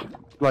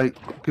 Like,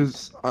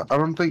 cause I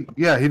don't think,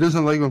 yeah, he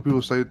doesn't like when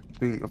people say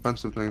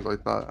offensive things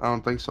like that. I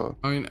don't think so.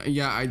 I mean,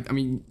 yeah, I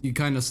mean, you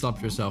kind of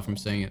stopped yourself from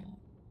saying it.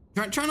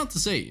 Try not to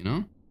say it, you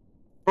know?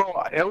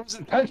 Bro, it was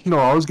intentional.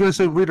 I was gonna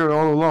say reader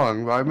all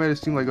along, but I made it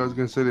seem like I was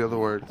gonna say the other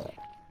word.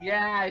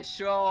 Yeah,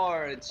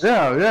 sure.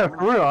 Yeah, for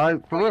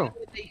real. For real.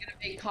 You're gonna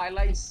make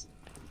highlights.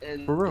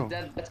 And For real.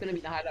 That's gonna be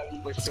the highlight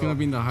for sure. It's gonna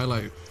be in the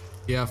highlight.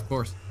 Yeah, of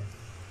course.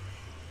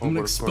 Oh, I'm but gonna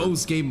of course.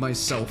 expose game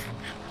myself.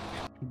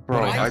 Bro,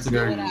 I I have to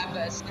dare What you.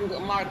 happens?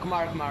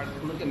 Mark.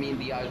 Look at me in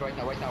the eyes right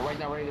now.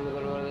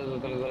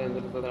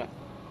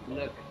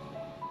 Look.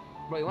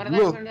 Bro, you wanna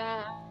Look.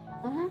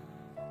 turn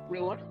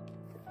real one?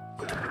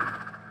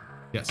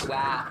 Yes.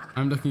 Wow.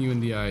 I'm looking you in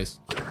the eyes.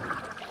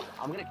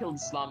 I'm gonna kill the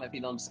slime if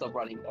you don't stop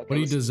running. Okay, What do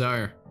you listen.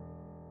 desire?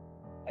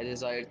 I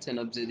desire 10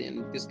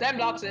 obsidian. Because 10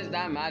 blocks is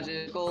that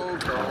magical.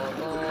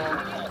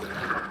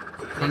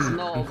 There's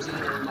no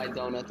obsidian in my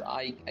donut,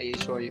 I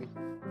assure you.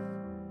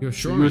 You're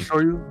sure? Do you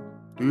assure you?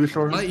 Do you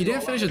assure Well, you? you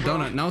didn't finish a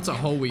donut. Now it's a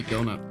whole wheat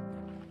donut.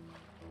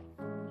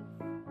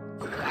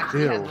 It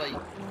actually has Ew. like.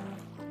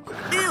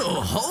 Ew,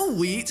 whole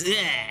wheat?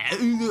 I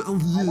like Yeah.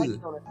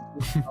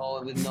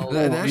 donuts with no.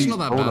 They're actually not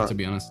that bad, donut. to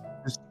be honest.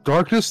 Is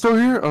darkness still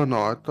here? Oh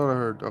no, I thought I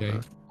heard. Okay. Okay.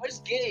 Where's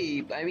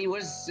Gabe? I mean,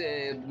 where's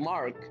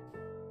Mark?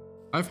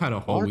 I've had a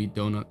whole What? wheat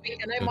donut. Wait,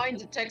 can I Good. mind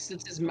the text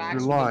that says Max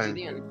You're with lying.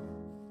 obsidian?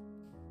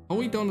 Whole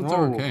wheat donuts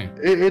are okay.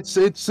 It's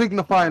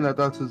signifying that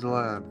that's his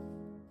land.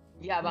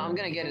 Yeah, but I'm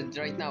gonna get it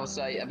right now,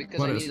 so because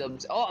What I is?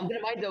 need oh, I'm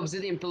gonna mine the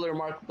obsidian pillar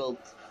Mark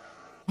built.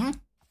 What?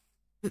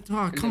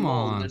 Oh, in the come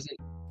mall. on.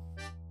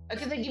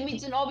 Okay, then give me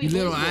 10 obby, You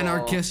little please, bro.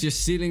 anarchist, you're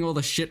stealing all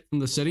the shit from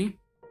the city?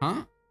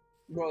 Huh?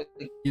 Bro,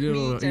 You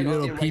little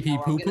pee pee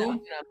poo poo? I'm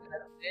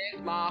gonna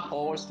take my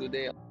horse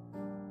today.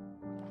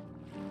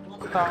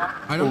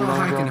 I don't know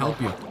how I can help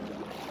you.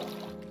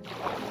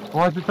 Oh,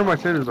 I have to turn my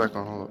shaders back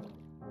on. Hold up.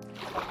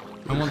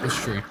 I want this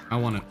tree. I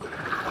want it.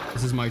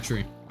 This is my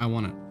tree. I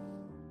want it.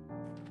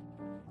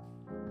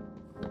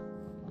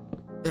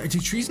 Do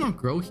trees not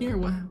grow here?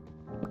 What?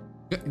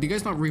 Do you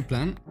guys not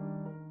replant?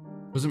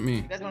 Wasn't me.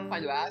 You guys wanna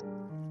find your ass?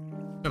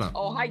 Shut up.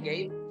 Oh, hi,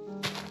 Gabe.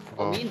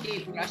 Oh, Oh. me and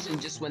Gabe progression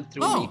just went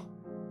through me. Oh!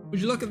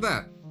 Would you look at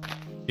that?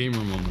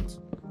 Gamer moments.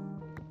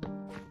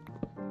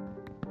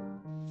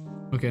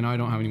 Okay, now I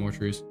don't have any more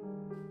trees.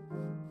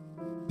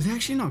 Did they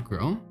actually not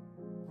grow?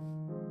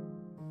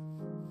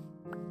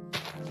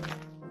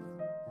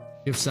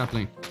 Give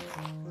sapling.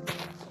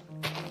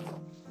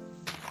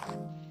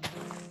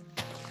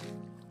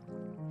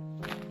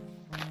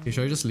 Okay,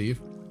 should I just leave?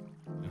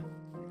 Yeah.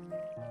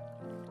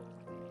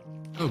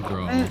 They'll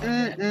grow.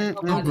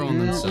 They'll grow on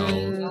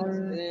themselves.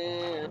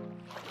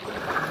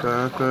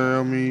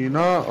 Tell me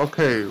no.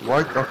 Okay,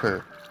 why? Okay,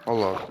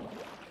 hold up.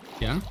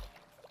 Yeah?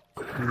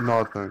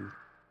 Nothing.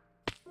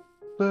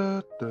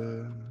 Why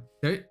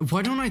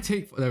don't I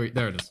take... There it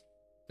is.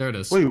 There it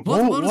is. Wait,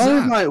 What is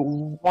why that?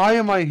 why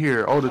am I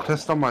here? Oh, to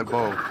test on my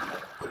bow.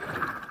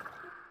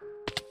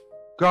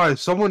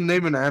 Guys, someone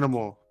name an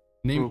animal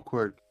real Name...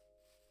 quick.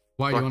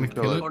 Why, so you I want can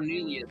to kill kill it. it?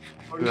 Cornelius.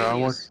 Yeah, I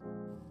want. Cornelius.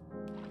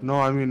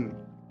 No, I mean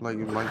like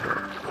in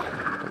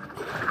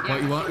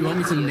Minecraft. What, you want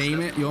me to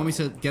name it? You want me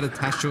to get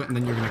attached to it and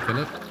then you're gonna kill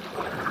it?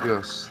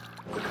 Yes.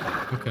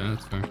 Okay,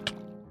 that's fair.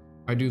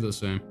 I do the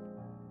same.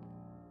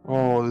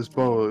 Oh, this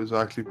bow is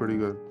actually pretty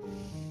good.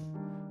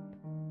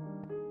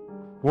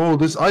 Whoa,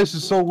 this ice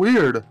is so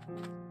weird.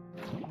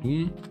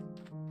 Boom.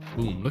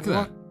 Boom. Look at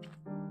What? that.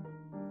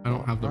 I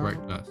don't have the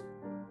right glass.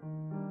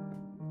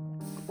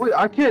 Wait,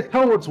 I can't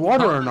tell what's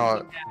water or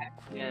not.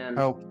 And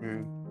Help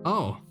me.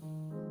 Oh.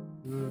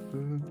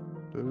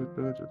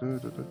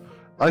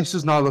 Ice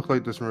does not look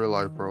like this in real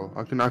life, bro.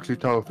 I can actually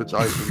tell if it's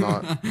ice or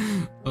not.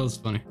 That was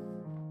funny.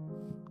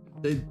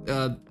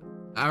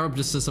 Arab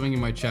just said something in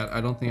my chat.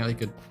 I don't think I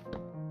could...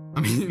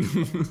 I mean...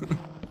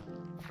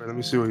 Wait, let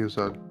me see what you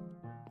said.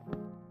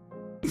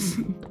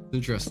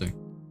 Interesting.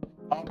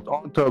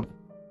 on to.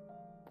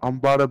 I'm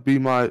about to be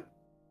my.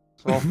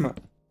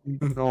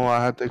 No,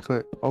 I had to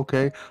click.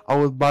 Okay, I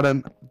was about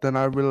to. Then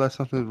I realized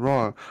something's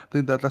wrong. I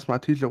think that's my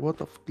teacher. What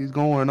the fuck is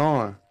going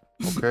on?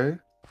 Okay.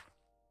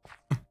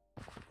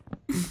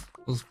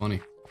 That was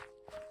funny.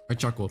 I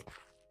chuckled.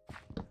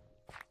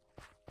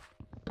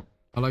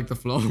 I like the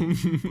flow.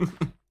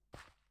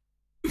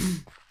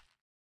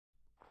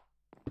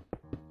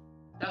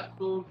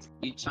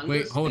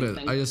 Wait, hold it.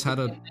 I just had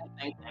a.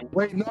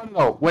 Wait,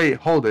 no. Wait,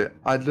 hold it.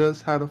 I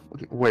just had a.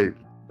 Wait,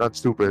 that's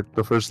stupid.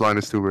 The first line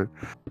is stupid.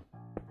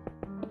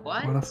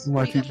 What?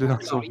 My teacher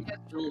has so.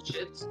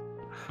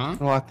 Huh?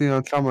 No, I think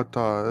I'm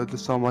traumatized. I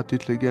just saw my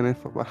teacher getting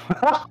for my.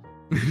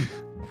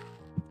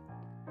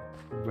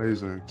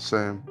 Amazing,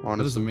 Sam. Honestly.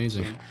 That is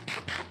amazing.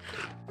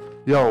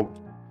 Yo,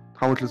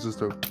 how much does this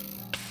do?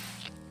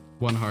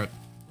 1 heart.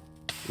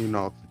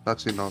 Enough.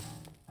 That's enough.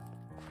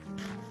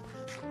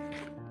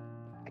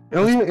 It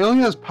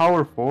only has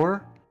power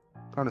 4.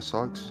 Kind of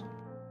sucks.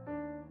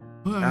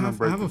 Oh, I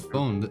have a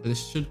phone.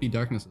 This should be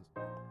Darkness's.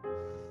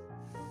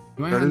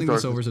 Am I handing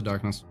this over to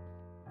Darkness?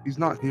 He's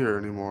not here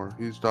anymore.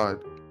 He's died.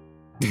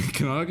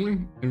 Canonically?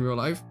 In real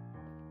life?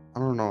 I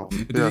don't know.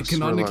 Did he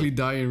canonically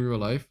die in real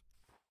life?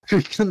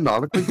 He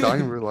canonically die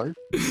in real life?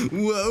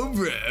 Whoa,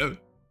 bro.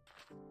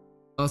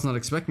 I was not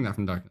expecting that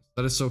from Darkness.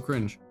 That is so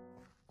cringe.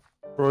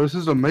 Bro, this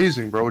is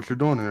amazing, bro, what you're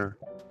doing here.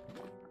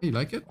 Hey, you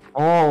like it?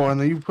 Oh,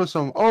 and then you put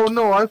some... Oh,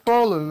 no, I've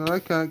fallen and I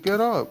can't get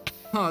up.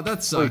 Huh,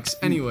 that sucks.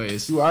 Wait,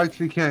 anyways. You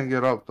actually can't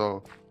get up,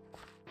 though.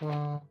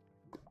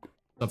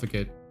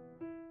 Suffocate.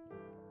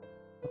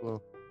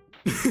 Hello.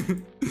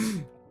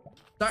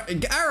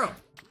 Arrow!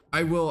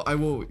 I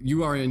will.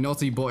 You are a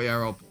naughty boy,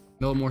 Arrow.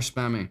 No more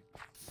spamming.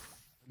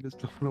 I just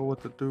don't know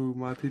what to do.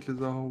 My teacher's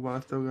at home, but I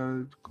still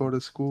gotta go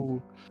to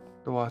school.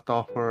 So I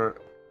thought for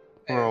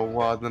a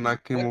while, then I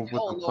came up with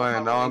the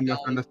plan. Now I'm gonna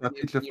finish my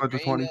teacher for the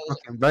 20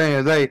 fucking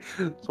bands. Hey,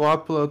 so I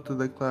pull up to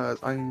the class.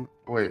 I don't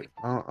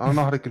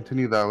know how to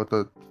continue that with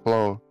the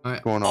flow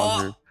going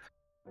on here.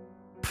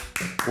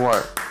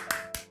 What?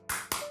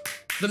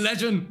 The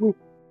legend!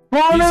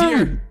 Run He's in!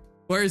 here!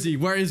 Where is he?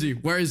 Where is he?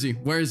 Where is he?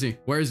 Where is he?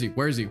 Where is he?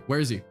 Where is he? Where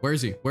is he? Where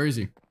is he? Where is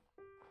he?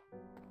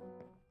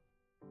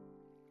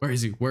 Where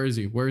is he? Where is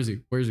he? Where is he?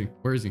 Where is he?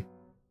 Where is he?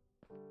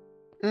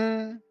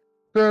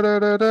 Da da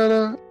da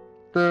da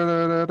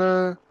da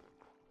da.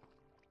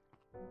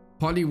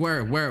 Polly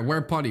where?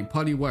 Where Polly?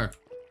 Polly where?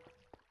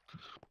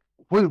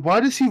 Wait, why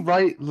does he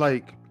write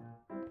like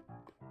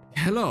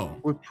Hello.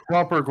 with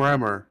proper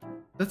grammar?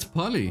 That's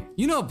Polly.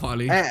 You know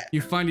Polly.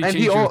 You finally and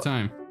changed your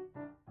time.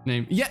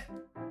 Name. Yeah.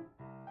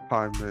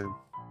 Time name.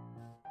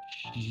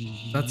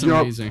 That's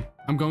amazing.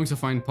 I'm going to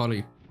find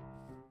Polly.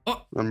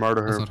 Oh, And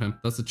murder that's her. not him.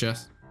 That's the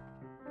chest.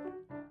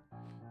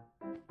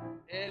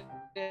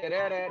 Da,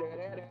 da, da,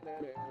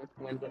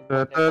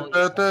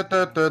 da,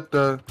 da, da,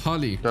 da.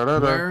 Polly, Da, da,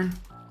 da.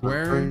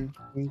 where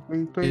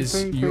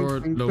is your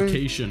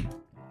location?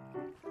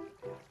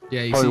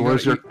 Yeah, you Polly, see,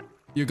 where's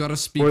you gotta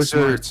speak where's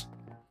your- smart.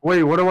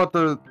 Wait, what about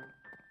the?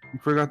 You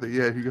forgot the.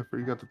 Yeah, you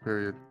got the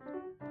period.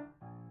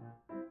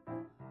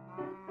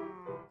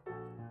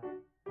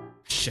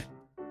 Shit.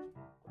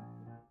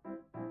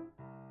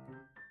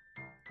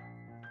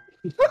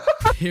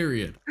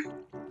 Period.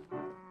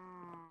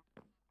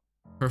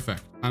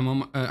 Perfect. I'm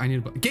on. I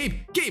need a. Gabe,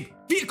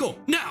 vehicle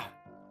now.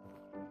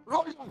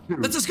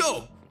 Let's just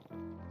go.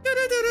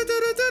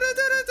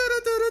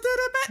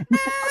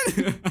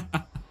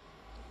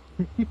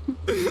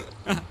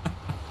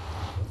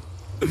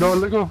 No,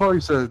 look how far he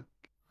said.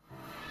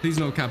 Please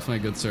no caps, my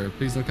good sir.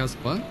 Please no caps.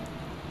 What?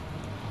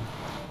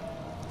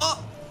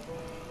 Oh!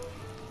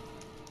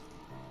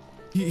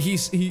 He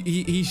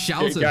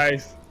shouted. Hey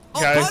guys,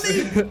 Oh, guys.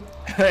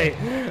 Hey,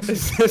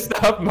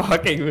 stop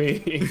mocking me.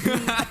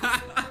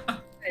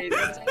 Hey,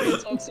 that's how you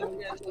talk, so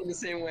we talk the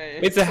same way.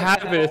 It's a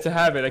habit. It's a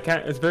habit. I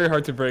can't. It's very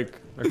hard to break.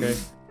 Okay.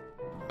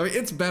 I mean,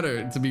 it's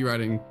better to be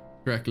writing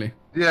correctly.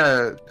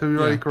 Yeah, to be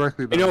writing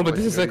correctly. I know, but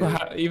this is like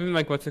even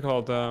like what's it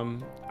called?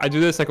 I do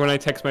this like when I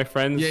text my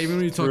friends. Yeah, even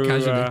when you talk through,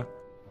 casually.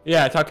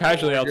 Yeah, I talk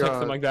casually. I'll text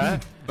them like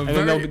that, and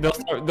then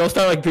they'll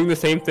start like doing the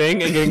same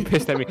thing and getting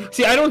pissed at me.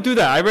 See, I don't do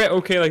that. I write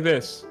okay like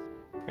this.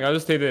 Like, I'll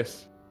just say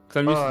this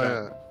because I'm used to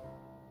that. Yeah.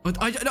 But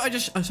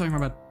I'm sorry, my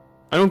bad.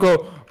 I don't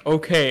go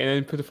okay and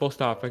then put the full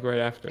stop like right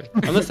after.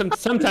 Unless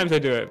sometimes I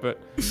do it, but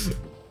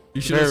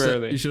You should very have said,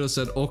 rarely. you should have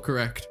said all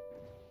correct.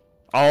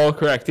 All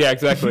correct. Yeah,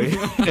 exactly.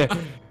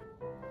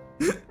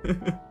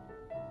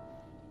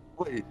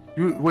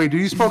 Wait, do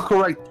you spell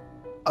correct?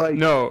 Like,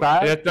 No,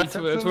 bad? that's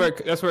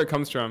where it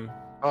comes from.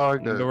 Oh,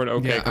 okay. The word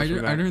okay. Yeah, comes from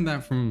I that. learned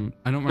that from.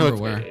 I don't No,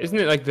 remember where. isn't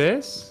it like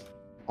this?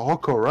 All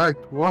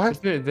correct. What?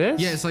 Isn't it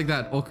this? Yeah, it's like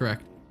that. All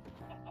correct.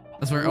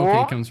 That's where What?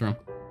 okay comes from.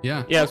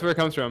 Yeah. Yeah, that's where it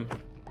comes from.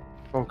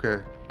 Okay.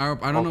 I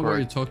don't All know what you're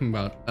correct. talking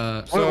about.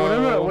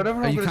 So-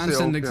 whatever. I'm You gonna can't say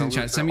send okay, links I'm in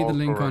gonna chat. say Send me the all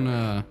link correct.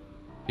 on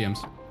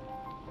DMs.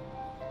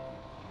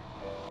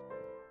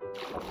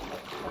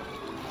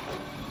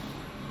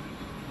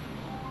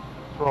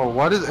 Bro,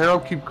 why does Arrow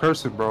keep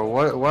cursing, bro?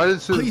 Why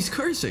does Oh, his he's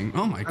cursing.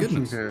 Oh my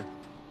goodness. here?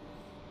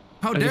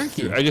 How dare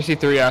he? I just see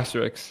 3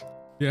 asterisks.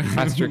 Yeah.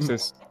 Asterisk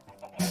this.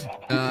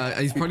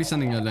 He's probably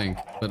sending a link,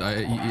 but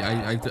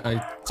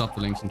I stopped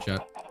the links in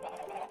chat.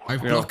 I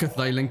blocketh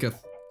thy linketh.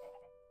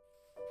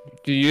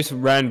 You just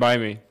ran by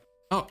me.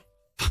 Oh.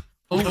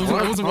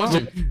 I wasn't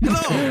watching.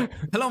 Hello!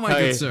 Hello, my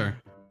good sir.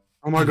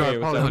 Oh my Hey, god, what's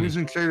Polly, up? I'm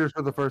using shaders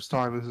for the first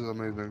time. This is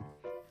amazing.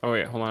 Oh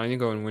wait, hold on. I need to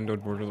go in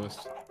windowed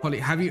borderless. Polly,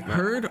 have you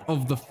heard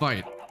of the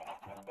fight?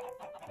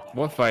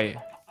 What fight?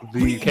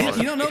 You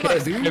don't know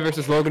that, dude?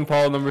 Versus Logan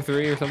Paul number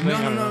 3 or something?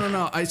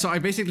 No. So I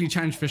basically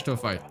challenged Fish to a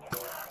fight.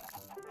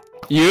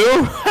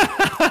 You?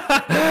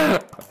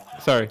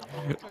 Sorry.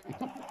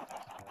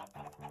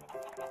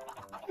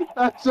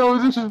 That's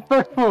so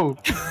disrespectful.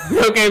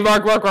 Okay,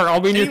 Mark. I'll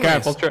be in your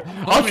camp. I'll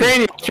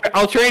train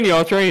you.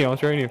 I'll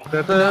train you.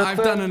 No, I've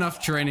done enough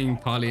training,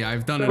 Polly.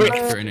 I've done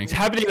enough training. It's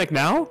happening like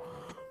now?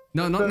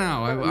 No, not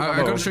now. I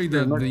gotta show you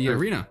the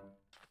arena.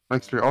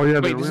 Next year. Oh yeah.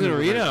 Wait, this is an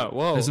arena.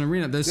 Whoa. There's an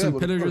arena. There's some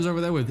pillagers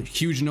over there with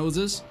huge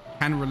noses.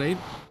 Can relate.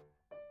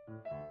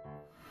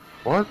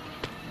 What?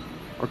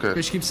 Okay.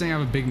 Fish keeps saying I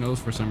have a big nose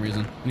for some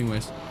reason.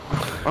 Anyways.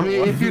 I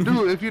mean, if you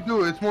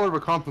do, it's more of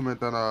a compliment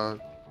than a.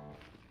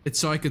 It's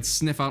so I could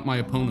sniff out my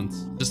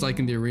opponents, just like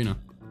in the arena.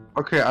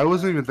 Okay, I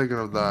wasn't even thinking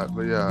of that,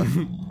 but yeah.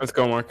 Let's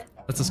go, Mark.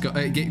 Let's go.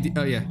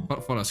 Oh yeah,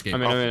 follow us, Gabe.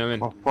 I'm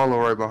in. I'll follow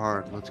right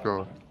behind. Let's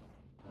go.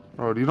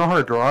 Oh, do you know how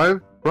to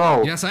drive?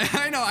 Bro. Yes,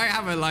 I know. I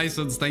have a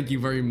license. Thank you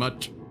very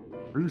much.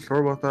 Are you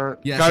sure about that?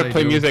 Yes, Gotta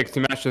play do. music to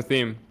match the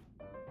theme.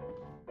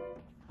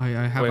 I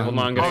have. Wait, hold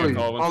on. I'm getting a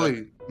call.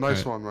 Ollie,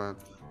 nice one, man.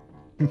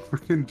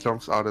 Freaking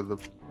jumps out of the.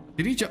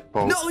 Did he jump?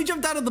 boat. No, he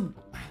jumped out of the.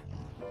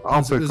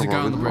 I'll pick There's a him guy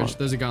up, on the it's bridge. fine.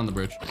 There's a guy on the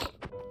bridge.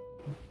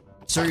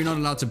 Sir, you're not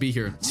allowed to be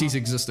here. Cease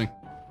existing.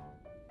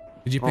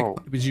 Did you pick? Oh.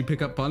 Did you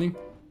pick up Polly?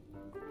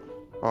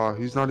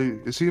 He's not.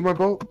 Is he in my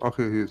boat?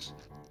 Okay, he is.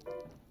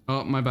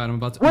 Oh, my bad. I'm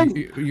about to. Wait,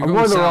 You're I'm going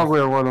going the wrong south. way.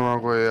 I'm going the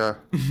wrong way. Yeah.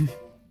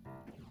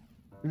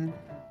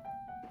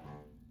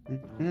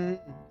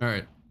 All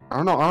right. I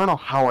don't know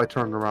how I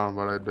turned around,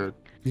 but I did.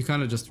 You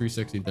kind of just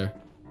 360'd there.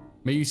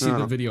 May you see No.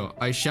 the video.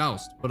 I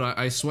shoust, but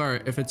I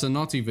swear, if it's a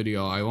naughty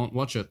video, I won't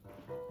watch it.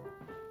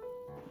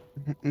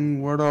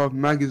 Word of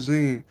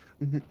magazine.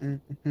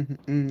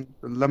 The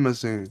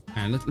limousine.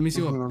 And let me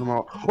see what.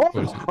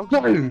 Oh, I'm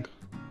dying.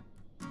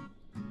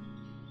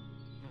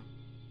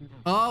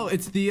 Oh,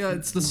 it's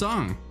the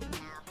song.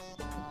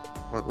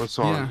 What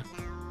song? Yeah,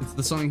 it's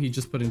the song he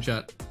just put in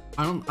chat.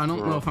 I don't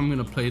know if I'm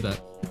gonna play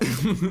that.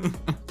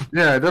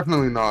 Yeah,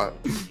 definitely not.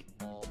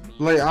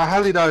 Like, I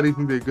highly doubt it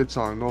can be a good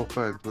song. No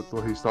offense with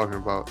what he's talking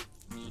about.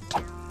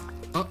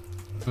 Oh,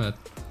 bad.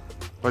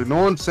 Like,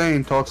 no one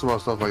sane talks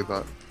about stuff like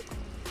that.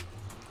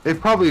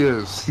 It probably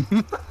is.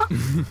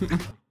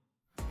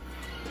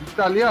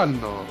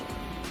 Italiano.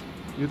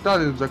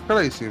 Italians are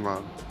crazy,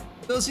 man.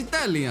 Those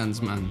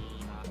Italians, man.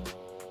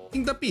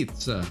 Eating the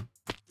pizza.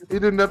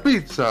 Eating the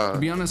pizza. To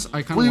be honest,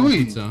 I kind Oui, of want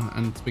oui. pizza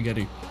and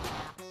spaghetti.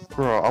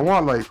 Bro, I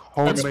want like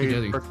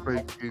spaghetti. homemade fresh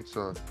baked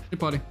pizza. Hey,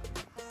 buddy.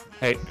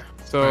 Hey,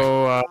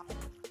 so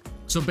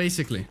So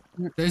basically,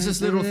 there's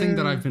this little thing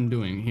that I've been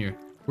doing here.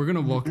 We're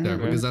gonna walk there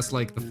because that's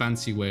like the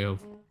fancy way of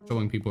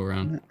showing people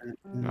around.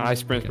 I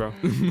sprint, bro.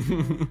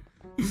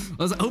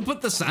 Who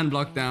put the sand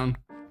block down?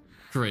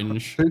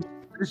 Cringe.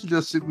 You should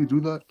just simply do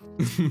that.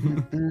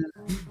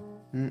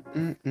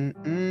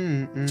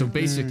 So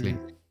basically,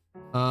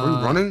 Are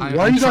you running? I-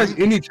 Why are I'm you guys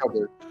trying- in each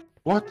other?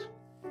 What?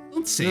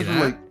 Don't say You guys are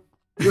that.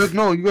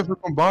 like, you guys are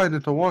combined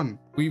into one.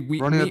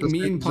 Running at the me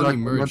same and Polly exact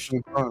merged. dimension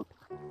in time.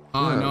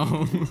 Oh Yeah.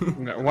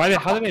 no.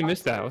 how did I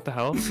miss that? What the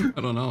hell?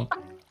 I don't know.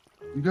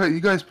 You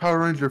guys Power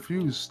Ranger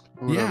fused.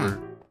 Or Yeah.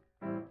 whatever.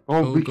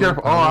 Oh, Go, be go,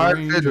 careful. Oh, Power I have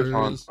shaders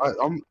on.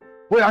 Rangers.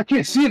 Wait, I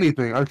can't see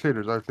anything. I have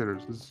shaders.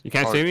 This is You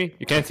can't hard. see me?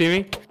 You can't see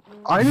me?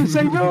 I didn't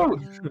say no.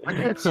 I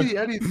can't see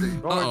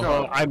anything. Oh my Uh-oh.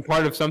 Well, god. I'm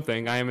part of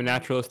something. I am a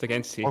naturalistic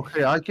entity.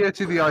 Okay, I can't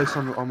see the ice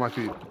on my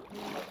feet.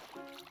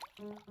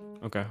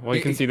 Okay, well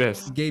you can see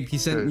this. Gabe, he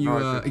sent Okay, you.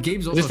 no, I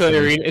Gabe's Is also. this the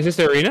showing- arena? Is this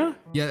the arena?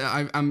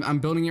 Yeah, I'm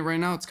building it right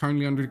now. It's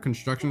currently under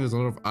construction. There's a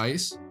lot of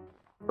ice.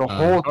 The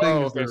whole thing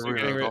Oh, is okay, the so you're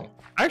arena. getting rid.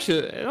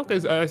 Actually, I don't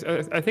think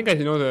I think I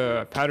know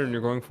the pattern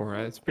you're going for.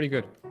 It's pretty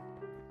good.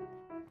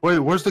 Wait,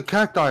 where's the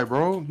cacti,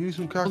 bro? You need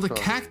some cacti. Oh, the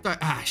cacti.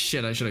 Ah,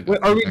 shit! I should have. Wait,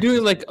 are we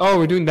doing like? Oh,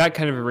 we're doing that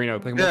kind of arena,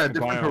 like Yeah,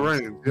 multiple different biomes.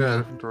 terrain. Yeah,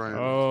 different terrain.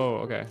 Oh,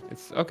 okay.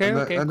 It's okay. and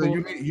then, Okay, and cool. then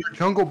you need, your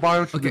jungle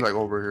biome should be Okay. like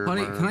over here.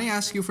 Honey, man. can I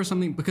ask you for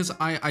something? Because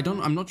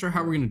I'm not sure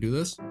how we're gonna do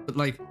this, but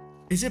like,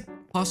 is it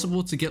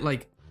possible to get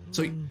like,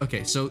 so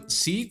okay, so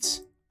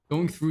seats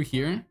going through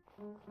here,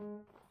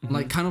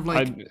 like kind of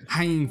like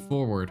hanging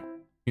forward.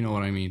 You know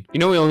what I mean? You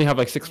know we only have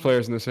like 6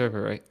 players in the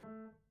server, right?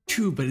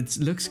 True, but it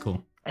looks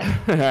cool.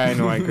 I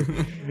know, I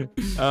agree.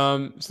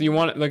 So you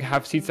want like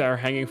have seats that are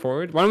hanging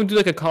forward? Why don't we do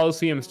like a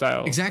Coliseum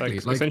style? Exactly,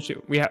 Like, like-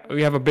 essentially, we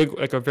have a big,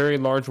 like a very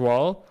large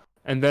wall,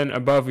 and then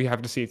above we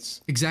have the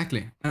seats.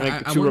 Exactly. And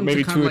Like I two, or want them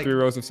maybe to 2 kind or of 3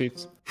 like rows of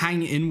seats.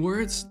 hang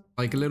inwards,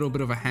 like a little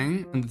bit of a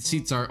hang, and the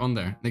seats are on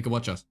there. They can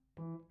watch us.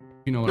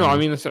 You know what No, I I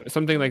mean? mean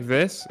something like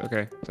this.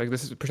 Okay, it's like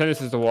this is pretend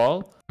this is the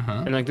wall,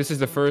 Uh-huh. and like this is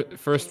the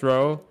first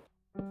row,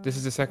 this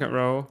is the second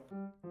row,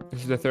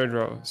 This is the third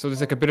row. So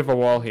there's like a bit of a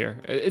wall here.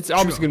 It's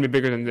obviously gonna be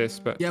bigger than this,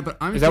 but yeah, but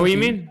I'm. Is that what you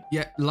mean?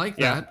 Yeah, like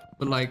that,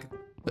 but like,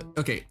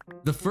 okay,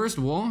 the first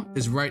wall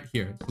is right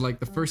here. So like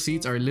the first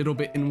seats are a little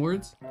bit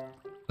inwards.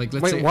 Like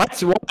let's say. Wait, what?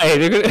 Why?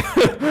 They're gonna...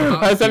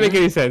 How does that make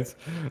any sense?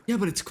 Yeah,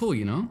 but it's cool,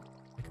 you know.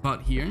 Like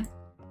about here.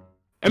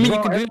 I mean, Bro,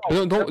 you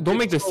can do that. Don't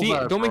make the so seat.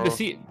 bad, Don't make the bro.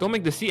 seat. Don't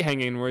make the seat hang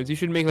inwards. You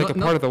should make like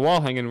No, a part of the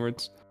wall hang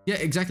inwards. Yeah,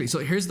 exactly. So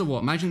here's the wall.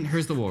 Imagine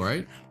here's the wall,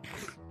 right?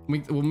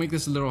 We'll make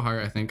this a little higher,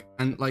 I think.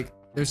 And like,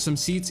 there's some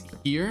seats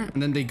here,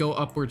 and then they go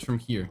upwards from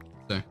here.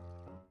 So,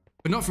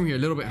 but not from here. A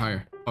little bit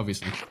higher,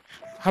 obviously.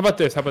 How about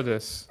this? How about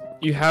this?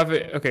 You have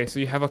it. Okay, so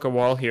you have like a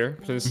wall here.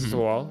 So this is the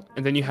wall,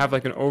 and then you have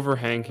like an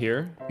overhang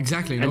here.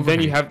 Exactly. And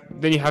then you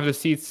have the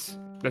seats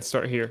that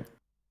start here.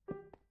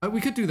 We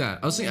could do that.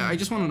 I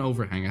just want an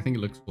overhang. I think it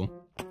looks cool.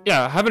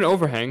 Yeah, have an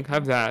overhang.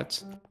 Have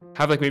that.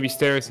 Have like maybe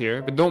stairs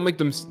here, but don't make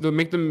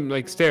them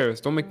like stairs.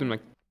 Don't make them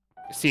like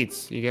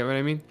seats. You get what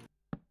I mean?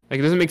 Like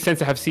it doesn't make sense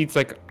to have seats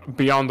like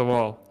beyond the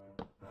wall.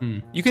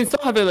 You can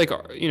still have it like,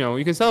 you know,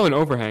 you can still have an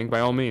overhang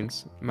by all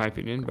means, in my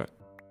opinion. But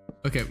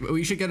okay,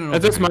 we should get an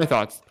overhang. that's my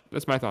thoughts.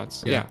 That's my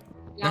thoughts. Yeah.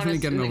 Definitely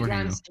get an in the overhang.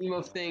 grand though. scheme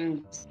of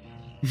things.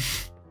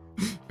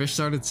 Fish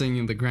started saying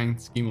in the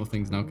grand scheme of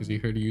things now because he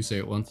heard you say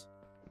it once.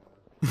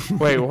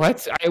 Wait,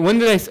 what? When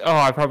did I? Oh,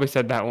 I probably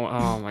said that one.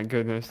 Oh my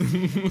goodness.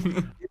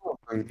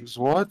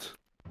 What?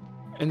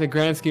 In the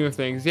grand scheme of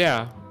things,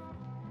 yeah.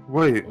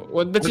 Wait.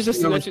 Well, that's Let's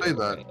just never that's say just-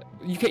 that.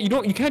 You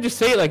can't just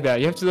say it like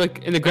that. You have to like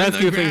in the grand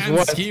scheme of things. Grand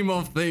What? scheme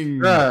of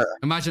things. Yeah.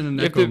 Imagine an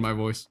You have echo to- in my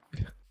voice.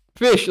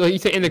 Fish, like you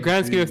say in the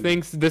grand scheme of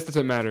things, this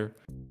doesn't matter.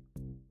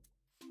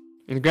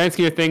 In the grand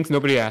scheme of things,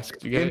 nobody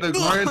asked. You get In it? the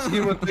grand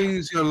scheme of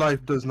things, your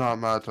life does not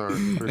matter.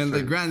 per In the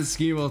se. grand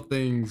scheme of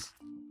things.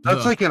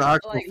 That's Duh. like an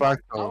actual Like,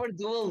 fact,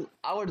 though.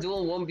 our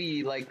duel won't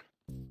be like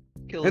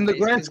killed. In the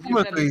based, grand 'cause scheme you're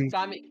of gonna be things,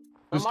 spamming-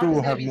 this Mark duel is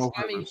will gonna have be no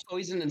spamming purpose.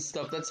 poison and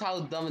stuff. That's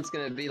how dumb it's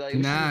gonna be. Like,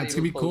 Nah, it's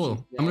gonna be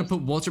cool. I'm gonna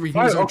put water. We can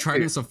Right, use our okay.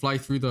 tridents to fly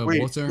through the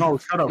Wait, water. no,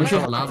 shut up. We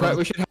shut should, up. lava.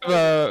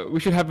 we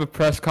should have a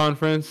press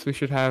conference. We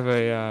should have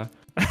a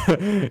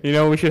you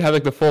know, we should have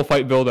like the full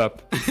fight build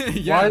up.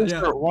 Yeah,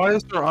 Why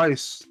is there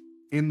ice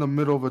in the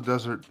middle of a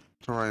desert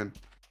terrain?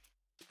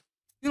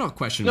 You're not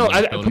questioning No,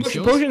 my building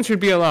skills. potions should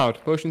be allowed.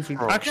 Potions should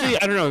Oh. actually,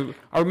 I don't know,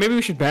 or maybe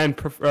we should ban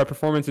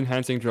performance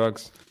enhancing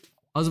drugs.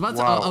 I was about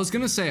to. Wow. I was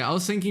gonna say. I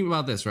was thinking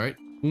about this, right?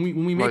 When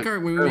we make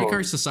Like,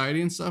 our society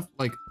and stuff,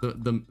 like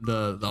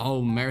the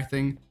whole mayor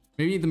thing.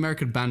 Maybe the mayor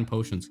could ban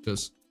potions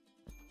because.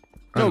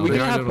 No, we they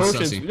can are a have little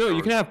potions. sussy. No,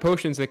 you can have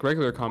potions like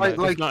regular combat.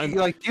 Like It's not in-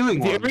 healing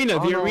the ones. arena,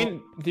 I the don't arena,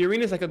 know. the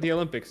arena is like at the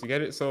Olympics. You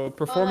get it? So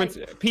performance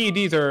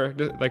PEDs are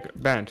like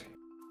banned.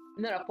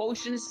 No,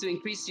 potions to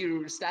increase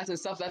your stats and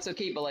stuff. That's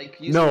okay, but like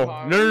using No,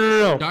 power-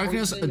 no.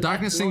 Darkness Poison,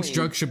 darkness that's thinks annoying.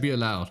 drugs should be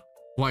allowed.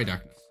 Why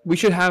darkness? We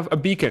should have a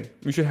beacon.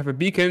 We should have a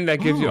beacon that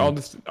gives you Oh.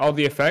 all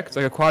the effects,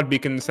 like a quad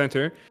beacon in the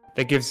center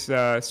that gives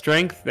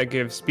strength, that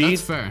gives speed.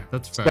 That's fair.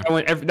 That's fair.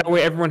 That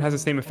way everyone has the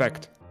same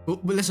effect.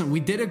 But listen,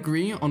 we did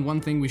agree on one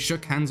thing. We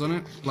shook hands on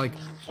it. Like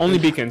Only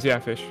beacons, yeah,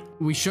 fish.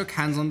 we shook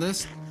hands on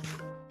this.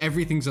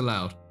 Everything's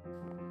allowed.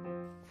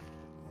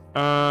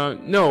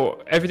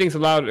 No, everything's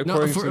allowed No,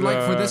 according for to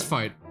like for the- this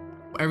fight,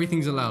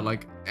 everything's allowed.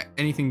 Like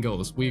anything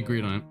goes. We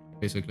agreed on it,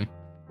 basically.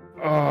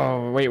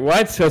 Oh wait,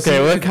 what? Okay, See,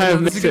 well, that like, kind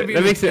of this makes is gonna it be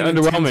that makes it an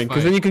intense underwhelming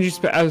because then fight. you can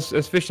just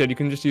as fish said, you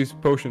can just use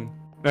potion.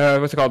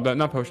 What's it called?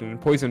 Not potion,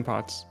 poison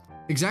pots.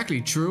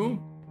 Exactly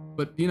true,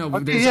 but you know,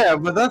 Okay, there's, yeah,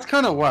 but that's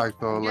kind of whack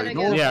though. Yeah, Like, I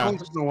no guess.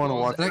 one's gonna want to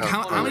watch like that.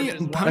 how many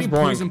That's boring.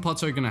 poison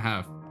pots are you gonna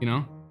have? You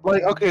know?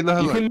 Like, okay,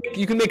 no,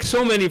 You can make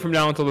so many from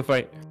now until the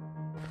fight.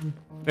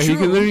 Like, you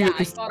True. can literally Yeah, make I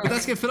this- thought But of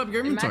that's gonna fill up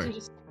your inventory.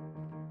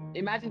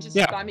 Imagine just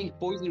Yeah. spamming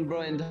poison,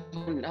 bro,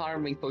 and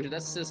harming potion.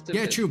 That's just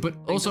Yeah, true. But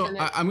also, doesn't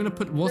have- I'm gonna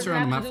put water on the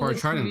have map to for our do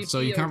with trident, so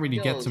you PvP can't really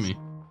get to skills. me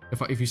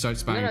if you start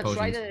spamming No,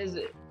 potions.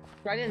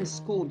 Trident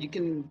is cool. You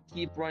can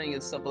keep running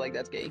and stuff like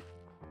that, gay.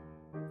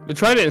 The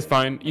trident is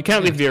fine. You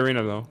can't leave the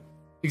arena though.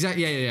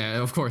 Exactly. Yeah.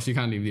 Of course, you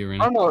can't leave the I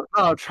arena. don't know.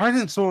 No,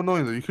 Trident's so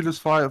annoying though. You could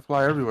just fly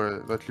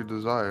everywhere that you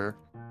desire.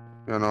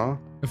 You know?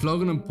 If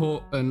Logan and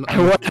Paul and I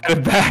want out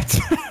of bat.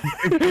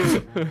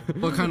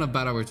 what kind of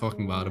bat are we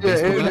talking about? A Yeah,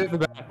 baseball it-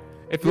 bat?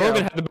 If Yeah.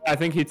 Logan had the bat, I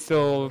think he'd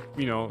still,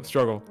 you know,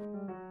 struggle.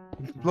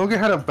 Logan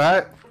had a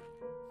bat.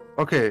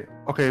 Okay,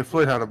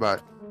 Floyd had a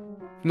bat.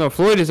 No,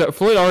 Floyd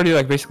already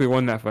like basically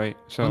won that fight.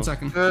 So 1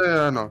 second.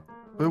 Yeah, I know.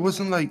 But it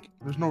wasn't like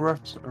there's no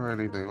refs or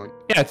anything. Like,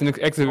 yeah, it's an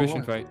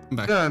exhibition Oh, fight. I'm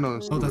back. yeah, I know.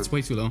 It's Oh, that's stupid.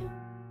 way too low.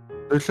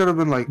 There should have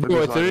been like. a Bro,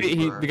 it's design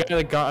literally for the guy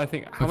that got, I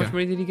think, how much Okay.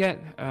 money did he get?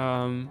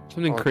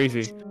 Something Oh,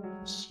 crazy.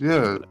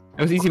 Yeah.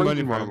 It was easy crazy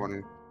money for amount of him.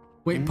 money.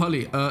 Wait,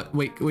 Polly.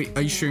 Wait.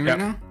 Are you streaming right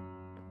Yeah. now?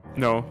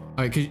 No.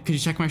 Alright, could you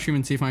check my stream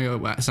and see if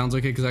my sounds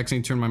okay? Because I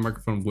accidentally turned my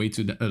microphone way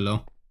too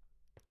low.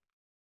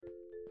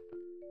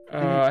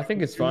 I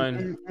think it's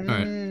fine.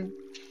 Alright.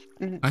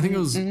 I think it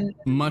was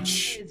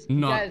much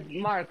not. Guys,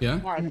 Mark, Yeah?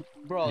 Mark,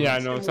 bro. Yeah,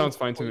 let's no, it remove sounds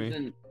fine to me.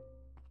 poison.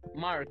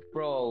 Mark,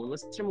 bro,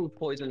 let's remove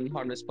poison and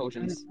harmless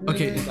potions.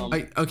 Okay.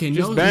 Okay.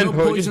 Just No ban, no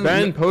just poison.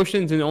 ban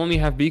potions and only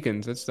have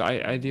beacons. That's the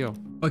ideal.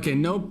 Okay.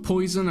 No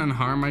poison and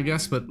harm, I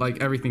guess, but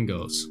like everything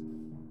goes.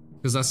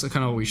 because that's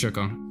kind of what we shook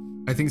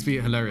on. I think it'd be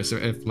hilarious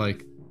if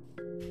like,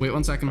 wait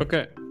 1 second.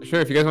 Okay, sure.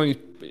 If you guys want to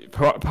use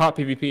pop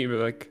PvP, but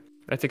like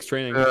that takes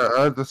training.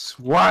 Yeah, that's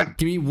what.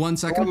 Give me 1 I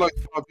second. don't like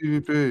pop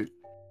PvP.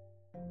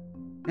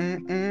 All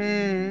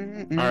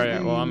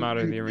right. Well, I'm out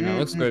of the arena.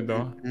 Looks good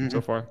though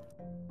so far. Pop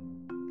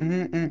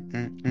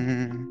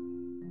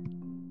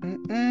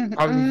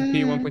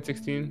PvP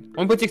 1.16.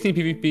 1.16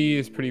 PvP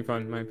is pretty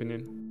fun, in my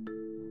opinion.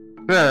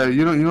 Yeah,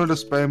 you know to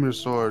spam your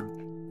sword.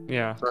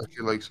 Yeah. It's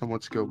actually like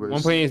somewhat skill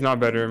based. 1.8 is not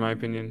better, in my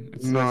opinion.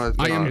 It's No, it's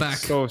I am not. back.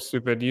 It's so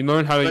stupid. You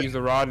learn how to use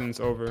the rod and it's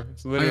over.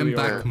 It's I literally am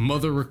back. over.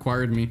 Mother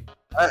required me.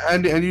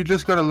 And you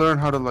just gotta learn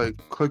how to like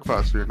click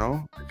faster, you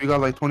know? If you got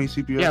like 20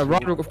 CPS. Yeah,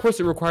 rod. Of course,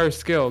 it requires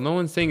skill. No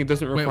one's saying it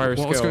doesn't require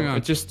skill. what's going on?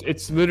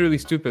 It's literally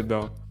stupid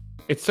though.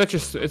 It's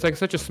like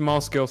such a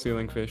small skill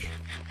ceiling fish.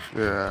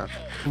 Yeah.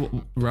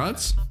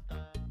 Rods?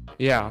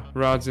 Yeah,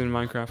 rods in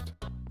Minecraft.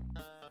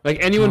 Like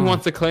anyone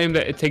wants to claim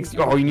that it takes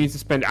you need to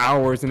spend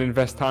hours and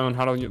invest time on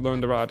how to learn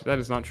the rod. That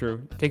is not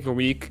true. Take a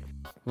week,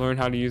 learn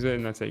how to use it,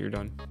 and that's it. You're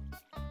done.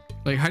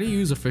 Like, how do you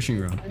use a fishing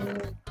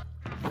rod?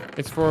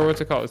 It's for what's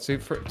it called? It's to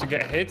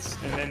get hits,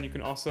 and then you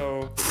can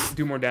also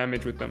do more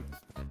damage with them.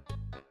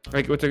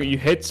 Like you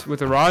hit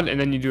with a rod, and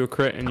then you do a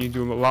crit, and you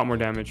do a lot more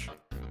damage.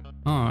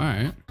 Oh, all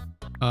right.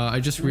 I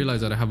just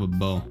realized that I have a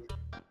bow.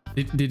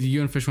 Did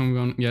you and fish one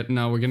go on yet?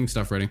 No, we're getting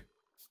stuff ready.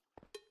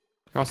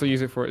 Also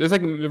use it for there's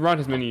like the rod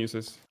has many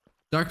uses.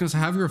 Darkness,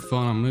 have your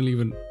phone. I'm gonna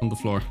leave it on the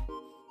floor.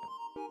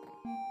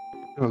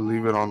 I'm gonna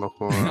leave it on the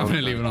floor. I'm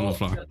gonna leave it on the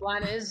floor. The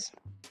plan is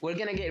we're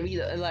gonna get rid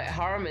of like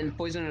harm and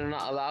poison are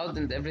not allowed,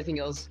 and everything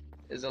else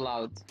is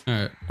allowed. All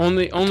right.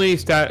 Only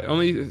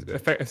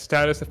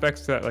status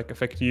effects that like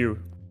affect you,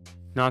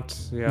 not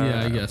the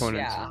I guess.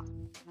 opponents. Yeah.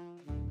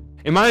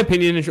 In my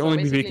opinion, it should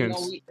only be Basically,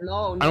 beacons.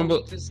 No I don't bel-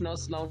 weakness, no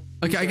snow.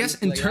 Okay, I guess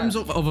in like terms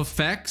that. of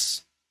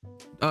effects,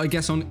 I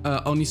guess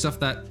only stuff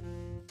that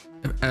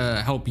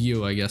help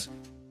you, I guess.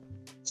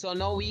 So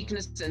no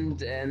weakness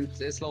and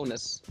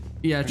slowness.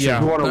 Yeah, true. Yeah.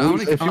 If you wanna But I weak-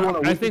 only- if you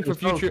wanna I think for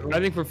weaken yourself, future, I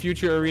think for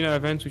future arena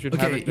events, we should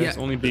have Okay, it that's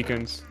yeah. only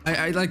beacons.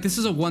 I like this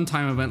is a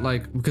one-time event,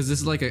 like because this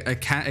is like a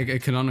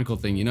canonical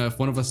thing. You know, if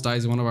one of us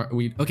dies, one of our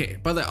okay.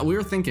 But we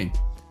were thinking.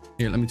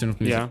 Here, let me turn off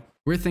the music. Yeah.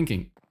 We're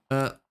thinking.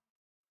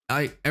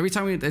 Every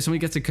time somebody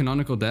gets a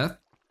canonical death.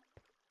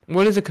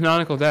 What is a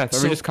canonical death? Are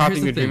So, we just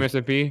copying here's the the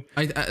Dream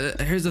SMP?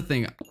 Here's the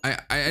thing. I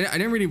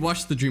didn't really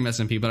watch the Dream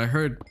SMP, but I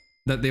heard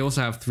that they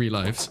also have 3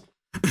 lives.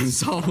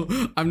 So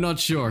I'm not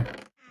sure.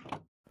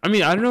 I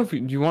mean, I don't know if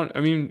you want.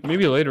 I mean,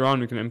 maybe later on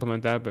we can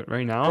implement that, but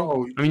right now,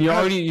 Bro, I mean, you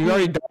you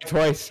already died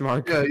twice,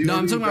 Mark. Yeah, No,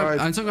 I'm talking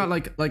about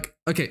like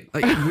okay,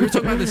 like we were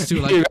talking about this too.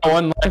 you Like, got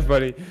one life,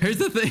 buddy. here's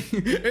the thing.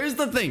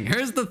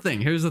 Here's the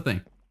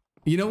thing.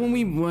 You know when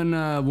we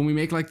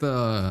make like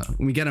when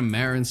we get a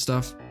mare and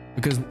stuff,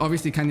 because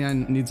obviously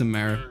Kanyan needs a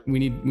mare. We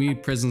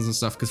need prisons and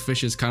stuff because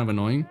fish is kind of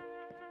annoying.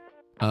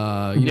 You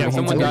Yeah, know, if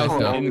someone dies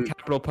Oh, in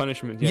capital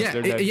punishment. Yes,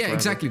 they're dead yeah, forever.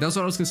 exactly. That's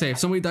what I was gonna say. If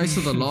somebody dies to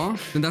the law,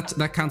 then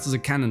that counts as a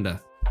canon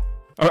death.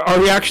 Are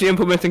we actually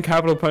implementing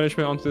capital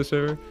punishment onto the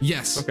server?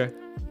 Yes. Okay.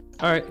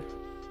 All right.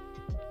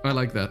 I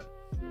like that.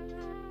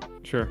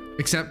 Sure.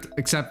 Except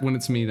when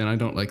it's me, then I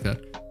don't like that.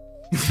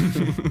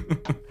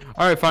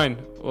 All right, fine.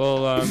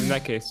 Well, in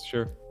that case,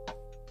 sure.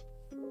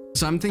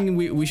 So I'm thinking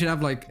we should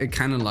have like a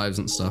canon lives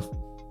and stuff.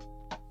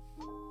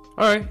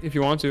 All right, if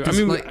you want to. I 'Cause,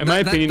 mean, like, in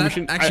my that opinion, we that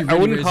should. actually I really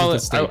wouldn't call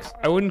raises it. the stakes.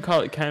 I wouldn't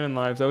call it canon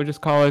lives. I would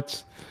just call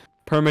it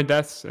permanent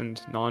deaths and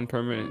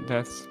non-permanent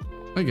deaths.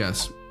 I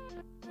guess.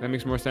 That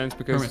makes more sense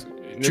because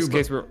Permanent. in this True,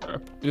 case,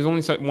 there's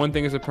only one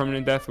thing is a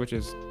permanent death, which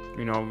is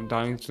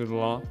dying to the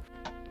law.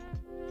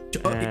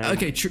 And-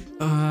 Okay. True.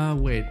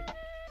 Wait.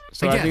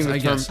 So I I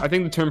think guess. I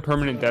think the term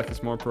permanent death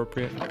is more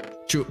appropriate.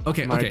 True.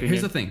 Okay. my Okay.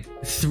 Here's opinion. the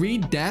thing. 3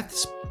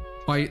 deaths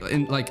when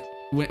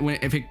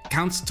if it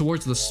counts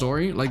towards the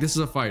story, like this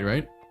is a fight,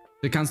 right?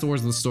 It counts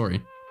towards the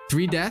story.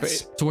 3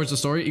 deaths towards the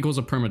story equals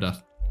a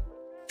permadeath.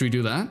 Should we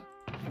do that?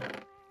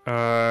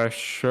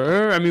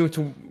 Sure. I mean,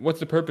 what's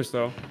the purpose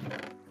though?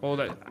 All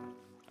that.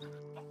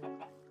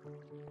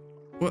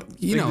 Well,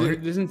 you know, there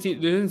doesn't seem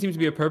to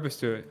be a purpose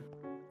to it.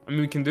 I mean,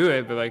 we can do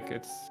it, but like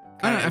it's.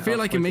 I don't know, I kinda feel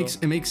like it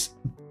inconsequential. makes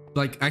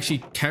like actually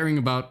caring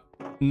about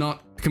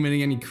not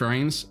committing any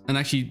crimes and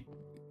actually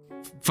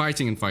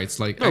fighting in fights.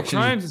 Like No, actually,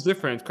 crimes is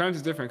different. Crimes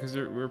is different because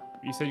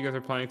you said you guys are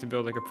planning to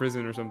build like a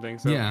prison or something.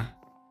 So yeah.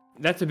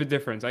 that's a bit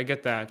different. I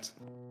get that,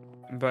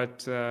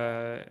 but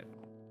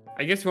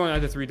I guess we want to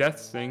add the 3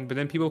 deaths thing. But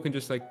then people can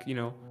just like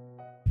kill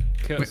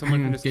Wait, someone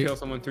hang on, can just kill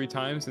someone 3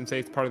 times and say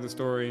it's part of the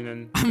story, and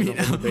then I mean, hold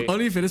the debate.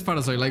 only if it is part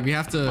of the story. Like we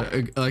have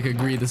to like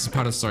agree this is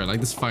part of the story. Like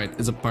this fight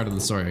is a part of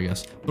the story, I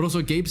guess. But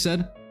also, Gabe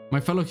said, "My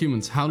fellow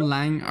humans, how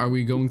long are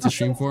we going to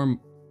stream for?"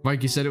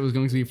 Mike, you said it was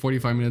going to be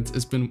 45 minutes.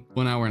 It's been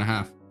 1 hour and a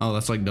half. Oh,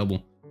 that's like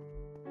double.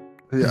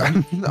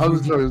 Yeah, I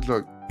was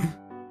joking.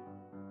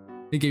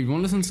 Hey, Gabe, you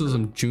want to listen to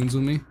some tunes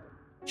with me?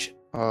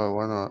 Oh,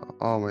 why not?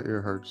 Oh, my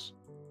ear hurts.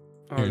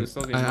 Oh, there's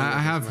still the I Among Us in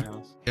have my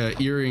house.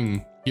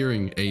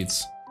 hearing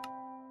aids.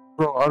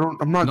 Bro,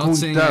 I'm not Not going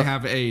saying I deaf.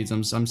 have AIDS.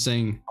 I'm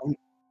saying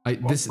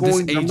I'm this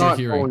I'm age of not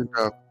hearing. going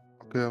deaf.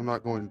 Okay, I'm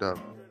not going deaf.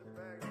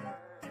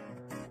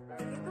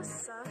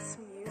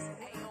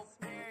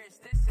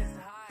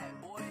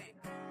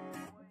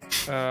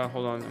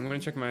 Hold on. I'm gonna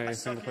check my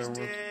single player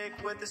world.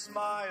 With a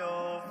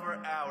smile for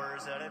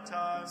hours at a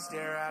time.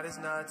 Stare at his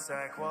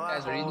nutsack while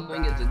Guys, are you hold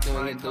doing it? back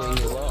Doing my it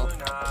well.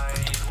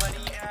 tonight. When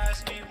he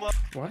asked me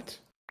What?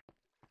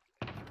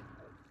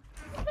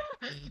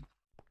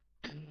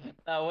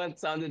 That one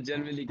sounded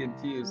genuinely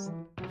confused.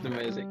 It's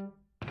amazing.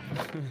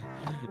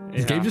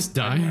 Did Gabe just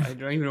die? I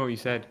don't even know what you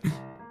said.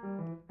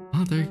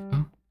 Oh, there you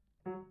go.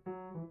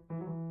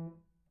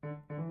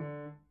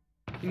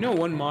 You know,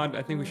 one mod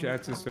I think we should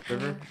add to the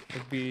server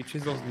would be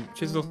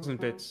chisels and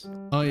bits.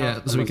 Oh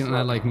yeah, so we can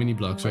add like mini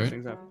blocks, right?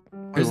 Here's the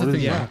what thing,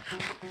 is yeah.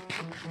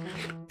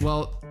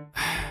 Well,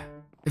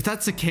 if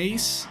that's the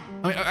case,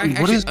 What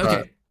actually, is that?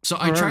 okay. So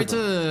I tried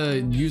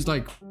to use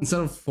like instead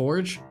of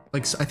Forge,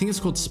 like I think it's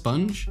called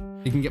Sponge.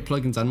 You can get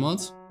plugins and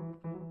mods,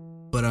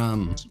 but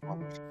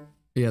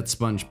yeah, it's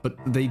Sponge. But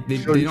they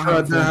Sure, don't you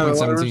have tried that,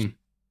 1.17.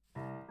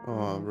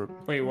 Oh, rip.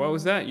 Wait, what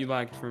was that? You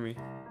lagged for me.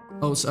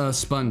 Oh, it's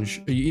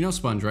Sponge. You know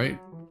Sponge, right?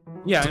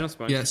 Yeah, I know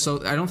Sponge. Yeah.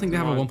 So I don't think they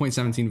have a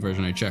 1.17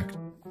 version. I checked.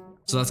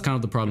 So that's kind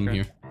of the problem Okay.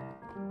 here.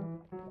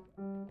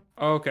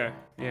 Oh, okay.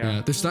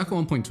 Yeah, they're stuck at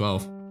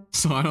 1.12.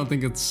 So I don't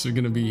think it's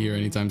gonna be here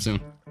anytime soon.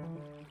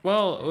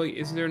 Well, wait,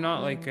 is there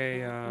not like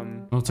a are you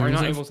not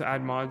Alternative? able to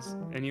add mods?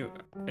 And can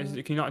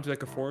you not do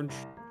like a Forge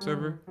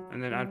server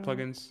and then add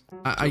plugins to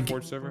I a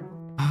Forge server?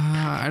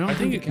 I don't I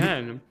think you it-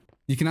 can.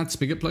 You can add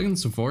Spigot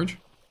plugins to Forge.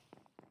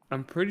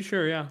 I'm pretty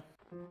sure, yeah.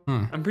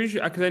 Huh. I'm pretty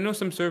sure because I know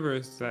some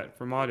servers that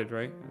for modded,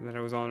 right? That I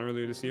was on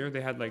earlier this year.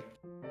 They had like,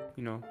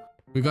 you know,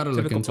 We gotta look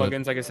typical into it.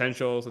 plugins like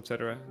Essentials,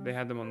 etc. They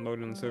had them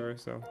unloaded on the server,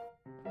 so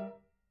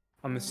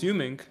I'm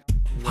assuming.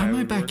 Why that am I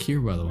would back work. here,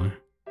 by the way?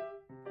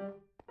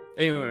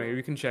 Anyway,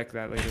 we can check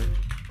that later.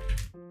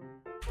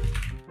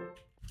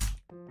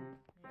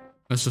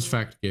 That's just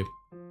fact, Gabe.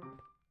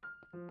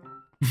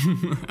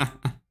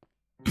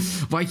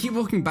 Well, I keep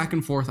walking back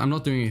and forth. I'm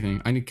not doing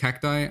anything. I need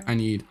cacti. I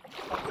need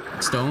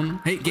stone.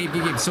 Hey, Gabe,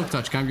 Silk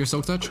Touch. Can I have your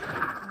Silk Touch?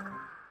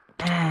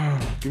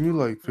 Give me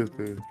like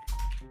 15.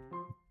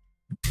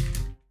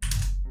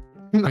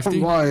 50?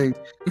 I'm lying.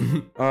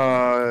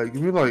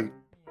 Give me like.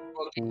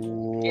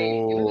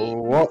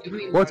 What?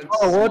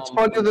 What's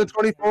funnier than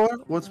 24?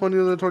 What's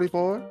funnier than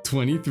 24?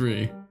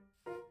 23.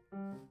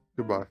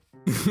 Goodbye.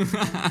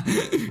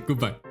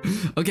 Goodbye.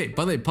 Okay,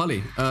 by the way,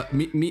 Polly.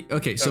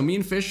 Okay, so me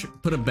and Fish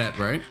put a bet,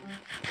 right?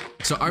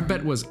 So our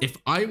bet was if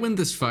I win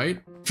this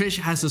fight, Fish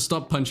has to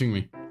stop punching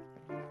me,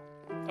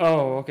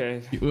 Oh,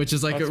 okay. which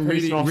is like That's a pretty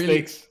really, small really,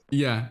 stakes.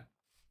 yeah.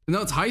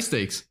 No, it's high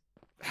stakes.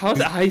 How's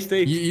that high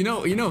stakes? You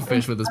know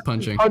Fish with his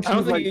punching. I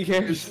don't think he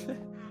cares.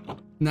 The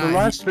Nah,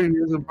 last stream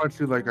doesn't punch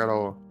you like at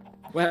all.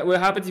 What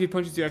happens if he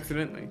punches you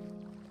accidentally?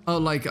 oh,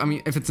 like I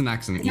mean, if it's an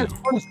accident, you It's know.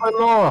 punished by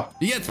law.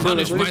 He gets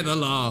punished by the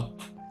law.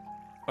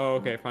 Oh,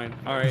 okay, fine.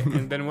 All right,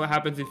 and then what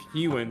happens if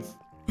he wins?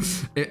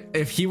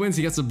 If he wins,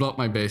 he gets to blow up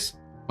my base,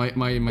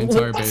 my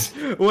entire base.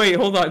 Wait,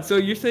 hold on. So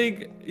you're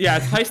saying, yeah,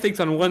 it's high stakes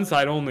on one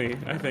side only,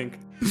 I think.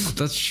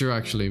 That's true,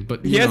 actually,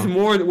 but He you has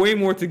know. way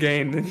more to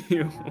gain than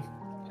you.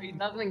 He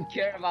doesn't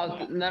care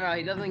about. No,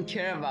 he doesn't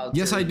care about.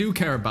 Yes, it. I do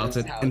care about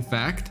it. In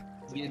fact,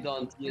 You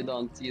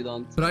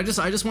don't. but I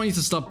just want you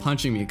to stop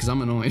punching me because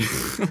I'm annoyed.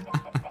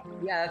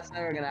 Yeah, that's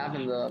never gonna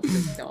happen though.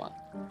 Come on.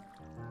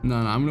 No,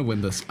 I'm gonna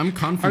win this. I'm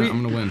confident you-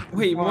 I'm gonna win.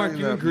 Wait, Mark, you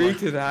that agree much.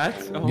 to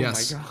that? Oh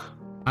Yes. my god.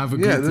 I've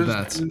agreed Yeah, to there's,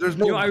 that. there's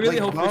no. You know, I really like,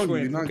 hope Fish value,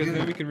 wins you're not because then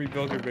getting- we can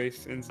rebuild your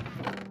base and,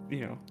 you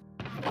know,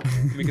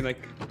 we can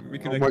like,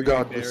 Oh my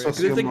god, there. it's 'Cause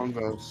such it's like, Among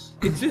Us.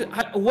 it's just,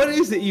 what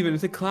is it even?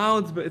 It's like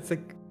clouds, but it's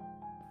like,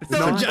 it's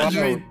Don't not- judge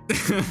me.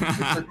 It's a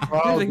There's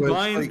cloud, like but it's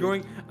vines like-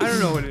 growing. I don't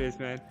know what it is,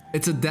 man.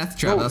 It's a death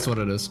trap. No. That's what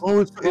it is. Oh,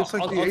 it's Well,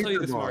 like I'll the tell you Aether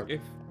this, Mark.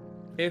 mod.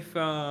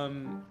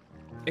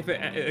 If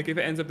it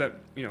ends up that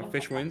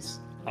Fish wins,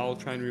 I'll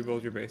try and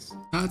rebuild your base.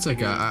 That's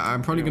okay.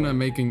 I'm probably gonna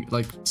making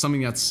like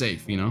something that's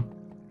safe, you know.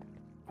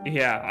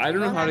 Yeah, I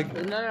don't know how to.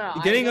 No.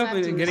 Getting I up don't have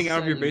and to getting out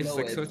of your base is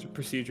necessarily like know such a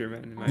procedure,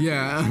 man. in my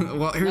Yeah.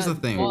 Well, here's the No,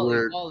 thing. Wally,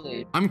 Weird.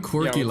 Wally, I'm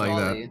quirky Yeah, like that.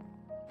 Wally. opinion.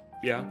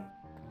 Yeah.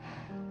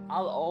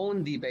 I'll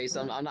own the base.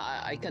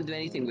 I can't do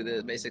anything with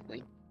it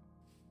basically.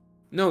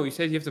 No, you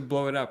said you have to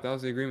blow it up. That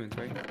was the agreement,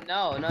 right?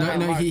 No. No,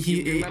 Mark, he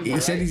you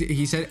remember, said right?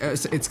 he said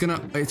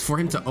it's for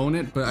him to own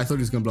it, but I thought he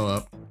was gonna blow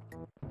up.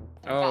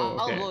 Oh,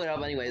 I'll okay. blow it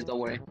up anyways. Don't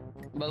worry.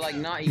 But like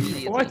not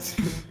immediately. What?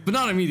 But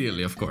not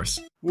immediately, of course.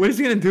 What is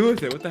he gonna do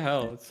with it? What the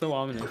hell? It's so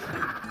ominous.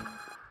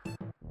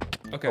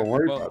 Okay, Don't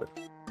worry well, about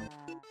it.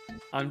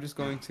 I'm just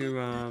going to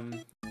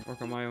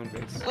work on my own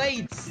base.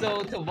 Wait.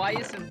 So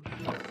Tobias is.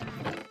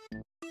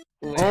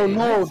 Oh Wait,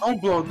 no!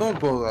 what? Don't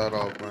blow that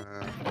up,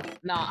 man.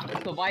 Nah,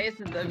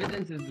 Tobias's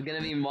evidence is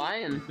gonna be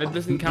mine. That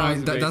doesn't No, count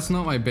as a base. that's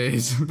not my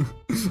base.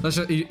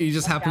 He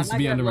just happens to I'm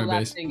be not under gonna my blow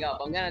base. that thing up.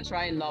 I'm gonna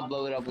try and not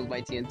blow it up with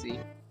my TNT.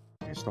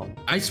 Please don't.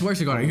 I swear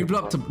to God, if you blow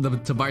up the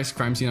Tobias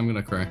crime scene, I'm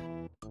gonna cry.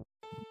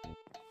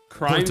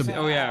 Crime. to-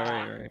 Oh yeah,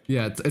 right.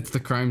 Yeah, it's the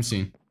crime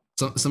scene.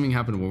 So something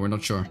happened, but we're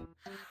not sure.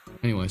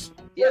 Anyways.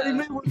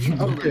 Yeah.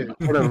 Okay,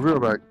 whatever. Real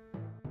back.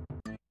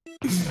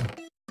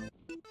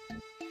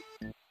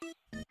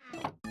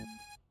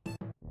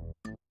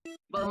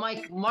 But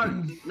But Mark,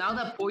 now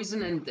that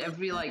poison and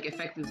every like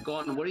effect is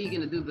gone, what are you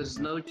gonna do? There's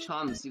no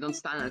chance. You don't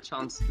stand a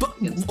chance. But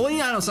what do you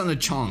don't stand a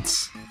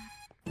chance?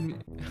 You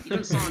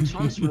don't stand a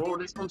chance, bro.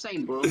 That's what I'm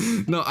saying, bro.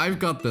 No, I've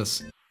got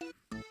this.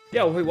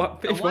 Yeah, wait,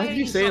 what? Fish, why did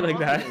you say it like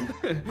that?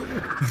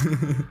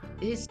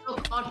 He's so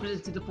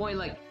confident to the point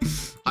like.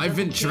 I've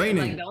been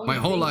training my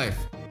whole life.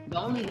 The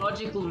only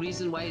logical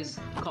reason why he's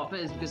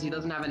confident is because he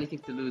doesn't have anything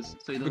to lose.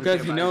 So he doesn't Because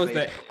care he about knows his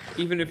that fate.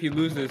 even if he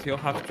loses, he'll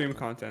have stream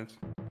content.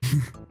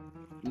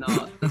 No,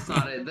 that's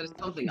not it. There's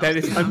something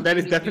else. That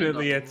is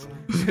definitely it.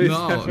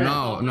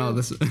 No.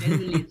 This.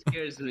 Genuinely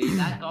scares me.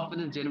 That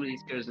confidence genuinely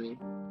scares me.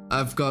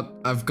 I've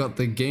got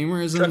the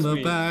gamers Trust in the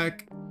me.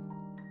 back.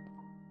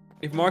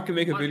 If Mark can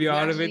make a Mark, video you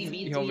out of it, actually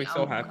beat he'll me. be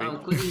so happy. I'm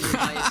quitting the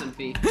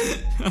SMP.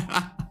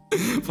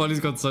 Funny's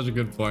got such a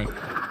good point.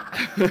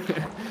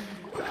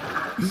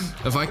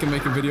 If I can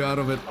make a video out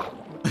of it,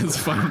 it's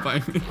fine by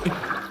me.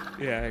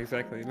 Yeah,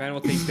 exactly. Man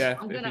will take death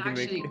I'm if gonna he can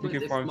make actually if he quit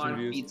can if farm some Mark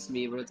views. beats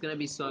me, bro. It's gonna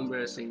be so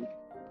embarrassing.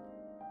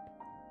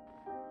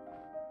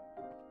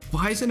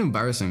 Why is it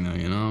embarrassing though?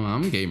 You know,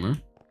 I'm a gamer.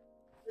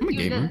 I'm a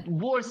gamer.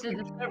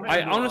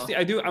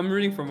 I'm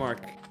rooting for Mark.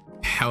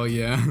 Hell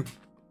yeah.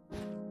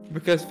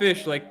 Because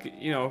Fish, like,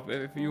 you know,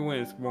 if you win,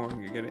 it's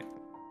boring. You get it.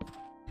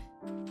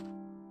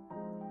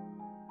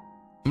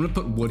 I'm gonna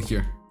put wood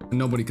here. And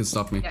nobody can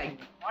stop me. Yeah,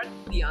 Mark's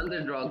the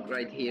underdog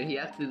right here. He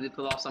has to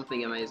pull off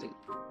something amazing.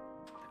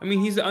 I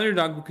mean, he's the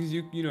underdog because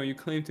you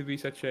claim to be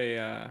such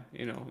a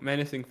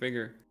menacing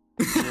figure.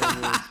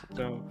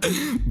 So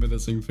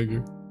Menacing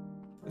figure.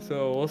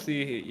 So we'll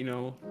see.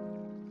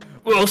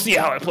 We'll see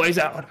how it plays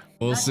out.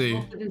 We'll That see.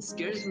 confidence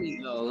scares me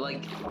though.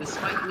 Like,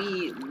 despite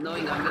me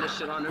knowing I'm gonna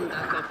shit on him,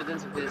 that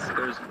confidence of his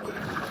scares me.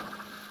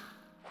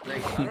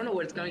 Like, I don't know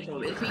where it's coming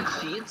from. If he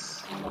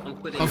cheats, I'm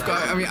quitting. Of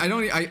course, I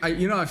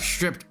mean, I've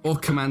stripped all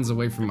commands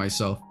away from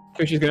myself.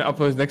 Fish is gonna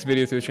upload his next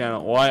video to the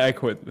channel. Why I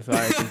quit the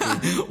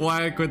SMP.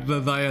 Why I quit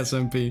the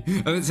SMP.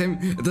 And it's him.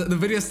 The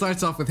video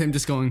starts off with him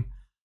just going,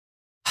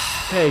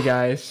 Hey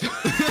guys.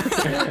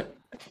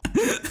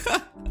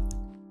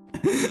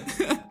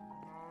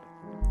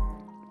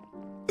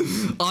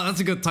 oh, that's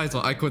a good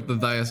title. I quit the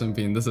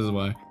SMP, and this is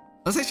why.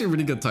 That's actually a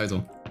really good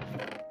title.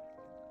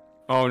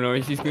 Oh no,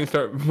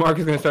 Mark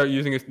is gonna start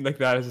using it like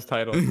that as his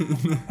title.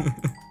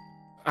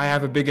 I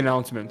have a big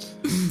announcement.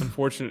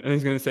 Unfortunately, and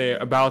he's gonna say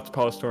about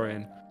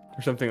Palestinian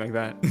or something like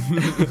that.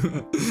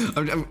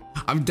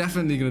 I'm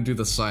definitely gonna do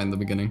the sign in the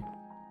beginning.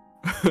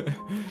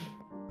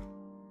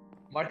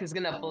 Mark is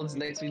gonna upload his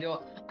next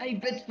video. I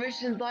bet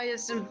Fish and Die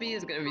SMP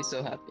is gonna be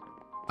so happy.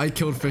 I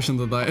killed Fish in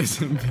the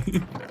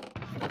SMP.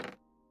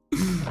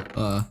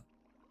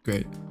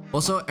 Great.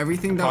 Also,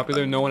 everything that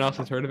Popular, no one else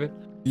has heard of it.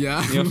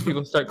 Yeah.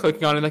 People start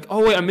clicking on it like,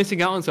 oh wait, I'm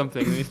missing out on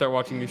something, and they start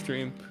watching your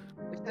stream.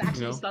 We should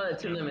actually start a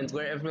tournament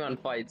where everyone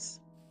fights.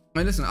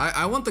 Man, listen,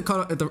 I want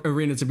the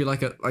arena to be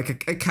like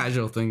a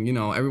casual thing. You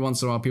know, every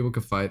once in a while people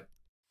could fight.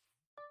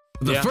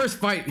 The first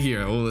fight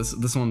here. Oh,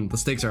 this one. The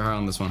stakes are high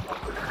on this one.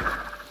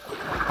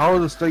 How are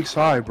the stakes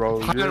high, bro?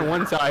 High on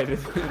one side,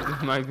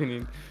 in my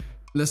opinion.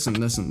 Listen.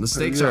 The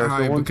stakes are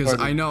high because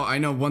I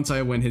know once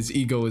I win, his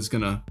ego is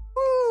gonna.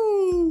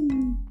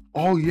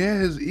 Oh yeah,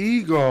 his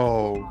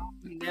ego.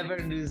 Never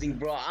losing,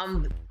 bro.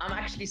 I'm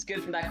actually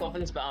scared from that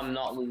confidence, but I'm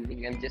not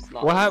losing. I'm just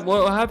not.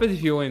 What happens if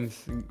he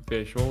wins,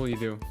 Fish? What will you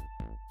do?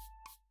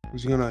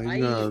 He's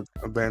gonna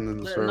abandon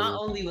the server. Not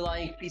only will I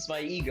increase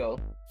my ego,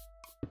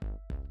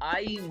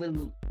 I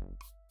will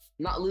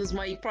not lose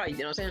my pride. You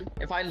know what I'm saying?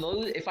 If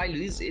I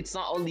lose, it's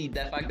not only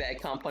the fact that I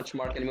can't punch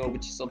Mark anymore,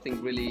 which is something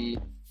really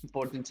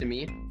important to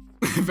me.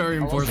 Very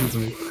important to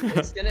me.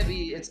 It's gonna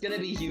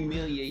be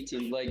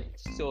humiliating, like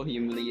so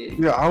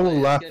humiliating. Yeah, I will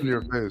laugh in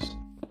your face.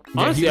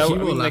 Honestly, he I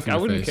will laugh like in I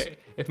your wouldn't face. care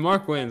if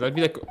Mark wins.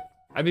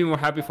 I'd be more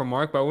happy for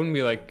Mark, but I wouldn't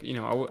be like,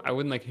 I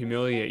wouldn't like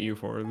humiliate you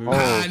for losing.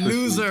 Ah,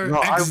 loser, No,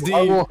 XD.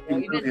 I will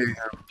humiliate him.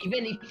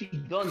 Even if you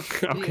don't,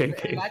 Okay.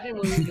 imagine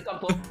when we become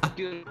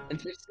popular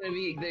and Fish is gonna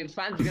be, the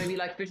fans are gonna be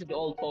like, Fish is the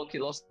old Poke,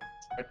 lost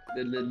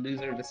the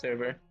loser of the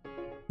server.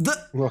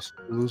 Lost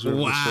the loser of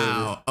the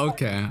Wow.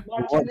 Okay.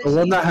 server. The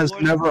one that has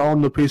never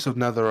owned a piece of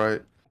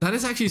netherite. That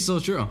is actually so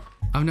true.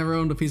 I've never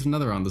owned a piece of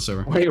nether on the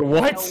server. Wait,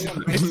 what?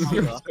 It's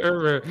Your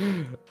server.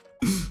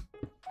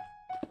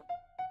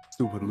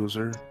 Stupid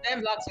loser.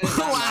 Damn,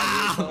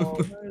 Wow.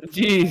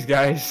 Jeez,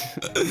 guys.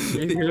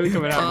 You're really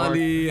coming out, Mark.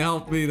 Ollie,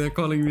 help me. They're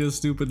calling me a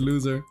stupid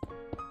loser.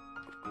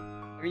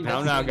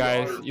 Now,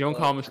 guys, you don't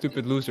call him a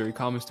stupid loser. You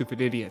call him a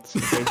stupid idiot.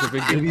 Okay, it's a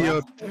big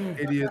deal.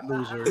 Idiot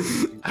loser.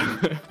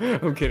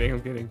 I'm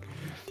kidding.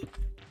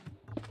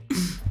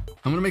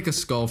 I'm gonna make a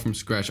skull from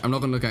scratch. I'm not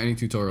gonna look at any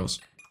tutorials.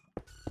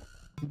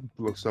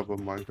 Looks up a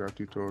Minecraft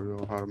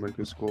tutorial how to make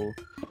a skull.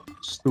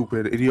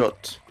 Stupid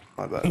idiot.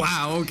 My bad.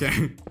 Wow,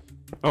 okay.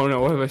 Oh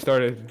no, what have I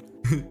started?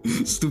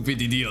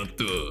 Stupid idiot.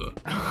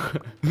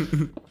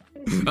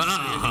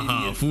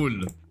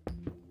 Fool.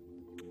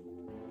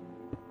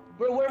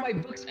 Bro, where are my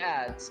books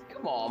at?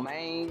 Come on,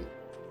 man.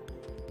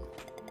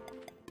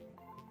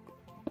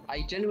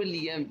 I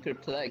genuinely am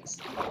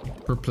perplexed.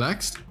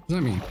 Perplexed? What does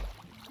that mean?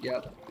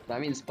 Yep. That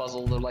means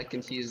puzzled or like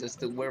confused as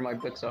to where my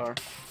books are.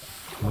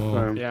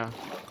 Whoa. Yeah.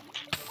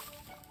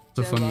 It's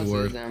a funny Damn,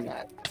 word. damn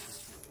that.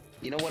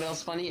 You know what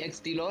else funny?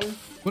 XD lol.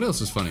 What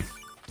else is funny?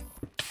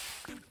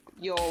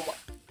 Yo,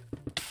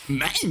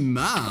 My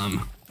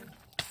mom.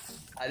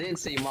 I didn't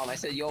say mom. I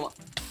said yo.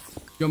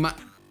 Yo, ma.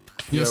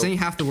 You know, Yo. saying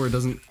half the word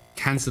doesn't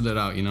cancel it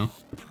out, you know?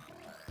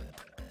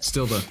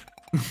 Still the.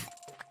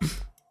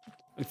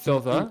 It's still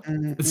the.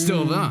 It's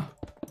still the.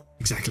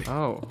 Exactly.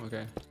 Oh,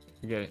 okay.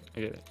 I get it. I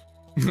get it.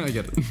 I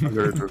get it.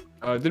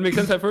 Didn't make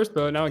sense at first,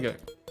 but now I get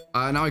it.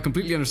 Now I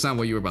completely understand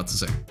what you were about to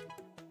say.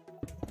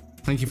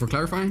 Thank you for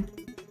clarifying.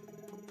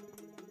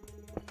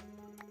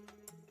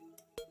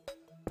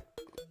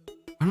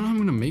 I don't know how I'm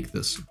gonna make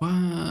this.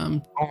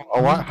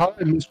 How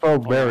did you spell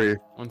berry?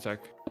 1 sec.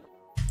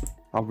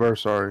 I'm very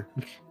sorry.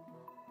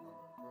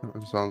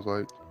 It sounds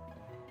like.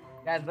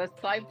 Guys, let's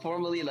type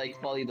formally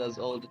like Polly does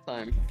all the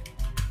time.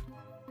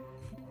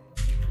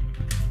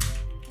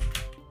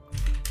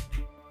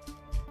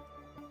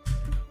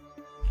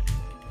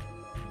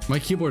 My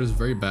keyboard is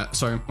very bad.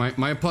 Sorry,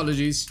 my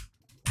apologies.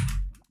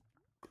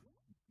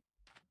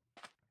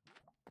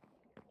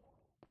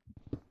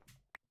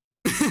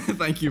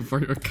 Thank you for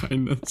your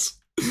kindness.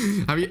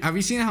 Have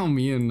you seen how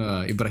me and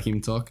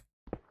Ibrahim talk?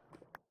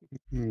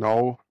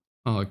 No.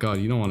 Oh god,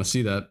 you don't want to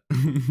see that.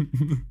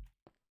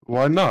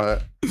 Why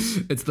not?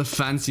 It's the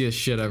fanciest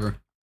shit ever.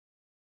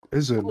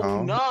 Is it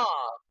Oh now? nah!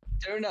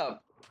 Turn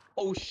up.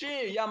 Oh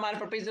shit! Y'all mind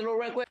if I place a little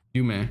real quick?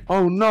 You man.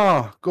 Oh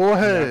no! Go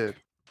ahead.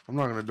 I'm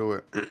not gonna do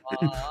it.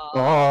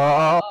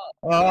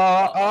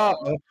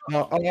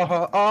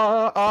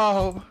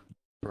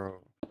 Bro,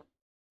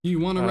 You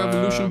want a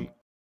revolution?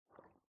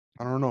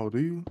 I don't know. Do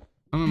you?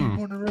 I don't You know.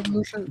 want a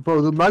revolution?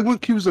 Bro, the magma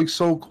cube's like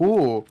so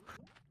cool.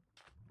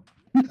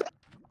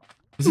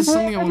 Is this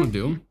something I want to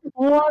do?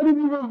 Why did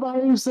you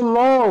revise the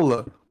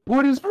lol?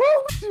 What is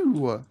wrong with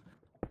you?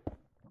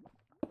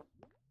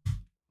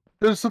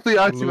 There's something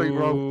actually like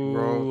wrong,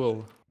 bro.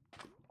 Ooh.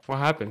 What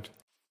happened?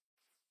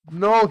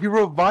 No, he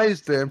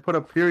revised it and put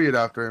a period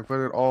after it and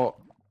put it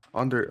all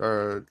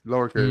under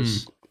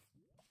lowercase.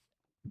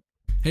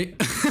 Hey.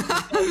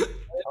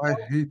 I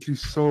hate you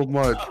so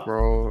much,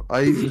 bro.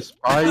 I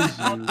despise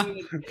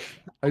you.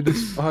 I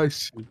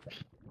despise you.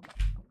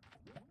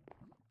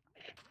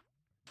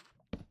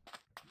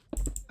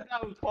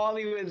 How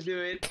Polly was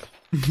doing.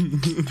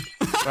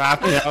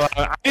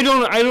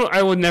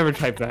 I would never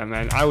type that,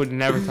 man. I would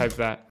never type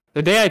that.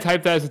 The day I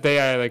type that is the day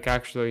I like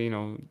actually, you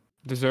know,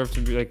 deserve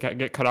to be like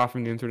get cut off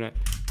from the internet.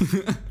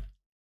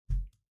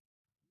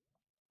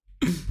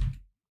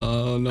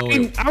 Oh no.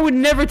 I would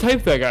never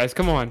type that, guys.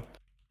 Come on.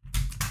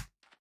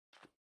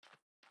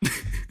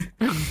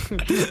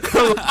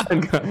 Come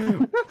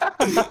on.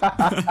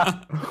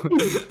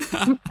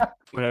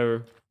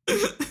 Whatever.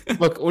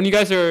 Look, when you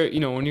guys are,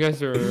 you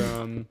guys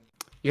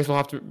will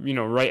have to,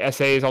 write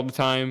essays all the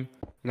time,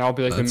 and that'll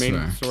be like That's the main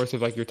fair. source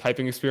of like your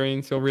typing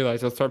experience. You'll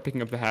realize you'll start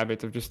picking up the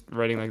habits of just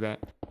writing like that.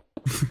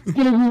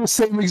 You're gonna do the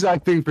same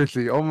exact thing,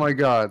 Fishy. Oh my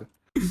god.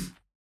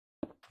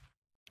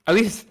 At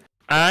least,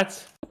 I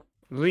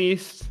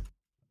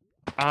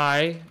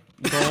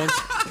don't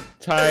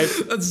type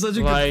That's such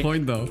a like good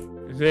point, though.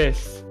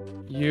 this.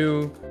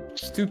 You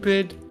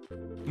stupid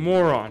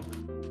moron.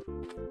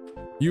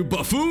 You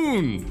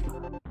buffoon!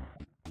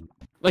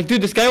 Like,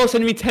 dude, this guy will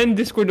send me 10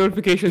 Discord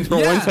notifications for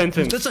one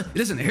sentence.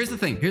 Listen, here's the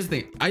thing.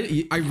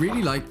 I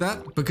really like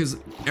that because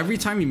every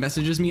time he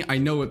messages me, I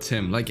know it's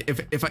him. Like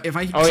if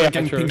I start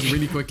getting pinged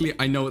really quickly,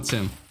 I know it's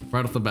him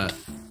right off the bat.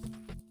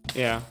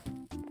 Yeah,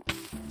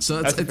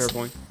 So that's it's a fair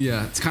point.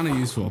 Yeah, it's kind of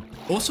useful.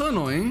 Also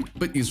annoying,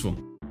 but useful.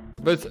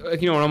 But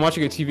like, when I'm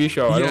watching a TV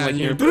show, I don't Yeah, like and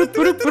hearing.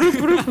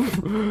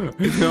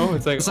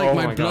 It's like, It's like oh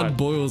my my blood God.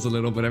 boils a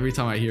little bit every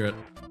time I hear it.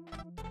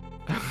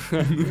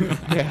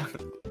 Yeah.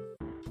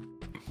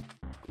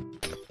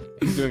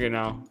 He's doing it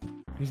now.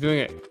 He's doing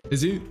it.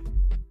 Is he?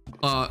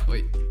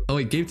 Wait. Oh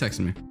wait, Gabe texted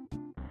me.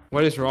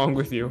 What is wrong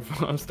with you?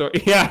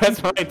 Yeah,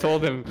 that's what I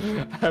told him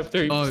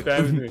after he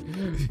stabbed me.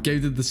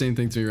 Gabe did the same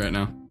thing to me right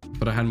now,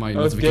 but I had my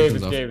Oh, it's Gabe. notifications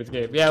It's off. Gabe. It's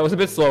Gabe. Yeah, it was a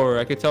bit slower.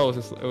 I could tell it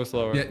was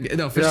slower. Yeah,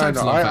 no, fish Yeah, I type's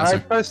a know. lot I faster.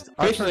 pressed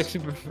Fish is like pressed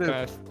super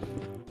fast.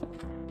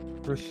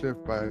 First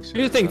shift by Here's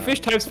the thing, Fish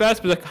types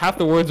fast, but like half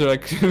the words are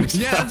like.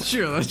 Yeah, that's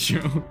true. That's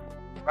true.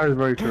 That is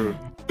very true.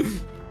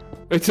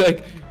 It's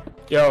like,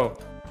 yo,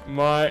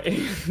 my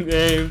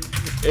name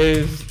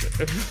is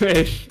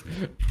Fish.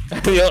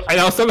 And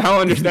I'll somehow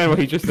understand what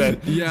he just said.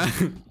 Yeah,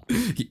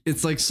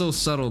 it's like so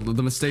subtle.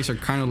 The mistakes are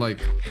kind of like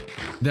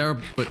there,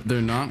 but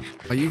they're not.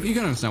 Like, you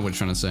can understand what you're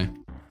trying to say.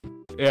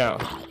 Yeah.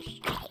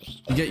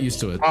 You get used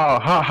to it. Oh,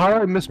 how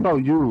did I misspell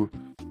you?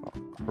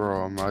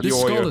 Bro, I'm not. This Yo,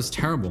 skull yo. is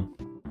terrible.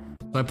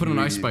 So I put an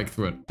ice spike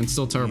through it. It's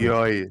still terrible.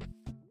 Yo.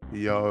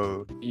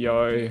 Yo.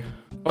 Yo.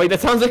 Wait,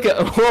 that sounds like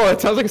a it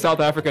sounds like a South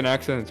African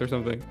accent or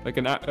something. Like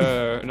an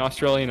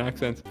Australian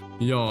accent.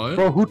 Yo.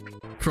 Bro, who?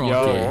 Crocky.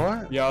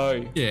 What?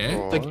 Yo. Yeah.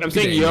 Bro. Like I'm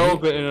saying yo,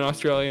 but in an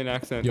Australian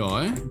accent.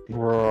 Yo.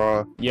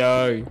 Bro.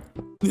 Yo.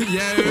 Yo.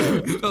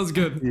 That was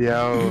good.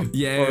 Yo.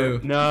 Yo.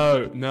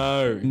 No,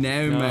 No,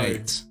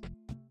 mate.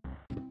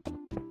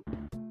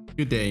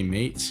 Good day,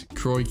 mate.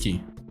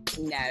 Crikey.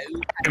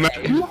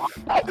 No.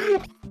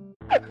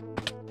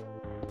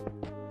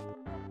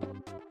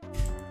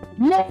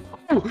 No!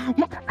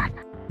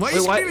 Why are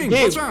you screaming?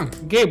 Gabe, What's wrong?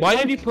 Gabe, why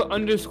did you put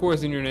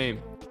underscores in your name?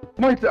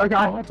 Mike, I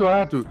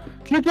have to.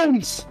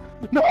 Chickens!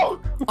 No!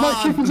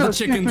 My chickens The are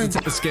chickens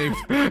escaping.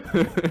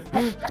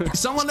 escaped.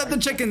 Someone let the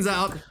chickens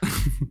out.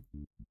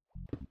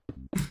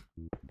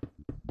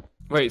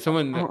 Wait,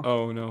 someone.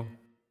 Oh no.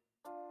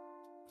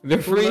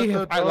 They're free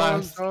Let the at dogs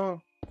last. go.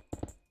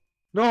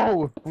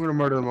 No! I'm gonna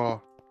murder them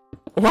all.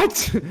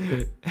 What?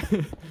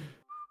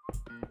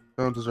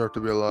 They don't deserve to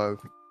be alive.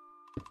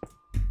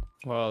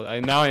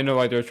 Well, now I know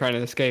why they're trying to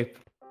escape.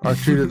 I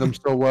treated them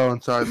so well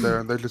inside there,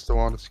 and they just don't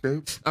want to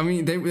escape. I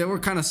mean, they were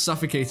kind of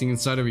suffocating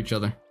inside of each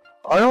other.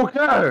 I don't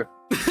care!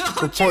 Oh,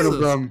 The point of Jesus.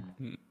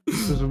 them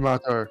doesn't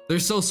matter. They're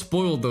so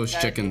spoiled, those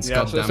chickens. Yeah,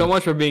 God so, damn so it.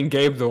 much for being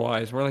Gabe the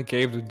Wise. We're like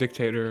Gabe the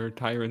Dictator or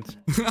Tyrant.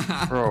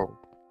 Bro.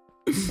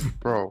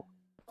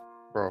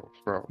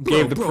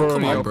 Gabe the bro,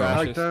 come on,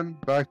 pro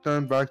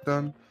bro. Back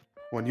then,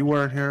 when you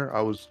weren't here,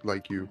 I was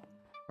like you.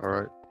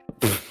 Alright?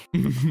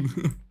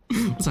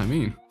 What's that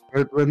mean?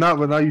 But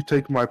now you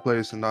take my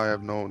place, and now I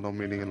have no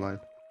meaning in life.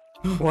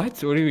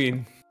 What? What do you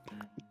mean?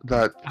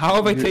 That How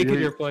have I you- taken you-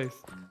 your place?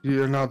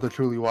 You're not the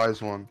truly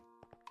wise one.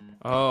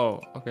 Oh,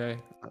 okay.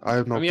 I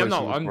have no I mean, place in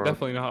this I'm world.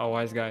 definitely not a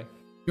wise guy.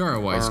 You're a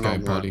I wise don't guy,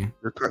 know, buddy.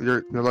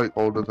 man. You're like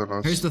older than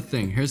us. Here's the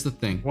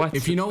thing. What?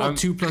 If you know what I'm-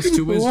 2 plus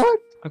 2 is, What?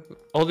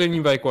 Older than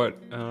you by like what?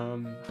 How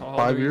old 5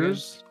 are you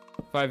years?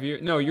 again? 5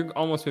 years? No, you're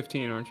almost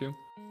 15, aren't you?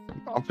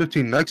 I'm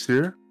 15 next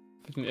year.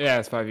 15, yeah,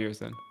 it's 5 years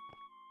then.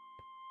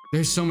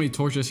 there's so many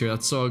torches here.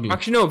 That's so ugly.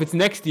 Actually, no. If it's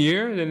next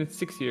year, then it's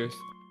 6 years.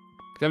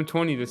 Cause I'm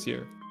 20 this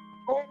year.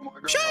 Oh my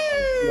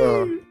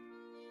god.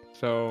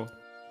 So,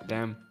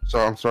 damn. So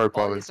I'm sorry, Oh,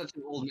 Polly. he's such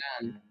an old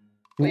man.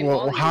 Wait, Well,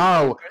 Polly,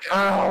 how? you're-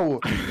 How?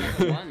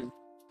 2001.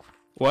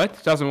 What?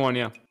 2001,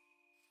 yeah.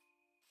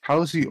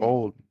 How is he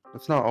old?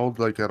 That's not old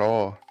like at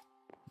all.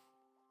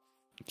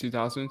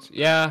 2000s.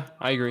 Yeah,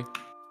 I agree.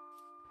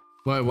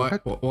 What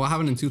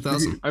happened in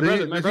 2000?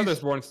 My brother's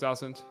born in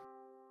 2000.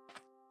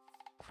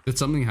 Did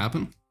something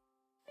happen?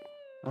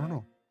 I don't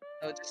know.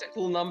 Oh, it's just a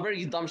cool number,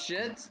 you dumb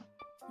shit.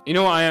 You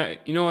know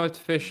what,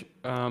 Fish?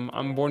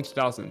 I'm born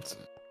 2000.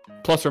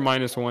 Plus or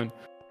minus 1.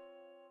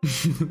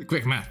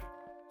 Quick math.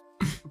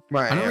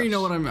 My I don't really ass.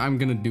 know what I'm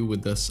gonna do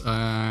with this.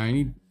 I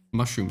need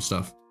mushroom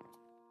stuff.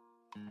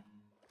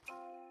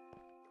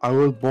 I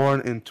was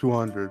born in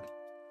 200.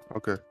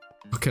 Okay.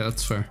 Okay,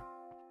 that's fair.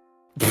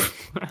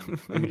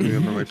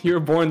 You were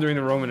born during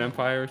the Roman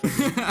Empire. Or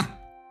something.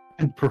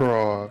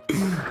 Bro.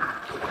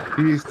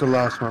 He's the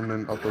last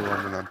remnant of the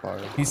Roman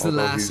Empire. He's the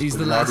Although last. He's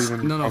the not last.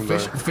 even No,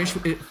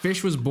 from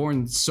Fish was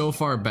born so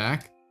far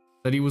back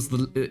that he's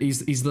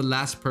the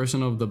last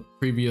person of the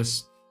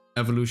previous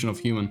evolution of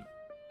human.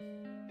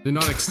 They're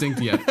not extinct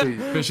yet.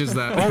 Fish is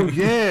that. Oh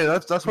yeah,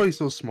 that's why he's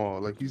so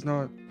small. Like he's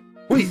not.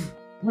 Wait.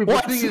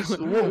 What? The thing is,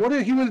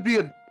 wouldn't humans be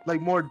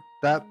more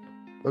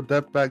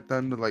adept back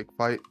then to like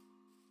fight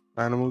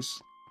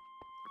animals?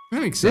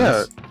 That makes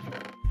sense.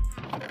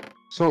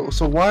 So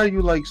why are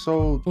you like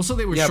so? Also,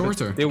 they were Yeah, but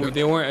shorter. they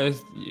weren't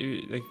as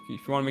like.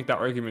 If you want to make that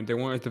argument, they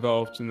weren't as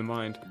developed in the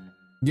mind.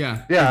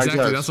 Yeah, Yeah, I exactly.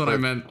 guess, That's what I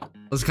but- meant. I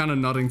was kind of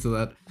nodding to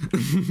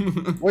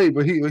that. Wait,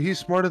 but he's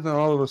smarter than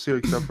all of us here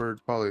except for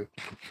Polly.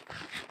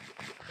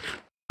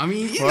 I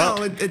mean, you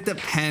know, it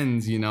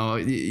depends. You know,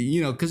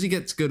 because he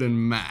gets good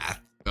in math.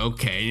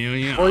 Okay,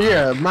 you know. Oh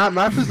yeah,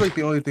 math is like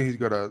the only thing he's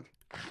good at.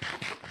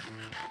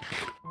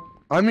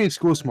 I mean,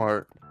 school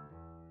smart.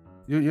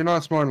 You're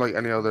not smart in like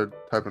any other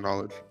type of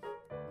knowledge.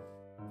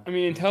 I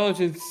mean,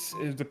 intelligence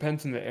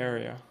depends on the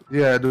area.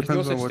 Yeah, it There's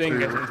no depends on such what thing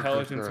you're- as what you're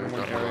intelligence in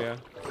doing. one area.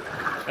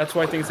 That's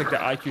why things like the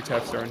IQ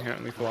tests are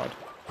inherently flawed.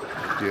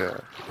 Yeah.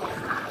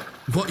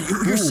 What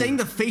you're saying?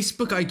 The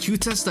Facebook IQ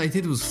test I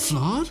did was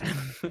flawed?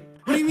 What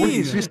do you Wait,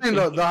 mean? so you're saying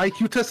the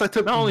IQ test I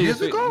took Not only years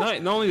the, ago?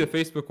 not only the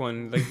Facebook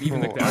one, like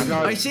even like the I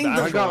got, I think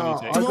actual the- one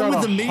you take. The one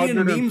with the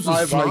million memes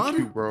was 105 flawed?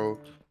 IQ, bro.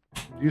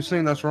 You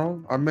saying that's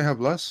wrong? I may have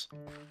less.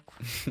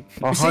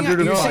 You're saying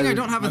I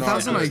don't have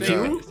 1,000 I'm IQ?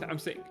 saying, I'm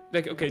saying,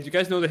 like, okay, do you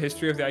guys know the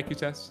history of the IQ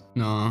test?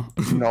 No.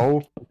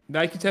 No. The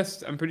IQ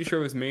test, I'm pretty sure,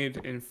 was made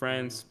in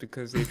France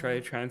because they try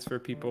to transfer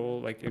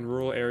people like in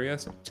rural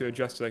areas to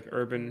adjust to like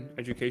urban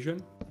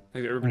education,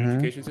 like the urban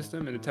education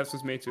system, and the test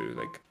was made to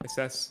like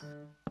assess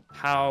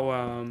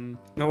how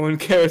no one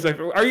cares. Like,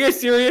 are you guys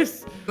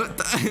serious?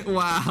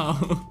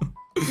 Wow.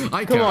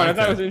 I Come care, on, I I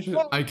thought it was care.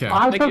 interesting. I care.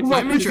 I'm Like, talking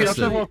it's- about I'm 50. I'm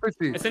interested. talking about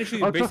 50.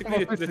 Essentially, I'm basically,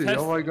 talking about the 50. test.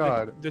 Oh my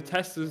god. The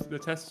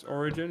test's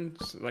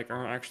origins like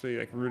aren't actually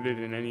like rooted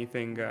in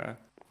anything to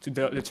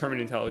determine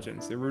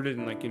intelligence. They're rooted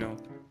in like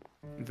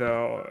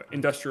the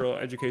industrial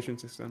education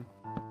system.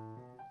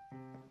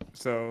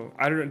 So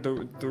I don't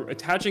know. The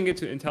attaching it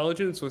to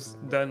intelligence was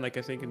done like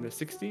I think in the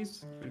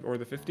 60s or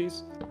the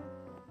 50s,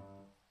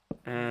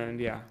 and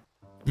yeah,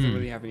 doesn't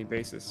really have any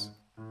basis.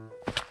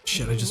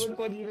 Shit, I just. Look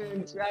what you did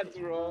in chat,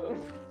 bro.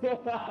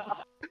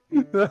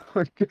 Oh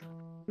my god.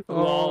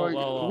 Lol,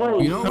 lol,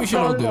 lol. You know what we should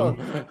all do?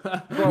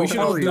 Bro, We should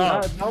all Polly, do-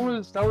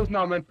 that was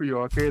not meant for you,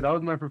 okay? That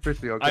was meant for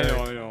Fishy, okay?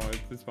 I know,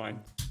 it's fine.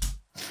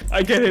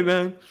 I get it,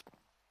 man.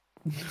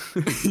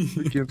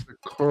 Begins to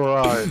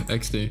cry.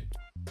 XD.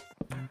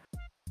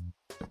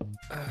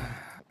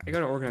 I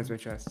gotta organize my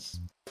chests.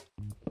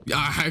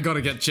 Yeah, I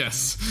gotta get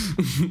chests.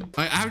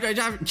 I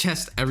have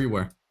chests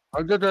everywhere.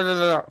 Do you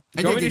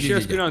want me to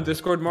share screen on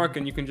Discord, Mark,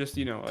 and you can just,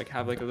 you know, like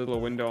have like a little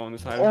window on the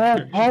side Oh, of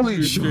your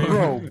Polly, screen?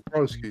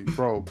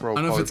 bro, bro. I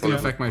don't know if it's gonna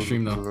affect my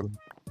stream though.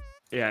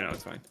 Yeah, no,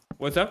 it's fine.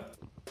 What's up?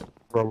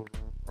 Bro.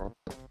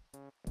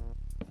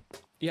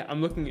 Yeah,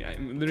 I'm looking. I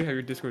literally have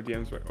your Discord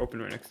DMs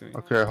open right next to me.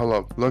 Okay, hold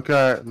up. Look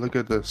at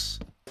this.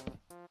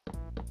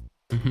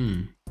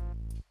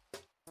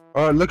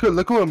 Alright, look at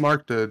what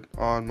Mark did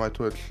on my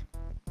Twitch.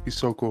 He's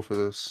so cool for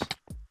this.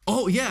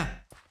 Oh yeah,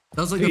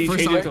 that was like Did the you first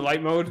change time. it to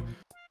light mode?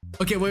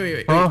 Okay,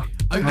 wait. Huh?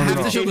 I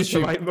have to show the Change it to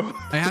stream. light mode.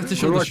 I have to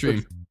show Go to the my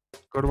stream.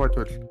 Twitch. Go to my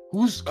Twitch.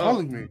 Who's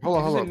calling me? Hold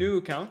Is this a on. new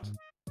account?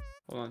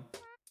 Hold on.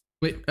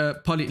 Wait,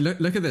 Polly,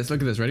 look at this.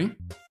 Look at this. Ready?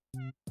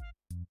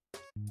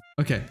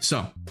 Okay,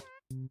 so.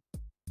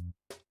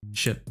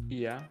 Shit.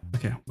 Yeah.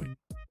 Okay, wait.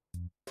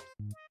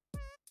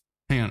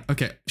 Hang on.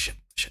 Okay. Shit.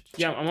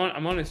 Yeah,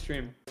 I'm on a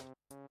stream.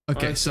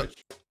 Okay, On so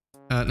Twitch.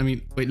 let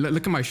me wait.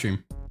 Look at my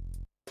stream.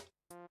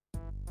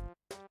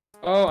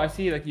 Oh, I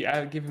see. Like you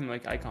give him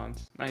like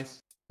icons.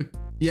 Nice.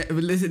 Yeah,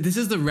 but listen, this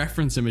is the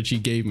reference image he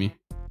gave me.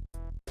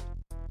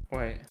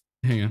 Wait.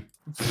 Hang on.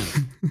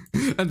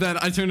 And then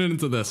I turned it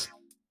into this.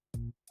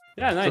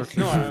 Yeah, nice.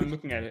 No, I'm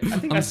looking at it. I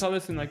think I saw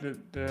this in like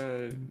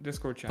the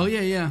Discord chat. Oh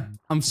yeah.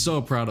 I'm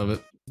so proud of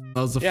it.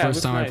 That was the Yeah, it first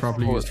looks time I nice.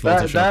 properly used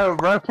That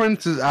Photoshop.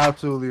 reference is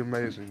absolutely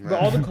amazing, But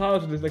all man. the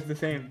clouds are like the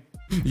same.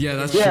 Yeah,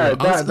 that's Yeah, true.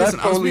 that's Listen,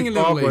 I was being a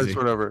little totally lazy.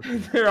 whatever.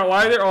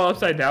 Why are they all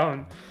upside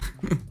down?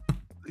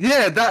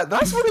 Yeah,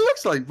 that's what it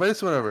looks like, but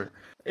it's whatever.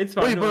 It's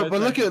fine. Wait, no, but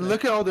that's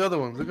look fine. at all the other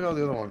ones. Look at all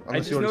the other ones. I Unless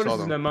just you already noticed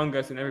saw an them. Among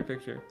Us in every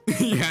picture.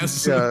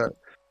 Yes. Yeah,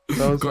 that was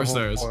Of course the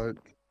there whole is. point.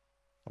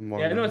 Among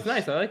Yeah, no, Us. it's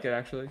nice. I like it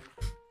actually.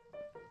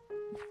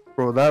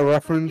 Bro, that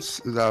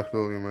reference is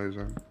absolutely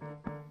amazing.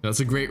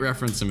 That's a great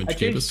reference image,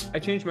 Capus. I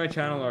changed my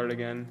channel art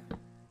again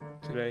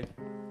today.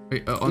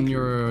 Wait, on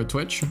your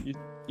Twitch?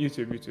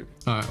 YouTube.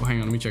 Alright, well, hang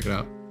on, let me check it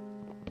out.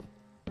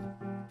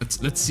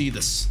 Let's see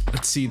this.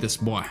 Let's see this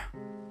boy.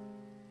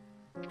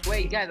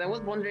 Wait, guys, I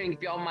was wondering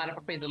if y'all mind if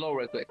I play the low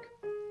real quick.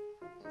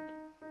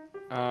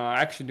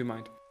 I actually do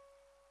mind.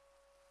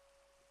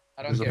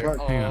 I don't There's a care.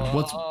 bug. Hang on.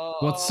 What's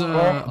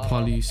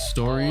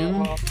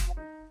polystorian?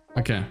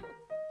 Okay.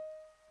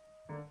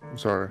 I'm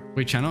sorry.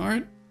 Wait, channel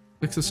art?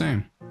 Looks the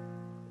same.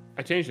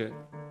 I changed it.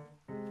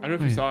 I don't know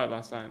if you Wait. saw it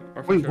last time.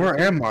 Or for Wait, sure. where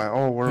am I?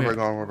 Oh, where have I Wait.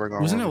 gone? Where have I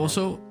gone? Wasn't it Where have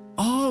I also?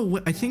 Oh,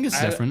 I think it's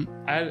different.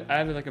 I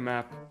added like a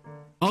map.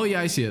 Oh yeah,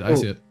 I see it. I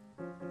see it. gone?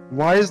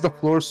 Why is the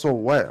floor so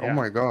wet? Yeah. Oh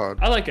my god.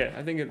 I like it.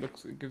 I think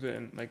it gives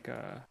it like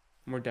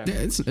more depth. Yeah,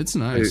 it's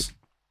nice.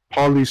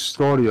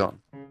 Polystorion.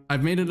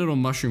 I've made a little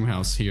mushroom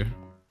house here.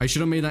 I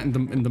should have made that in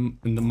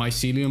the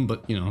mycelium,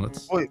 but you know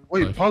that's. Wait,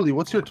 Life. Polly,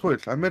 what's your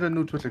Twitch? I made a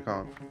new Twitch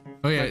account.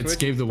 Oh yeah, My it's Twitch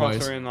Gabe is the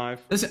Wise. Paul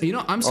Live. Listen, you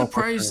know I'm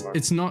surprised fucking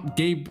it's not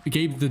Gabe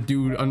the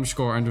dude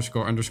underscore. I want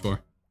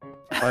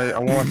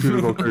you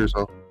to go kill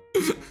yourself.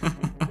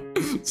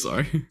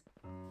 Sorry.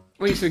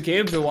 Wait, so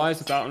Gabe the Wise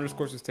without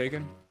underscores was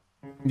taken?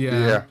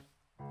 Yeah.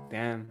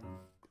 Damn.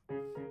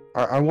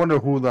 I wonder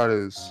who that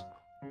is.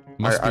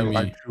 Must be me.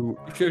 I You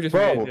should have just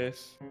Bro. made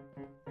this.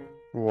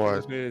 what?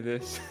 Just made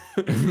this.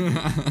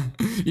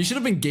 You should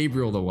have been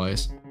Gabriel the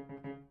Wise.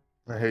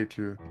 I hate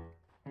you.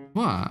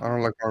 What? I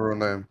don't like my real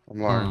name. I'm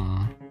lying.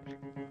 Aw.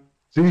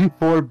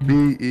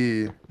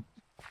 C4BE.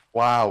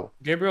 Wow.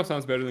 Gabriel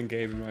sounds better than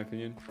Gabe in my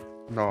opinion.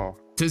 No.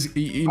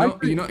 You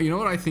know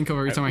what I think of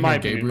every time I My hear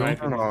opinion, Gabriel? my I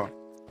opinion. don't know.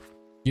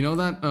 You know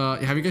that?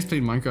 Have you guys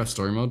played Minecraft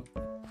Story Mode?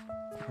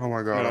 Oh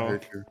my god, No. I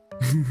hate you.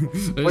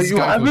 There's Wait, this you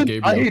guy called haven't?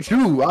 Gabriel. I hate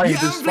you. I You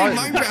hate this haven't played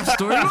fight. Minecraft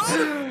Story Mode?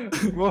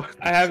 Well,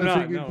 I have such a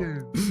not, good no.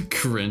 game.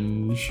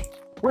 Cringe.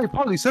 Wait,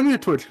 Polly, send me your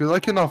Twitch because I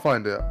cannot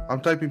find it.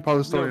 I'm typing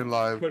Polystorian No,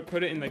 live.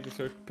 Put it in like the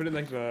search. Put it in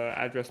like the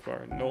address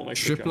bar. Don't like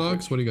Strip search on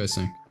logs? What do you guys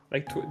think?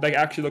 Twitch. Like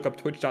actually look up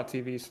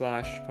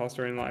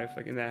twitch.tv/Paulstorian Live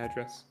like in that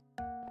address.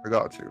 I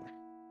got you.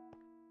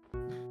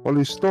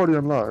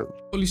 Polystorian live.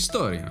 Holy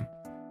story.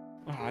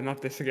 Ah,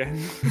 not this again.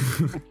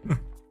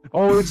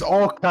 Oh, it's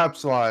all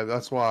caps live.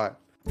 That's why.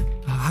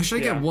 How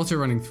should I Yeah. get water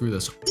running through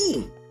this?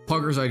 Ooh,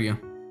 Pugger's idea.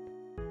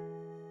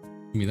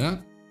 Give me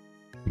that.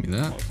 Give me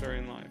that.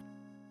 Paulstorian Live.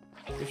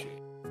 Fishy.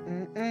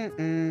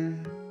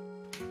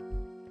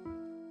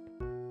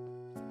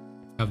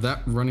 Have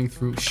that running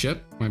through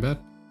shit. My bad.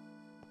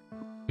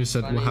 You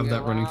said we'll have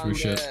that running through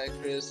shit.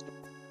 Chris.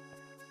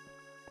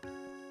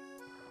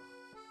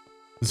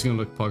 This is gonna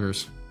look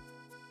Puggers.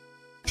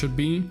 Should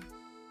be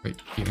right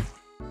here.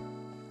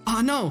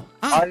 Oh no!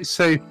 Ah! I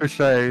say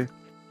Fishay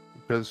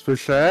because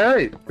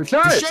Fishay.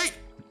 Shit!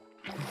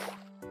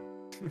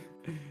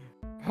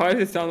 Why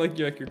does it sound like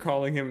you're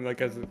calling him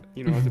like as a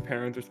as a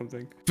parent or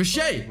something?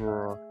 Fishy!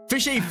 Bruh.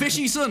 Fishy!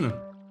 Fishy son!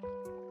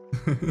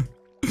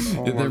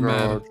 Oh They're my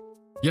mad. god.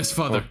 Yes,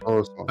 father.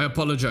 Oh, son. I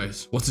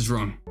apologize. What is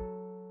wrong?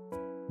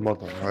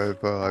 Mother,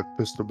 I've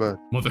pissed the bed.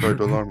 Mother. Sorry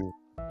to alarm you.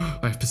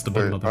 I have pissed the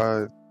bed, Wait,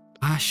 mother.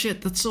 Ah,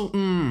 shit. That's so.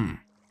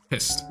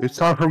 Pissed. it's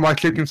time for my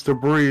chickens to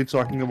breed so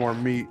I can get more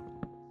meat.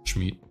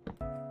 Schmeat.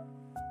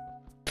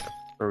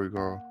 There we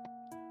go.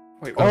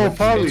 Wait, Oh, what's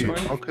probably. the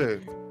next one? Okay.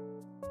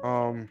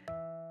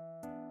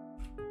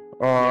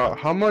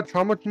 How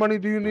much money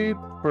do you need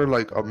for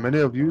like a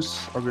minute of use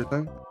of your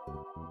thing?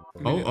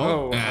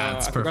 Oh, yeah,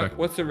 that's I forgot. perfect.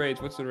 What's the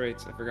rates? What's the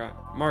rates? I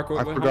forgot. Mark, I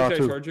how much forgot did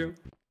I too. charge you?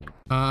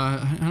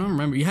 I don't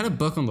remember. You had a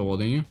book on the wall,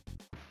 didn't you?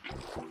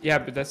 Yeah,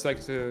 but that's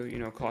like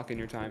to, clock in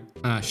your time.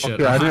 Ah, shit.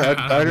 Okay, I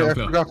have no I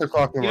clue. forgot to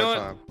clock in You my know what?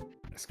 time.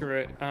 Screw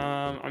it.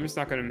 I'm just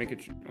not gonna make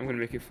it. I'm gonna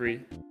make it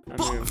free. I'm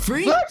Oh, gonna-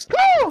 free? Let's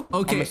go!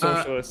 Okay, I'm a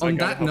socialist, I on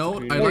gotta that help the note,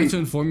 I'd community. like to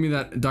inform you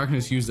that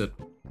Darkness used it.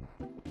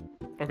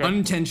 Okay.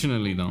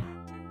 Unintentionally, though.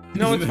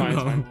 No, it's fine. It's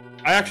No. fine.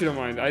 I actually don't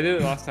mind. I did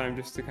it last time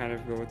just to kind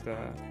of go with the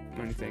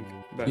money thing.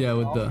 But Yeah,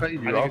 with I'll the. pay you.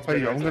 think I'll it's pay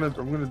you.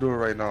 better. I'm gonna do it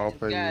right now. I'll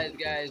pay Guys,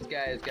 you.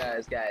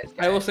 guys.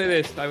 I will say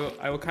this.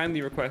 I will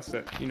kindly request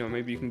that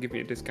maybe you can give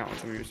me a discount on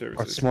some of your A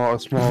services.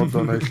 small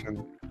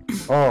donation.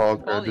 Oh,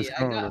 okay. Ollie,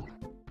 Discount.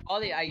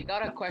 Ollie, I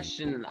got a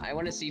question. I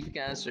want to see if you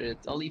can answer it.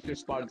 Only if you're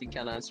smart, you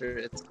can answer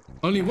it.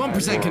 Only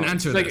 1% can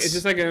answer It's like this. it's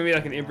just like gonna be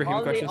like an Ibrahim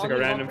Only, question. It's like a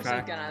only random 1%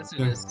 fact. can answer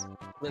Yeah. this.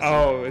 Listen.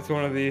 Oh, it's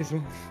one of these.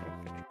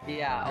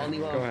 Yeah, only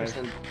Go ahead.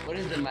 1%. What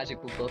is the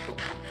magical total?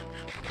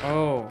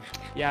 Oh,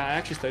 yeah. I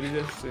actually studied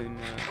this in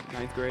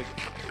 9th grade.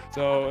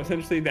 So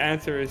essentially, the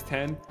answer is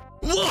 10.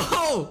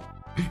 Whoa!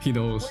 He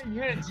knows. Wait,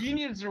 you're a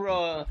genius,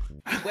 bro.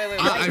 Wait.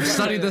 I've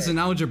studied this in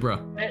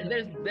algebra.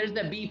 There's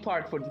the B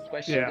part for this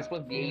question. Yeah. This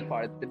was the A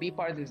part. The B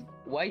part is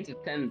why is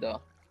it 10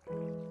 though?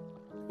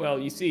 Well,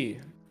 you see,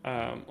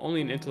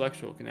 only an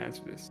intellectual can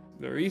answer this.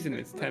 The reason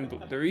it's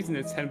 10. The reason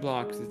it's 10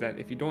 blocks is that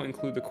if you don't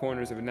include the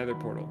corners of a nether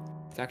portal,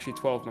 it's actually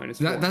 12 minus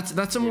 4.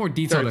 That's a more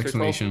detailed Sorry, so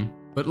 12 explanation.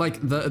 But like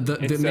the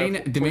It's, main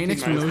 14 minus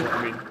explanation. 4,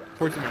 I mean,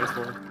 14 minus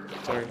 4.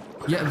 Sorry.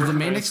 Yeah, the 14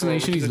 main minus 4,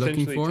 explanation which he's is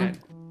looking essentially for 10.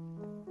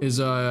 is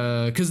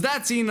cause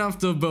that's enough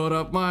to build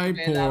up my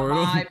Without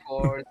portal. my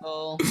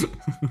portal.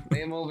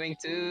 We're moving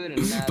to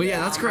the But yeah,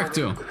 that's correct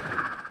too.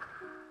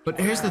 But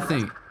here's the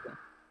thing.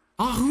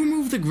 Oh, who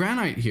moved the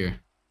granite here?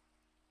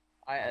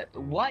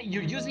 What?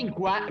 You're using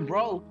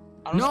bro?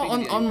 I don't No,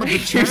 speak on to the you.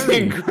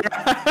 cherry.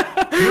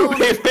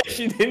 Wait, but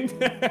she didn't.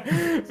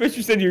 But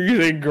you said you were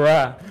using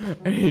gra,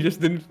 and you just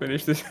didn't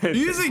finish the sentence.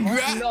 You're using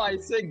granite, No, I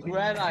said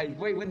granite.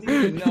 Wait, what do you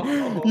mean?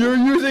 No. You're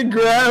using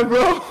gra,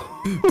 bro.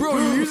 bro.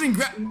 You're using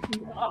granite.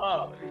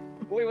 Oh.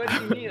 Wait, what do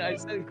you mean? I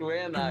said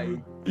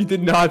granite. You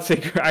did not say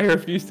gra. I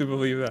refuse to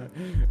believe that.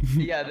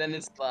 Yeah, then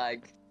it's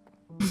like.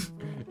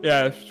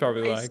 Yeah, it's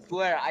probably I like.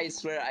 swear, I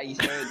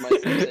heard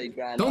myself say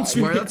granite. Don't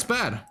swear. That's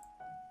bad.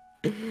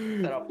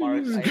 Shut up,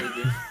 Mark. I hate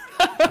you.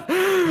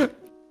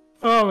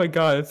 Oh my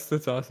god,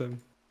 that's awesome.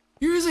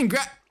 You're using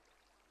granite.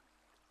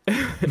 No,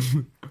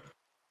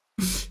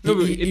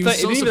 but it's like,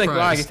 it didn't even like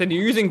lag. It said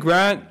you're using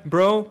Grant,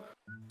 bro.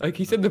 Like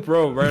he said the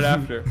bro right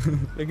after.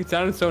 Like it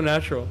sounded so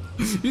natural.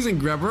 Using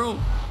grab, bro.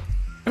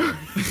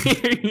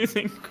 You're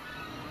using.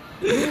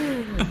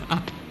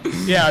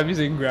 Yeah, I'm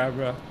using grab,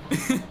 bro.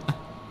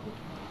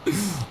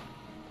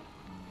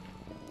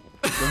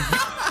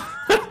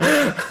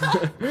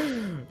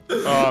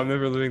 Oh, I'm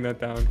never living that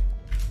down.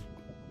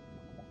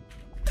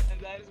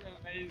 That is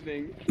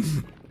amazing.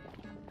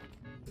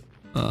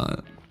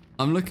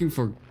 I'm looking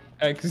for.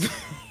 X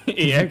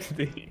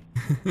EXD.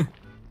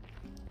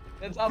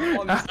 That's up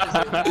on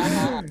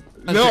the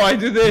No, I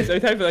do this. I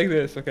type it like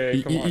this.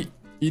 Okay, come on.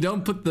 You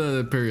don't put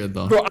the period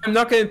though. Bro, I'm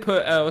not gonna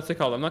put what's it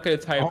called? I'm not gonna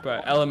type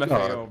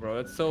LMFAO, bro.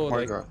 That's so my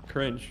like God.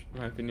 cringe,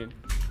 in my opinion.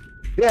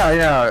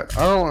 Yeah.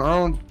 I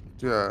don't.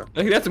 Yeah.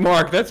 Like that's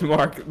Mark. That's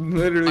Mark.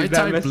 Literally I that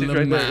type message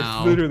right there. Lamau.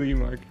 It's literally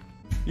Mark.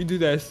 You do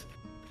this,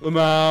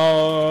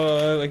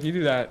 Lamau. Like you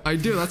do that. I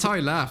do. That's how I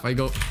laugh. I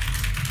go.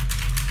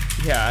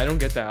 Yeah, I don't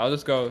get that. I'll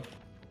just go.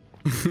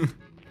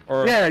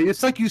 Or Yeah,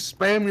 it's like you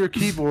spam your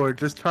keyboard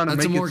just trying to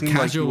That's a make more it seem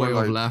casual like way you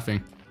of were like.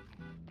 laughing.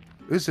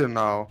 Is it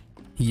now?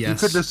 You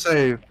Yes. could just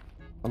say,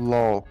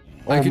 "Lol."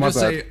 Oh I could my just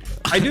bad. say.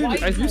 I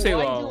do say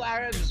why lol.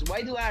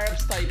 Why do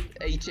Arabs type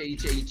H?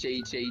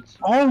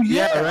 Oh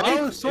yeah, right?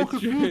 I was so It's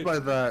confused true. by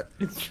that.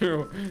 It's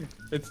true.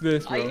 It's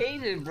this, I bro.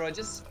 hate it, bro.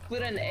 Just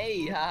put an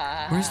A. Ha,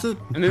 ha, ha. Where's the?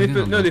 And then they I put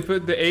don't no, know. they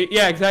put the A.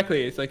 Yeah,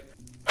 exactly. It's like.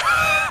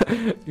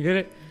 You get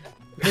it?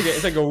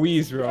 It's like a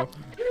wheeze, bro.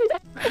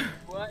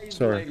 Why is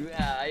Sorry. it like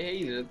that? I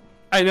hate it.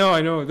 I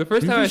know. The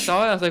first time I Maybe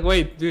saw it, I was like,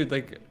 wait, dude,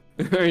 like,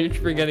 are you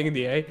forgetting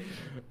the A?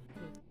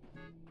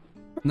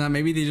 Nah,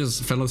 maybe they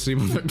just fell asleep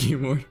on their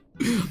keyboard.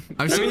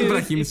 I've seen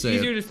Ibrahim it's say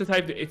easier it. just to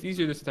type. It's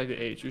easier just to type the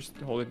H. You just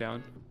hold it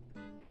down.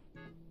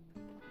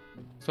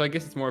 So I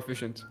guess it's more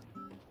efficient.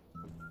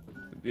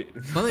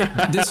 Well,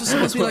 this was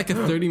supposed to be like a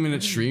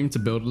 30-minute stream to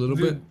build a little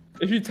bit. Dude,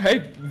 if you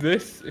type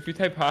this, if you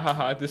type ha ha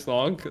ha this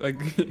long, like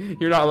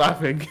you're not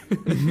laughing.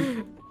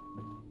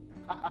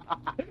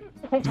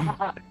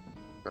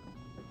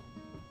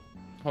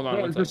 Hold on.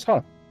 Yeah, one it's sec. just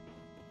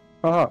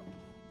huh.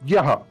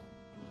 Yeah.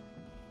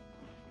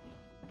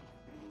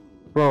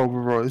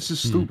 Bro, this is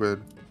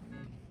stupid.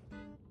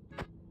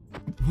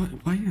 What?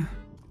 Why?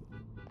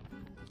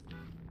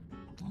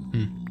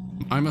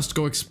 I must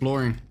go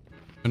exploring.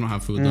 I don't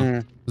have food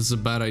though. This is a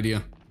bad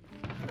idea.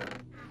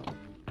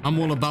 I'm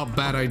all about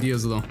bad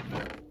ideas though.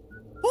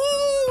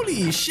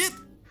 Holy shit!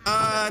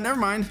 Never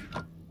mind.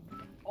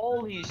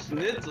 Holy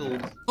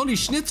schnitzels. Holy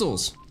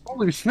schnitzels!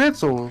 Holy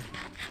schnitzel.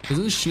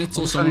 Isn't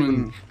schnitzel What's that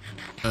someone?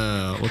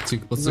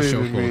 What's the show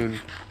called? Mean?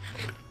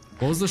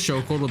 What was the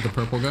show called with the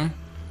purple guy?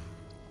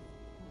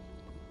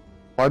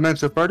 Five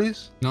Nights at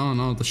Freddy's?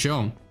 No, the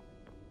show.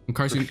 On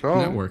Cartoon show?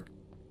 Network.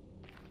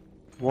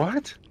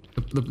 What?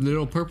 The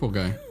little purple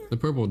guy. The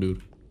purple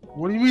dude.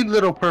 What do you mean,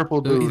 little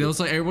purple dude? It was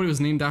like everybody was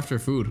named after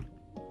food.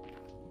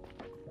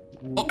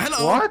 Oh,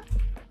 hello! What?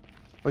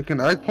 Like an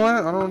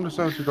eggplant? I don't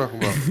understand what you're talking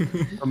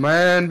about. The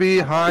man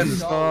behind the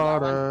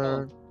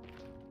starter.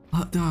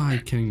 What? Oh, are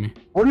you kidding me?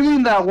 What do you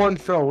mean that one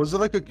show? Was it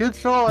like a kid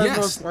show?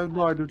 Yes. I have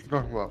no idea what you're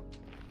talking about.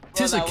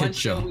 Tis a that one kid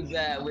show. With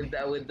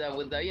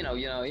the you know.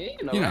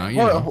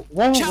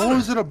 What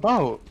was it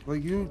about?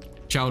 Like you?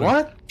 Chowder.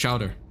 What?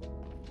 Chowder.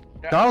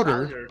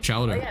 Chowder?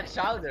 Chowder. Oh, yeah,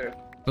 Chowder.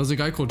 There was a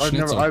guy called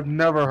Schnitzel. I've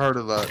never heard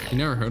of that. You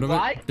never heard of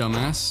What? it?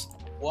 Dumbass.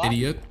 What?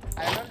 Idiot.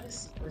 I remember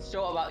this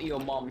show about your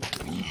mom.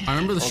 I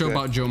remember the show Okay.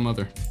 about Joe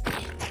Mother.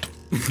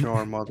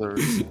 Your mother.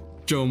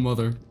 Joe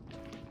Mother.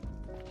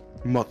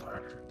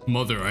 Mother.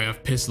 Mother, I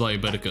have piss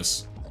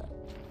diabeticus.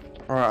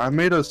 Alright, I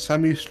made a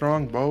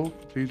semi-strong bow.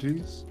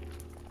 GG's.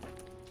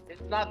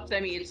 It's not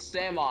semi, it's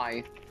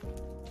semi.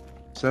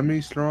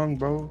 Semi-strong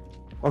bow.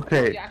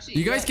 Okay. Actually,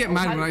 You guys yeah, get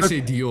mad when I say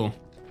duel.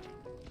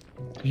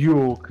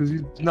 Duel, cause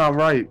it's not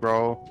right,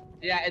 bro.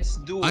 Yeah, it's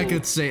dual. I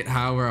could say it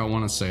however I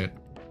want to say it.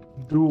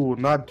 Duel,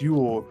 not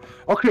duel.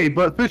 Okay,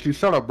 but Fishy,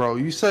 shut up, bro.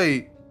 You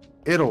say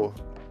idle.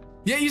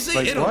 Yeah, you say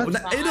Like idle. what?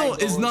 That idle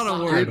is not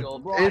a word.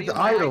 It's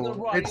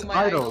idle. It's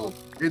idle.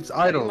 It's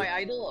Are you idle. my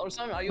idol or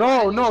something? Are you my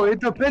idol? No, it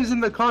depends in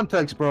the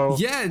context, bro.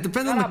 Yeah, it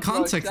depends on Shut the up, bro,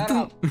 context. shut It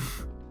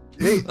doesn't-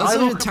 Hey, That's not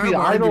idle a could be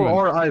terrible idle argument.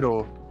 or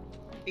idle.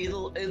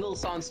 Idol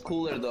sounds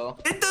cooler though.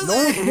 It doesn't.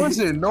 No, it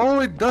doesn't. No,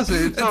 it doesn't.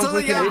 It sounds sounds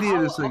like like an a-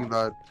 idiot is saying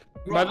that.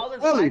 Bro, But- how does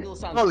Polly, idol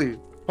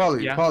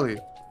sound? Yeah. Polly.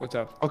 What's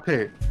up?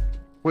 Okay.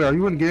 Wait, are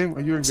you in game?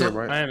 Are you in So- game,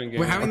 right? I am in game.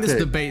 We're having this Okay.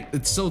 debate.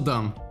 It's so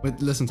dumb. Wait,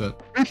 listen to it.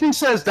 Fishy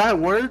says that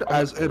word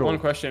as idle. One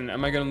question: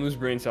 am I gonna lose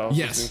brain cells?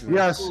 Yes.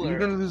 Yes, Cooler. you're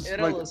gonna lose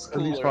Idle like is at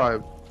least cooler.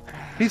 5.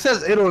 He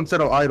says idle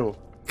instead of idle.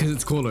 Because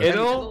it's cooler.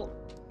 Idle?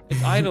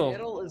 It's idle.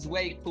 Idol is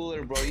way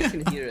cooler, bro. You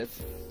can hear it.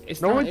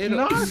 It's No, not it's idle.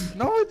 not.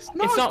 No, it's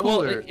not. It's not. Well,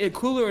 cooler.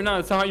 cooler or not,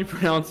 it's not how you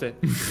pronounce it.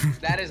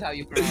 That is how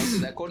you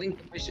pronounce it.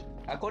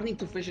 According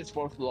to Fish's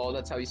fourth law,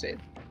 that's how you say it.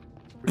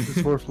 It's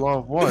the fourth law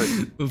of what?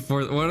 What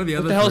are the What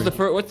other the hell is three? the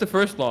first? What's the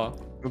first law?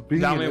 Of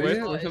being Down an my way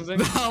idiot? or something?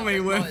 Tell me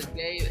The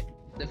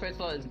with. first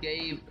law is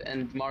Gabe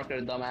and Mark are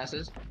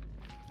dumbasses.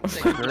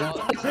 Second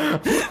law,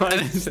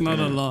 It's not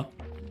a law.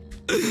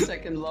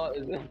 second law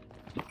is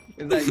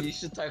that you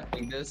should type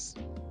like this.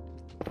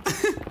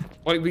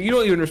 Wait, but you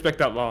don't even respect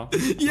that law.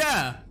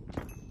 Yeah.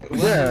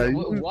 Yeah,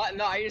 What?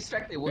 No, I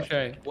respect it. What?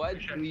 Okay. What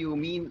do you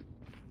mean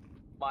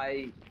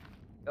by?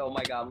 Oh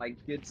my God, my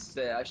kids.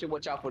 I should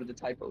watch out for the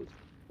typos.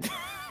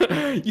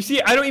 You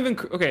see, I don't even.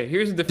 Okay,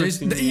 here's the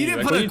difference. You didn't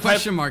Like, put when a you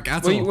question mark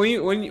at When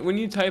you, all. when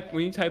you type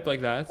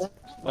like that,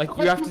 like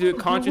you have to do it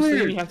consciously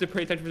and you have to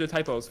pay attention to the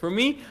typos. For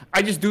me,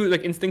 I just do it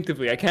like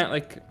instinctively. I can't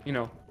like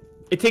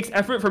it takes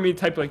effort for me to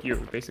type like you,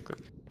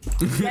 basically.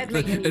 You can't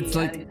make any, It's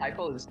like any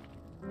typos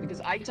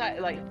because I type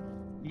like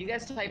you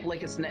guys type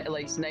like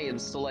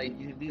snails, so like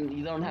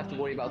you don't have to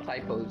worry about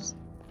typos.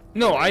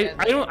 No, I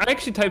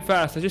actually type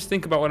fast. I just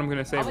think about what I'm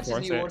gonna say How much before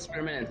I is say your it. words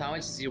per minute? How much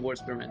is your words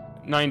per minute?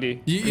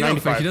 90. you know,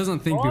 95. he doesn't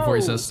think before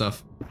he Whoa. says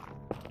stuff.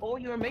 Oh,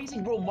 you're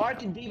amazing, bro.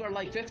 Mark and Dave are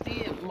like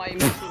 50. And my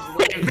message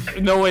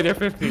was No way, they're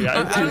 50.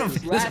 I don't know.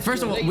 This Listen,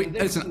 first of all, this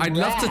listen. I'd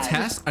love to rad.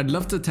 test. I'd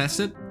love to test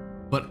it,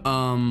 but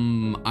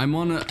I'm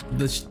on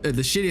the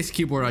shittiest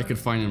keyboard I could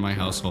find in my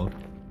household.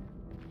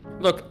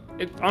 Look,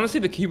 honestly,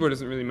 the keyboard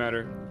doesn't really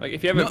matter. Like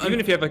if you have No, even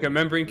if you have like a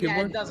membrane Yeah, it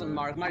keyboard. doesn't,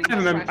 Mark. Mark, I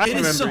remember- I It is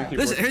remember so. your keyboard.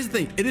 Listen, here's the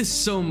thing. It is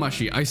so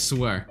mushy. I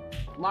swear.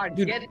 Mark,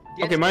 Dude, get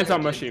okay, mine's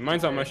not started. mushy.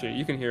 Mine's not mushy.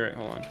 You can hear it.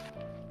 Hold on.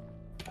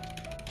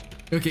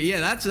 Okay, yeah,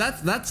 that's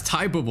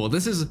typeable.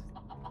 This is.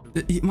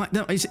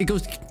 It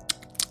goes.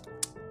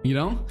 You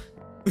know?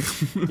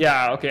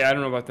 Yeah, okay, I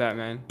don't know about that,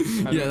 man.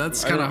 Yeah,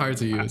 that's kind of hard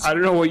to use. I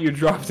don't know what you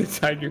dropped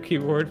inside your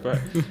keyboard, but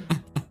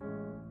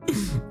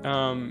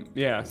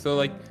yeah. So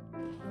like,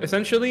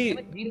 essentially,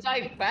 Like, you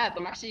type fast.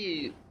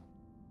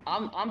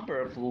 I'm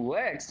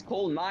perplexed.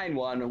 Call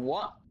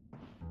 911.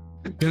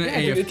 Gonna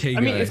yeah, dude, AFK, I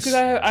mean, it's guys.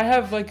 because I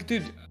have like,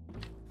 dude,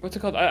 what's it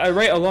called? I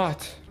write a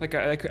lot, like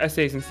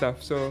essays and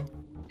stuff. So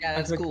Yeah,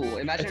 that's I think- cool.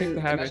 I Imagine, think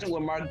the habit. imagine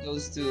when Mark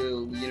goes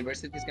to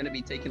university, he's gonna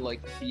be taking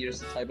like 50 years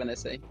to type an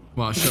essay.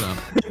 Well, shut up.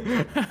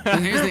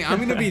 And here's the thing. I'm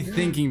gonna be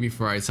thinking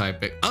before I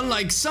type it.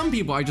 Unlike some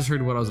people, I just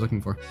heard what I was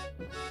looking for.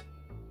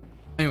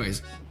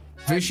 Anyways,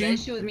 The fishing.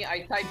 issue with me, I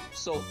type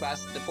so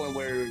fast to the point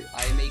where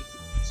I make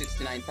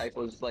 69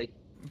 typos. Like,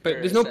 But per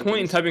there's no point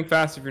in sentence. typing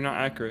fast if you're not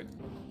accurate.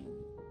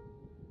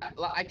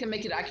 I can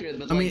make it accurate,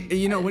 but I mean,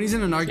 you know, when he's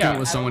in an argument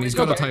with someone, he's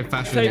got to type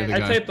faster than the I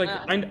other guy. type like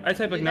I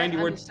type like 90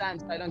 words.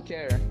 I don't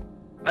care.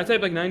 I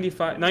type like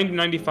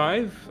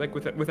 95 like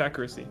with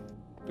accuracy.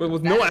 But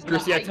with no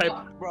accuracy, I type.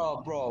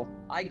 Bro,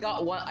 I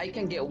got one. I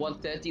can get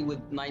 130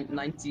 with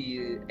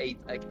 98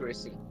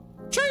 accuracy.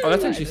 Oh,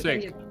 that's actually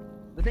sick.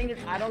 The thing is,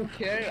 I don't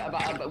care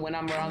about when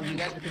I'm around you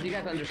guys because you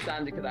guys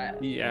understand because I.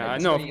 Yeah,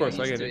 no, of course,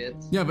 I get it.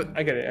 Yeah, but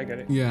I get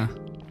it. Yeah.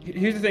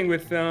 Here's the thing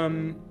with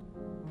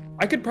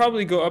I could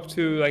probably go up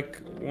to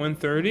like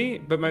 130,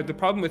 but the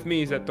problem with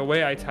me is that the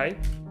way I type,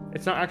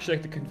 it's not actually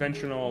like the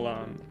conventional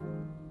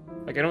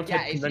like I don't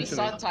type conventionally. If you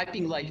start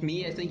typing like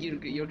me, I think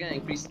you're gonna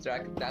increase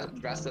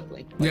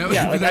drastically. Yeah,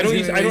 like I don't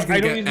use I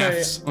barely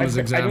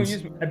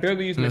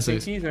use my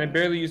pinkies and I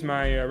barely use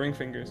my ring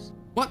fingers.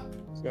 What?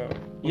 So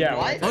yeah.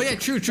 What? Oh yeah,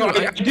 true. No,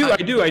 I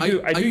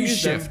do use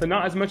shift, them, but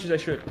not as much as I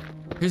should.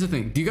 Here's the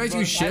thing. Do you guys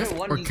use shift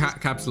or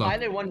caps lock?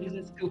 Tyler one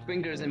uses 2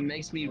 fingers and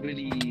makes me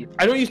really.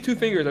 I don't use 2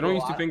 fingers. I don't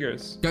use 2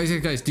 fingers.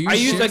 Guys, do you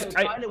use shift?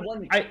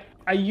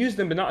 I use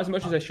them, but not as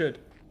much as I should.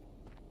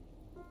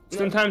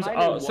 Sometimes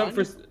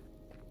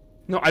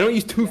No, I don't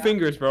use 2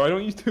 fingers, bro. I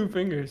don't use 2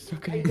 fingers.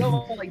 Okay. I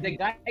know, like the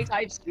guy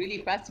types really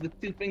fast with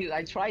 2 fingers.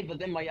 I tried, but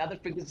then my other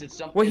fingers just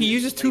jump. Well, he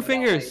uses 2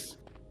 fingers.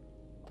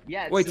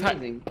 Yeah, it's wait,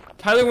 amazing.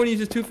 Tyler one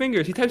uses 2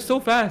 fingers. He types so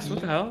fast.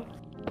 What the hell?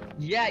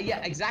 Yeah,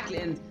 exactly.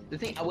 And the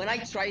thing, when I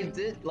tried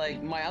it,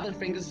 like my other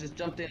fingers just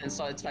jumped in and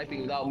started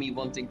typing without me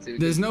wanting to.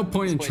 There's no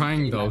point in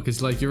trying though,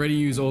 because like you already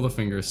use all the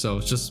fingers, so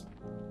it's just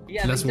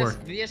less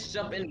work. They just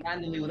jump in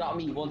randomly without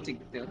me wanting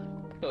to.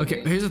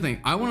 Okay, here's the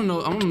thing. I want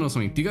to know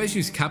something. Do you guys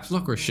use caps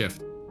lock or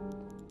shift?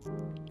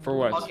 For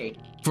what? Okay.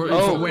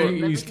 For when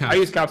you use caps. I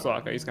use caps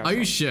lock. I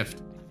use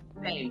shift.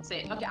 Same.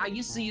 Okay, I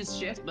used to use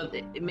shift, but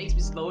it makes me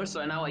slower,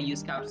 so now I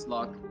use caps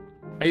lock.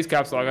 I use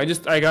caps lock.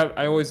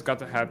 I always got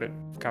the habit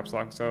of caps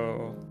lock,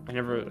 so I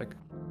never like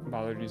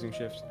bothered using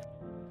shift.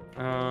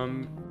 I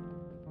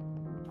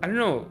don't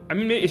know. I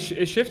mean,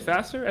 is shift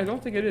faster? I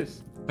don't think it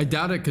is. I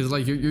doubt it, cause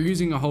like you're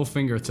using a whole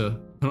finger to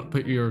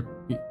put your,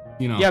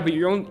 you know. Yeah, but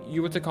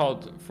what's it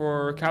called?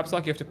 For caps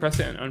lock, you have to press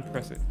it and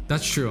unpress it.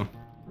 That's true.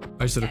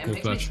 I just did a cool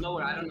clutch. It makes me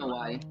slower. I don't know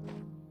why.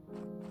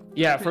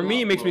 Yeah, for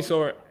me it makes me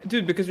slower,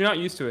 dude, because you're not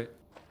used to it.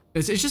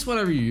 It's just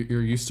whatever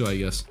you're used to, I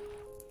guess.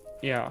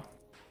 Yeah,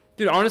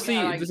 dude. Honestly,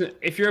 yeah, like,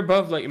 if you're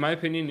above, like in my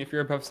opinion, if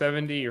you're above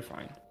 70, you're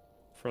fine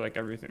for like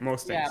everything,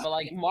 most things. Yeah, but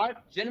like Mark,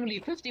 generally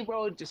 50,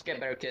 bro, just get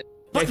better kit.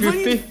 But if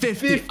you're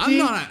 50,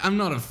 I'm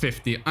not a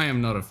 50. I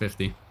am not a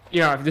 50.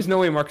 Yeah, there's no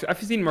way Mark.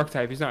 I've seen Mark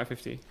type. He's not a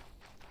 50.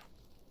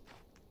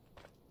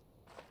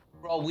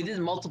 Bro, we did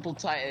multiple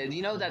times.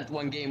 You know that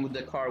one game with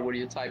the car where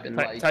you type in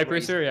like type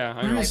racer? Yeah,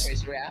 I know. Type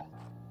racer, yeah.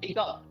 He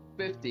got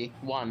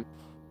 51.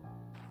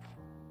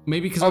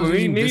 Maybe because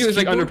maybe it was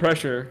like under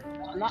pressure.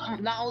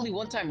 Not only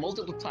one time,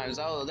 multiple times.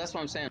 Oh, that's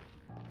what I'm saying.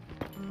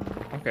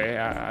 Okay,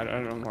 I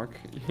don't know, Mark.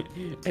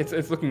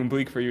 it's looking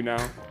bleak for you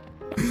now.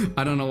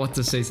 I don't know what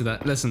to say to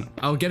that. Listen,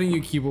 I'll get a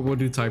new keyboard. We'll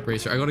do type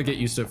racer. I gotta get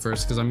used to it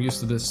first because I'm used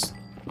to this,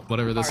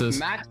 whatever this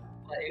is.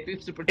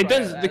 It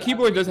does. The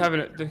keyboard does have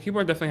the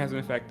keyboard definitely has an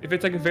effect. If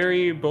it's like a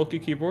very bulky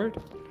keyboard,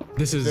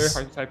 this is very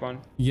hard to type on.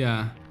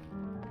 Yeah.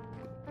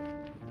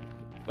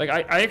 Like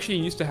I actually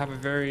used to have a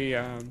very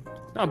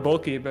not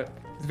bulky, but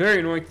it's very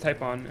annoying to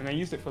type on, and I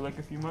used it for like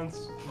a few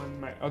months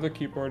when my other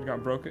keyboard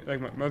got broken.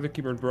 Like my other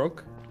keyboard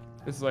broke.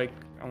 This is like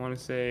I want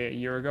to say a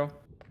year ago,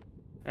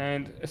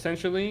 and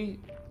essentially,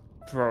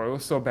 bro, it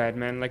was so bad,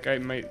 man. Like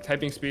my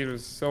typing speed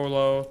was so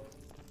low.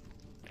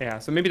 Yeah,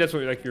 so maybe that's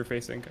what like you're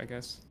facing, I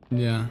guess.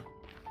 Yeah.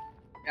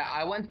 Yeah,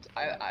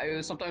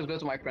 I sometimes go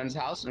to my friend's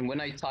house, and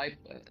when I type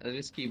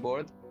this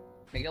keyboard,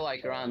 I get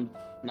like around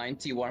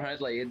 90,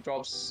 100. Like it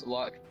drops a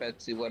lot compared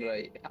to what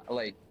I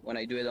like when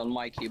I do it on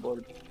my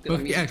keyboard.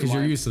 Yeah, because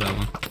you're used to that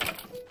one.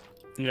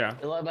 Yeah.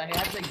 But it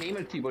has a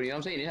gamer keyboard. You know what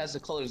I'm saying? It has the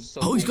colors.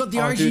 So he's got the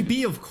RGB,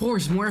 dude. Of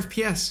course, more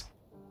FPS.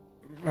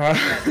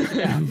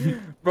 Yeah.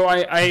 Bro,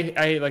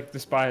 I like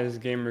despise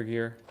gamer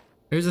gear.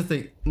 Here's the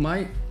thing,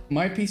 my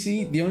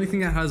PC, the only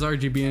thing that has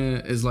RGB in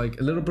it is like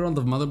a little bit on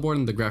the motherboard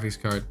and the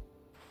graphics card.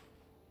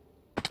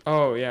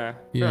 Oh yeah,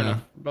 fair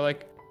enough. But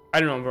like, I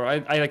don't know, bro.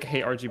 I like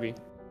hate RGB.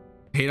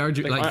 Hate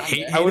RGB? Like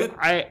hate it?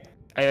 I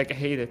like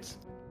hate it.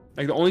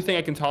 Like the only thing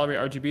I can tolerate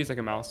RGB is like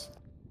a mouse.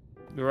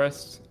 The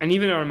rest, and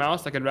even on a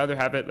mouse, like I'd rather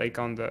have it like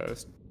on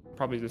the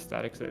probably the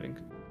static setting.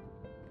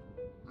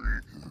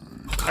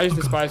 I just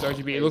despise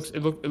RGB.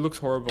 It looks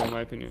horrible in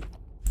my opinion.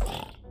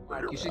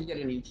 You should get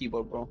a new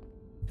keyboard, bro.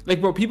 Like,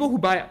 bro, people who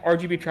buy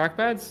RGB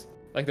trackpads,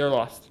 like they're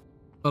lost.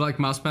 Oh, like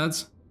mouse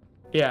pads?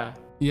 Yeah.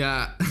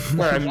 Yeah.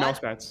 Where I mean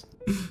mouse pads.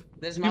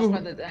 There's mouse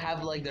pads that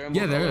have like their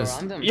remote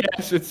around them.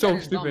 Yes, it's so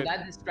stupid.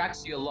 That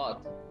distracts you a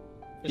lot.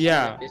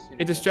 Yeah,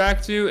 it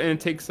distracts you and it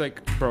takes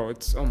like, bro,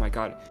 it's oh my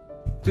god.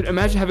 Dude,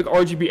 imagine having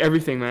RGB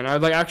everything, man.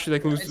 I'd like actually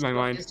like lose my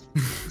mind.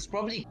 It's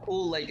probably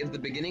cool like at the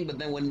beginning, but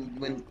then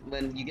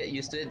when you get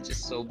used to it, it's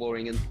just so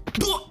boring and.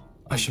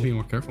 I should be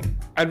more careful.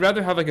 I'd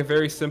rather have like a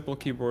very simple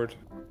keyboard,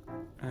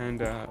 and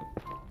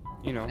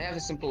you know. I have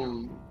a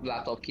simple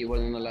laptop keyboard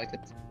and I like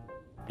it.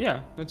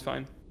 Yeah, that's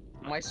fine.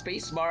 my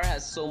space bar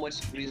has so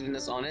much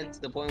greasiness on it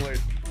to the point where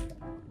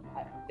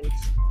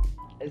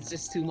it's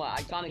just too much.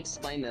 I can't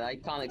explain it. I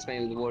can't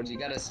explain it with words. You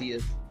gotta see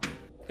it.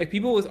 Like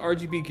people with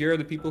RGB gear are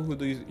the people who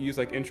use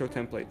like intro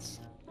templates.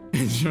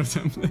 Intro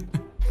template.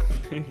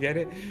 You get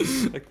it?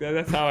 Like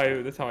that's how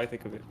I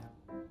think of it.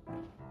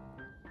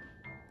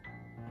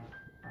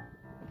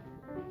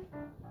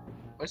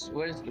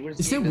 Where's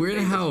Is it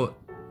weird how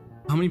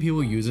many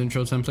people use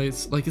intro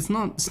templates? Like it's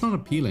not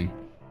appealing.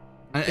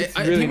 It's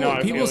really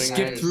not people appealing.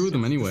 skip through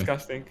them anyway.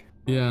 Disgusting.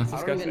 Yeah.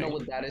 I don't even know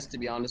what that is, to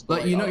be honest.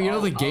 Like you know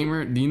the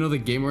gamer. Do you know the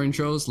gamer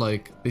intros?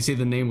 Like they say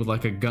the name with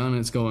like a gun.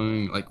 It's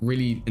going like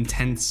really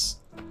intense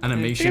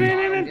animation.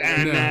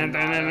 And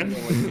then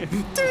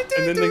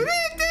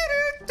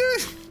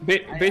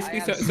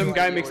basically some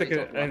guy makes like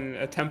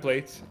a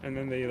template, and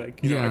then they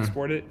like you know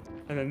export it,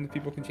 and then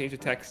people can change the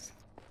text.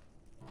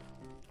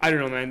 I don't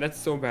know, man. That's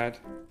so bad.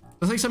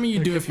 That's like something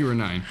you do if you were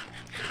 9.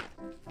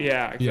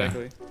 Yeah,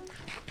 exactly.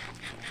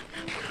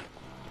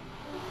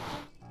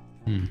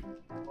 Hmm.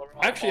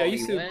 Actually, I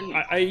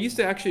used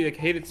to actually like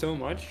hate it so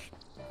much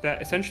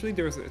that essentially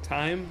there was a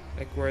time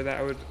like where that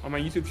I would on my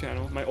YouTube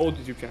channel, my old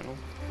YouTube channel,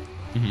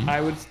 I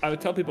would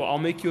tell people I'll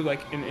make you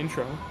like an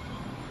intro,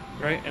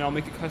 right? And I'll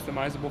make it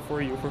customizable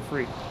for you for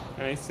free.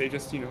 And I say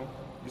just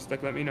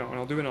like let me know and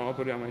I'll do it and I'll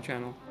put it on my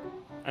channel.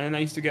 And then I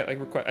used to get like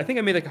requests. I think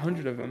I made like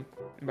 100 of them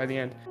by the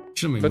end.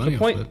 Should've made money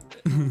off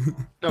it.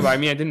 No, but I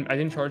mean I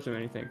didn't charge them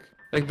anything.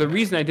 Like the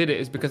reason I did it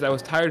is because I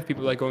was tired of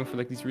people like going for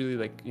like these really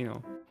like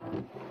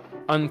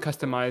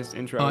uncustomized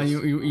intros. Oh,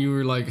 you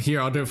were like, here,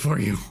 I'll do it for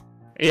you.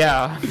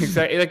 Yeah,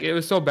 exactly. Like it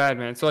was so bad,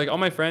 man. So like all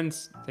my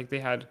friends, like they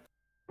had,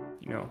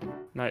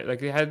 not like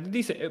they had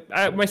decent.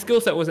 My skill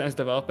set wasn't as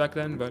developed back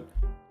then, but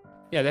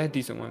yeah, they had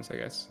decent ones, I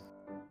guess.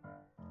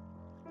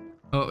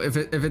 Oh, if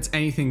it's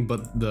anything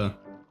but the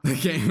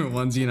gamer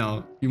ones, you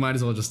might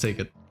as well just take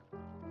it.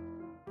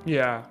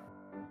 Yeah,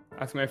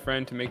 ask my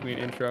friend to make me an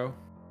intro.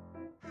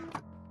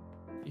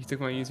 He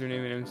took my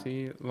username in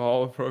MC.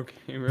 Lol, pro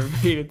gamer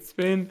made it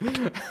spin.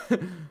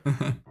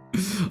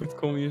 It's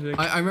cool music.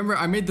 I remember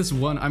I made this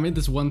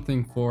one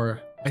thing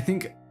for I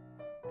think.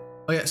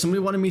 Oh yeah, somebody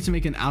wanted me to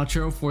make an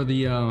outro for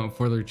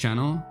for their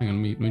channel. Hang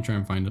on, let me try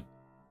and find it.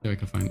 See if I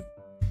can find it.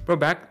 Bro,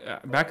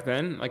 back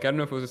then, like I don't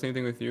know if it was the same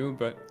thing with you,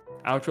 but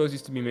outros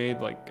used to be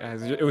made like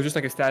it was just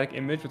like a static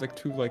image with like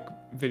 2 like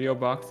video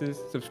boxes,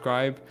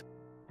 subscribe,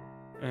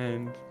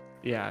 and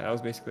yeah, that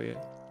was basically it.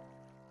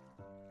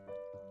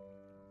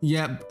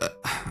 Yeah,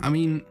 I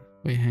mean,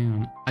 wait,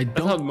 hang on.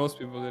 That's how most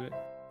people did it.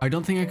 I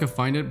don't think I could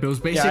find it, but it was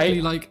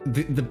basically like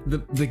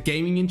the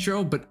gaming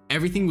intro, but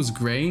everything was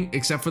gray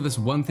except for this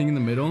one thing in the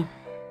middle.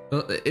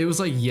 It was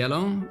like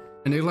yellow,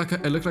 and it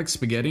looked like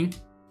spaghetti.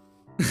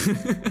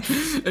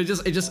 it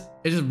just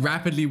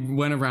rapidly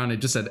went around. It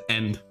just said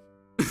end.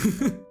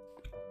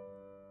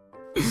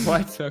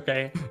 What?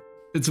 Okay.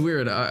 It's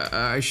weird.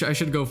 I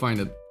should go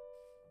find it,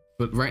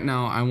 but right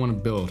now I want to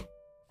build.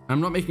 I'm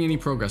not making any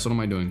progress. What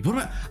am I doing?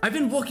 I've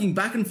been walking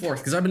back and forth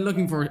because I've been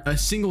looking for a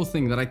single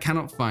thing that I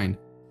cannot find,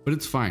 but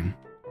it's fine.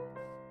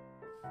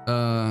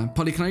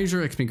 Polly, can I use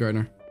your XP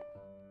grinder?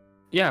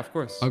 Yeah, of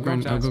course. I'll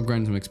go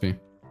grind some XP.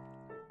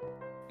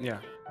 Yeah.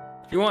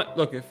 If you want,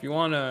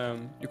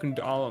 you can.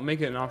 I'll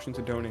make it an option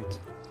to donate.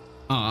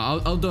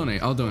 I'll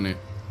donate. I'll donate.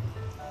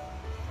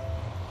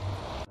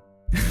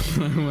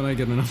 When I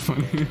get enough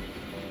money.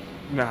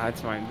 Nah,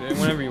 it's fine.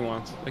 Whenever you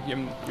want. Like you're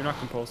not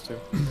compulsed to.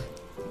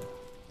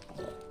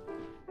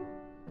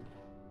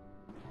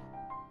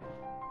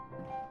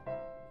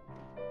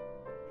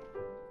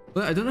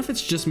 But I don't know if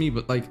it's just me,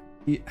 but like,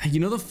 the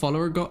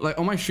follower goal. Like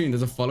on my stream,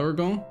 there's a follower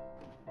goal.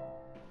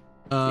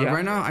 Yeah.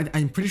 Right now,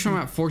 I'm pretty sure I'm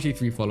at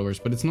 43 followers,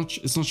 but it's not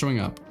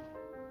showing up.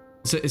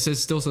 It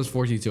still says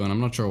 42, and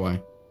I'm not sure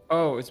why.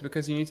 Oh, it's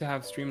because you need to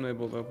have stream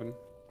labels open.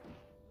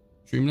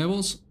 Stream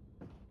labels?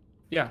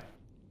 Yeah.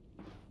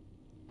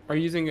 Are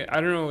you using it?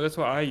 I don't know. That's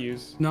what I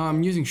use. No,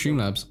 I'm using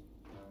Streamlabs.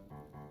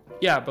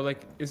 Yeah, but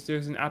like,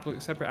 there's an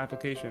separate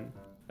application.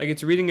 Like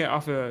it's reading it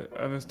off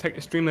a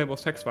stream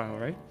labels text file,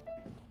 right?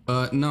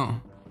 No.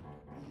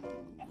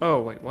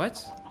 Oh wait,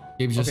 what?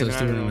 Gabe just says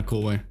do it in a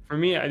cool way. For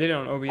me, I did it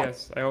on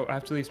OBS. I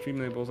have to leave stream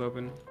labels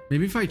open.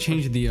 Maybe if I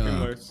change the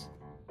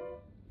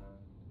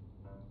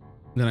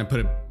then I put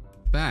it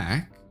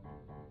back.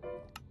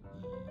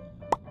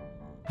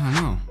 I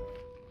don't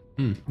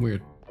know.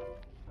 Weird.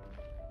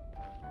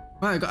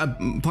 Well, I got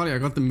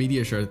the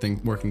media share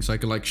thing working, so I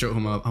could like show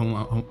him how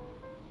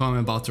I'm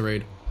about to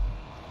raid.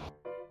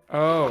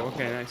 Oh,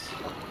 okay, nice.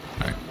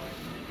 Alright.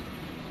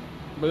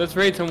 But let's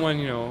raid someone,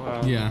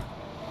 yeah.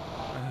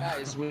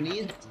 Guys, we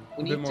need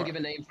to give a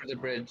name for the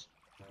bridge.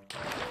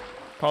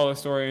 Paul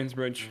Historian's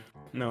Bridge.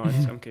 No,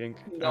 I'm kidding.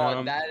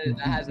 No,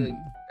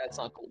 that's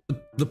not cool.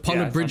 The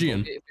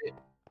Polybridgian.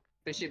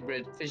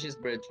 Fish's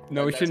Bridge.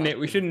 No,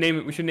 we should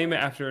name it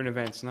after an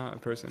event, not a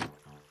person.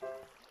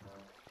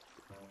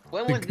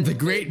 The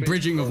Great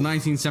Bridging of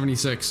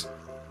 1976.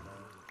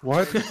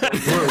 What?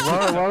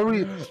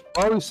 why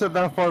are we set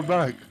that far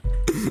back?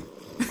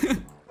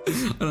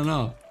 I don't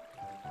know.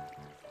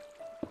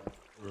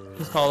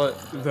 Just call it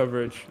the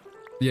bridge.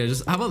 Yeah,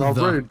 just how No, about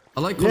the? Braid. I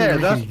like calling Yeah,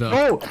 that's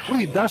everything the.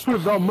 wait, that's where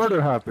the murder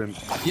happened.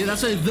 Yeah,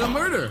 that's right, the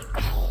murder.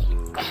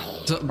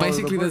 So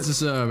basically,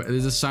 the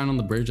there's a sign on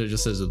the bridge that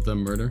just says the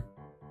murder.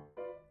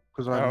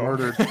 Because I Oh.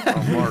 murdered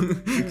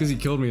Mark. Because he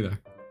killed me there.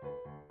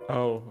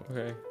 Oh,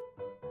 okay.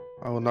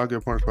 I will not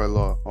get punished by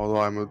law, although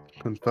I'm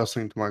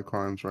confessing to my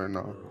crimes right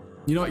now.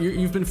 You know what?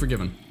 You've been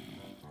forgiven.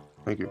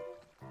 Thank you.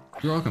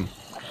 You're welcome.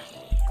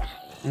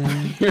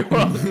 You're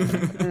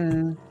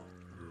welcome.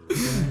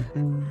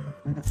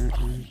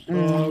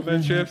 Oh,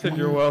 Ben Chip said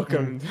you're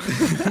welcome.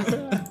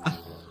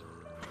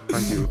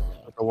 Thank you.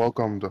 You're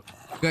welcomed.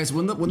 Guys,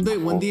 when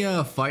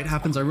the fight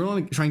happens, I really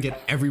want to try and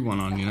get everyone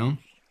on. You know,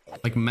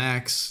 like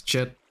Max,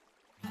 Chit.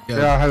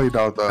 Yeah, I highly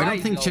doubt I that. don't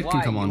think Chit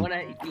can come on.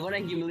 You wanna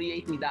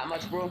humiliate me that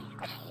much, bro?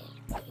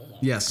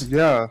 Yes.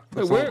 Yeah.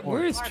 Wait,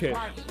 where is Chit?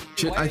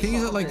 Chit. I think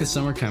he's at like the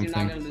summer camp You're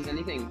not thing. gonna lose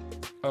anything.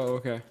 Oh,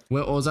 okay.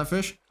 What was that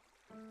fish?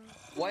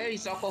 Why are you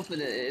so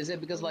confident? Is it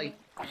because like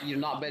you're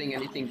not betting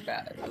anything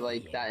bad,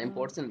 like that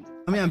important?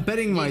 I mean, I'm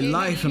betting my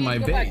life and my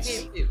Go back,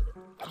 base. Gabe.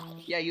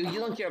 Yeah, you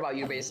don't care about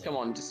your base. Come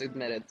on, just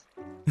admit it.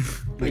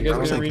 You guys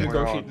was gonna like,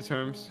 renegotiate the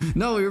terms?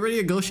 No, we already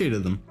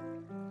negotiated them.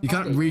 You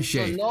can't Okay,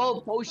 reshape. So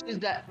no potions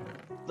that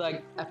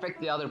like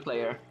affect the other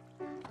player.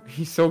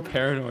 He's so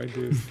paranoid,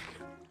 dude.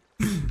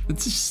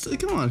 It's just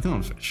come on,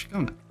 fish.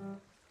 Come on.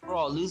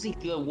 Bro, losing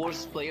to the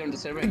worst player on the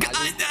server.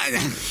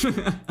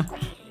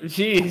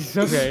 Jeez,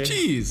 okay.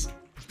 Jeez.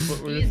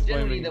 We're He's just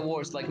generally blaming. the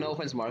worst. Like no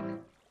offense, Mark.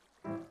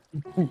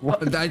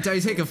 I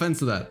take offense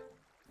to that.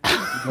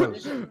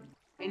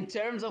 In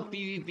terms of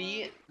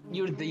PvP,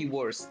 you're the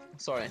worst.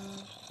 Sorry.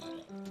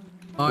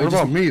 Oh, What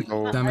about me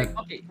though? Damn it.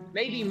 Okay,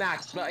 maybe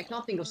Max, but I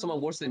can't think of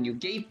someone worse than you.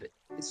 Gabe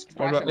is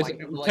What trash about, at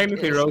Minecraft, like,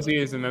 technically, is- Rosie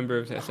is a member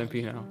of the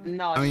SMP now.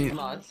 No, I mean- she's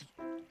not.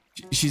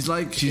 She's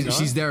like She not?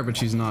 she's there, but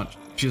she's not.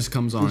 She just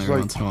comes on He's every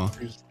like- once in a while.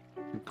 he's-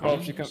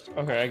 Oh, she comes.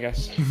 Okay, I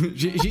guess.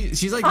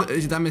 She's like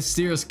that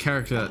mysterious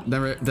character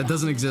that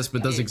doesn't exist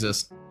but does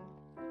exist.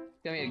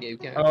 Come here, Gabe.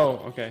 Come here. Oh,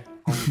 okay.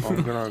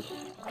 I'm gonna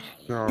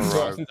So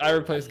arrive. since I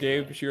replaced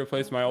Gabe, she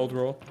replaced my old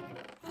role.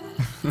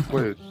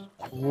 Wait,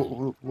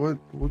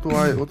 what do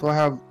I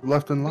have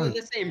left in Do life?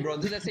 the same, bro.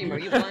 Do the same. Are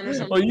you blind or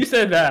something? Well, you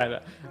said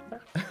that.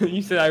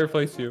 You said I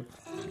replaced you.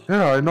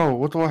 Yeah, I know.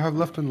 What do I have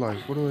left in life?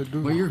 What do I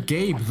do? Well, you're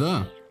Gabe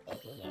the.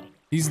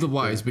 He's the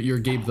wise, but you're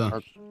Gabe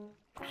the.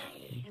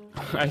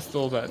 I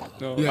stole that.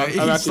 No, Yeah,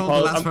 he stole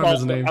the last part of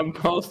his name. I'm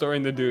Paul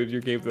storing the dude. You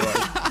gave the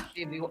one.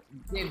 Gabe,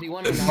 do you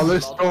want to Oh,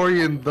 this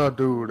story and the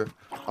dude.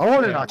 I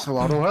want an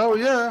axolotl. Hell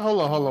yeah. Hold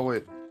on,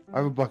 wait. I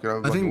have a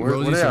bucket. I think Where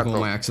Rosie they at, took all though?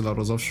 my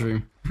axolotls off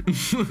stream.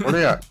 Where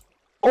they at?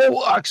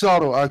 Oh,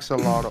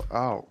 axolotl.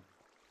 Ow.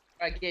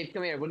 Alright, Gabe,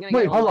 come here. We're gonna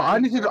Wait, get hold on.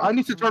 online. I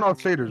need to turn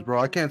off shaders, bro.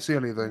 I can't see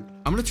anything.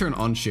 I'm gonna turn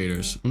on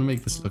shaders. I'm gonna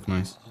make this look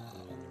nice.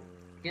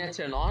 You're gonna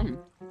turn on.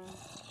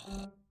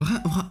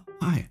 What?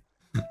 Why?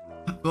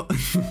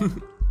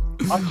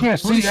 I can't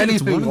Holy see shit,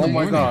 it's 1 anything. in the Oh my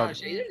morning. god.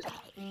 Shaders?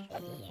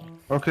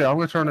 Okay, I'm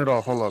gonna turn it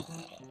off. Hold up.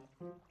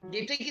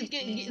 Gabe, take it.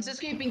 Gabe, it's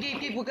escaping.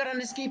 Gabe, we got an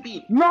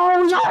escapee.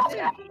 No.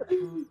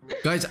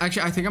 Guys,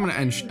 actually, I think I'm gonna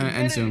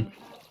end soon.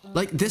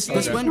 Like this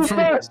Okay. went from.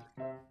 Wait,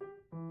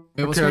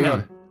 what's Okay, going yeah.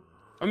 on?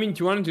 I mean, do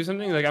you want to do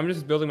something? Like, I'm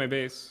just building my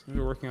base.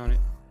 We're working on it.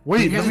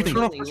 Wait, Yeah, let me everything.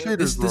 turn off the shaders,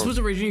 This bro. was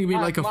originally gonna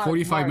be like a Mark,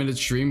 45-minute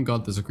stream.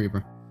 God, there's a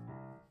creeper.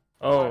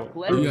 Oh,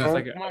 Let Yeah. it's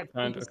like a Mark,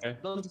 friend, please, okay.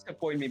 don't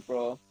disappoint me,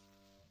 bro.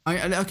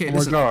 Okay, Oh my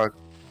listen. god.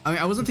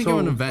 I wasn't thinking of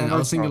an So- event. oh I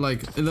was my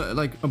thinking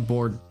like a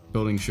board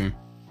building stream.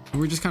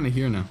 We're just kind of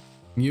here now.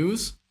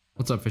 Muse,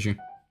 what's up, Fishy?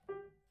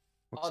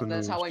 What's Oh, the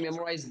that's news? how I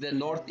memorize the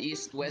north,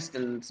 east, west,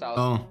 and south.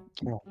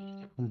 Oh,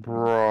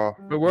 Bruh.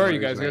 But where are you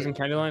guys? You guys in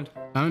Candyland?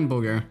 I'm in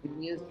Bulgaria.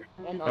 N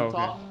on Oh, okay.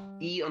 top,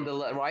 E on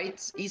the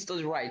right, east on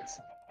the right,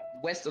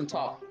 west on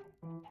top,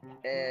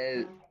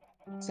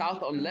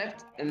 south on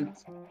left, and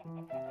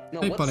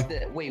no, Hey, what's buddy.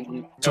 the wait?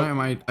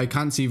 Sorry, I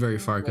can't see very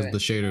far because of the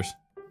shaders.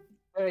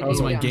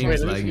 Oh, my yeah, game sorry,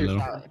 is this lagging a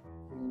little.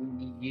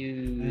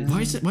 You.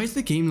 Why is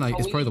the game like?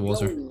 It's probably the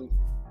walls are.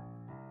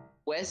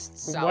 West,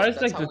 south. Why is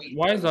that's like how the we-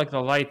 why is like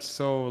the light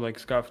so like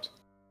scuffed?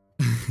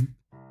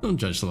 Don't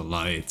judge the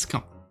lights.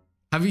 Come.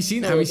 Have you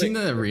seen? No, Have you it's seen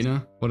like- the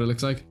arena? What it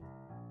looks like?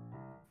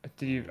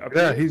 Did you?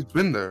 Yeah, he's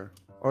been there.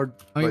 Or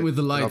I mean, like, with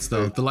the lights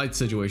though, update. the light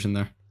situation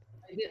there.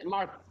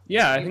 Mark.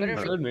 Yeah, I you think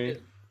better you showed make me.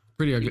 it-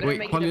 Pretty You ugly. better Wait,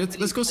 make it Polly, a let's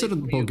go fitting sit at the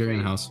place for your Bulgarian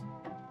brain. house.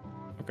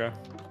 Okay.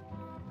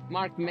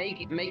 Mark,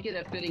 make it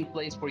a fitting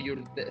place for your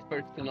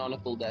first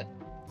canonical death.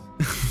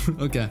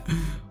 Okay.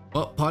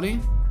 Well, Potty,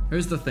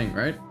 here's the thing,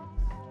 right?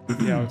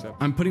 Yeah, what's up?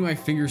 I'm putting my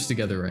fingers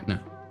together right now.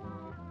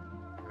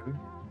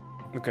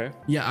 Okay.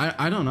 Yeah,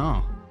 I don't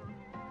know.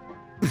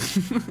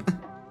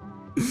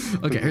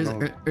 Okay,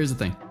 here's the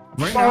thing.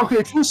 Right Oh, now,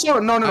 okay, choose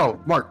someone. No.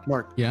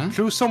 Mark. yeah.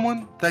 Choose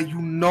someone that you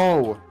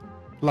know.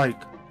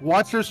 Like,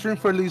 watch your stream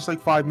for at least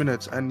like 5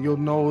 minutes, and you'll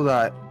know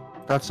that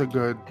that's a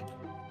good,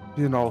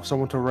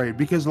 someone to raid.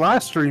 Because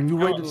last stream you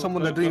raided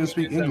someone that didn't even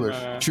speak English.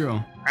 True.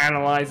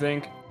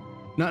 Analyzing.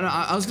 No,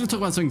 I was gonna talk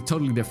about something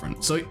totally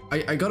different. So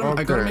I gotta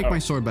Okay. make my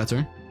sword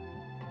better.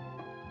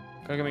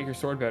 Gotta make your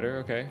sword better.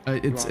 Okay.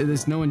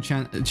 There's no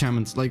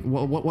enchantments. Like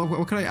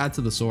what could I add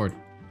to the sword?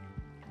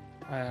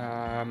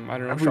 I don't know.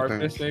 Everything.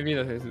 Sharpness, maybe.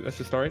 That's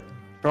the start.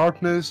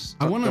 Sharpness.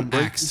 I want an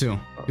break- axe too,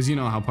 because you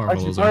know how powerful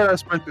Actually, those fire are.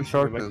 aspect and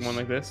sharpness. Like one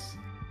like this.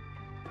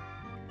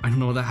 I don't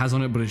know what that has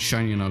on it, but it's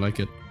shiny and I like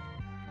it.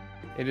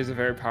 It is a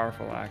very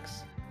powerful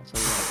axe.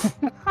 I'll tell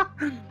you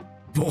that.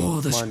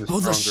 Oh, Mine is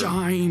the stronger.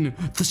 shine!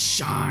 The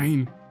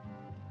shine!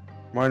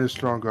 Mine is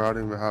stronger. I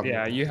don't even have.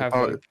 Yeah, it. you It's the have,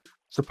 power- like-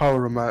 It's the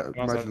power of also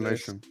have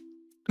imagination.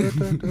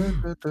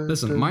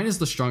 Listen, mine is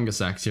the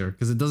strongest axe here,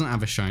 because it doesn't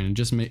have a shine. It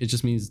just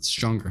means it's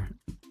stronger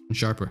and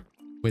sharper.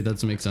 Wait, that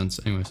doesn't make sense.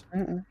 Anyways.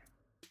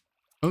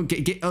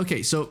 Okay,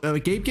 okay. So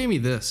Gabe gave me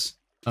this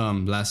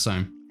last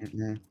time.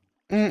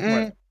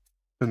 What?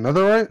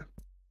 Another right?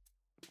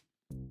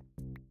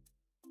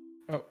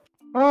 Oh.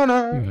 Oh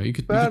no. Yeah, you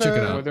could check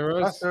it out. Wither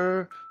was?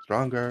 Faster,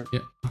 stronger. Yeah.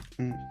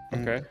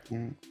 Okay.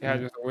 Yeah,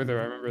 just a wither.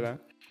 I remember that.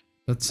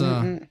 That's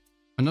I'm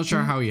not sure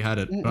how he had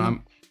it, but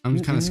I'm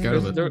kind of scared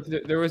of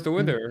it. There was the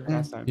wither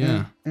last time.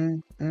 Yeah.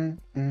 Mm.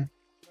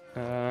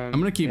 I'm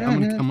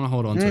gonna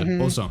hold on to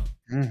it. Also,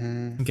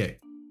 okay,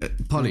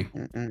 Polly, I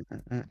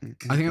think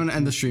I'm gonna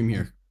end the stream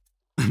here.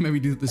 Maybe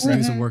do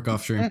some work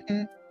off stream.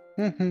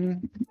 All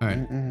right.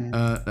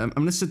 I'm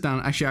gonna sit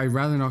down. Actually, I'd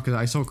rather not, because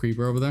I saw a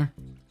creeper over there.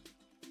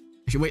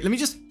 Actually, wait. Let me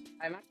just.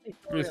 I'm actually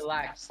so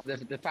relaxed.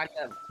 The fact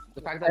that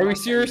Are we my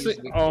seriously?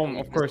 family is Oh,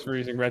 of course we're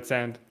using red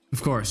sand.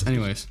 Of course.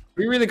 Anyways.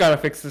 We really gotta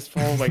fix this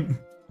whole like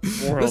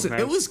world, Listen, man.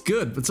 it was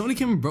good, but somebody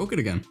came and broke it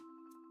again.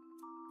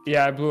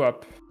 Yeah, I blew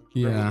up.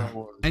 Yeah.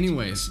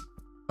 Anyways.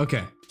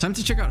 Okay. Time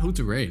to check out who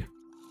to raid.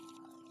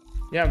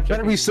 Yeah, I'm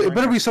checking. It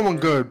better be someone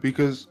good,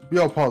 because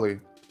yo, Polly,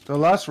 the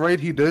last raid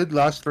he did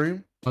last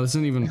stream, Oh, this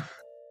isn't even.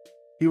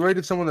 he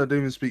raided someone that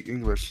didn't even speak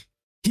English.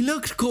 He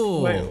looked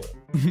cool. Wait,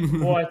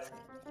 what?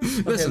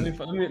 Okay, Listen.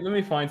 let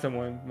me find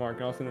someone, Mark,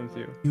 and I'll send them to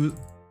you.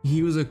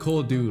 He was a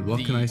cool dude.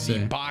 What can I say?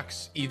 The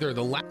box, either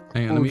the last.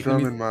 Hang on, Oh, let me.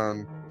 German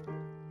man.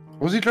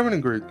 Was he German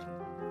and Greek?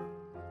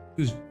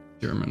 Who's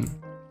German?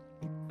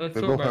 Let's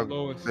They talk both about have.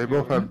 Lois. They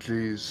both have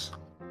G's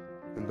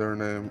in their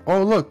name.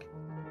 Oh look.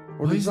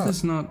 What Why is is that?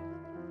 this not?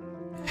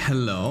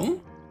 Hello?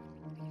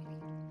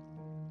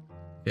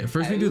 Yeah,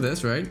 first we do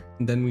this, right?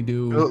 And then we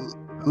do.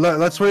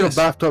 Let's raid Yes. a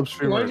bathtub Why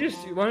streamer.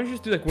 don't you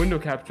just do like window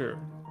capture?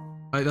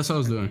 That's what I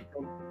was doing.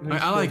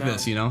 Just I like scroll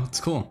this, down, you know? It's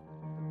cool.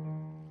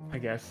 I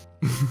guess.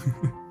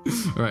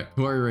 Alright,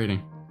 who are you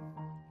raiding?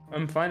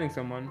 I'm finding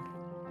someone.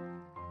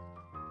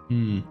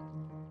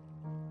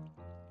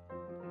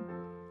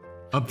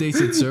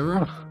 Updated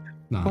server?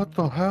 No. What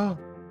the hell?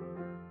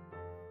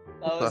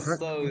 That was heck?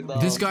 so dumb.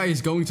 This guy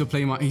is going to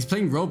play he's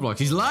playing Roblox.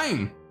 He's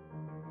lying!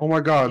 Oh my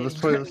god, let's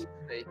play this.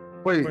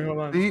 Wait, Wait, hold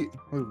on. wait,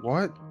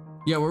 what?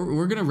 Yeah,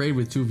 we're gonna raid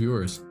with 2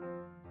 viewers.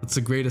 That's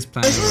the greatest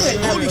plan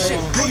ever. Holy shit!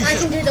 I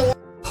can do the.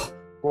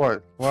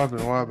 What? What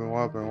happened? What happened? What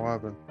happened? What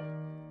happened?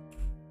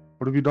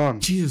 What have you done?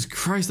 Jesus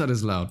Christ, that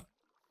is loud.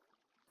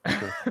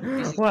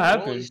 What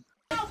happened?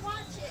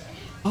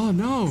 Oh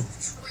no!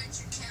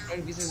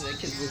 This is a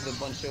kid with a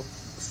bunch of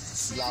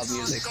loud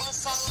music.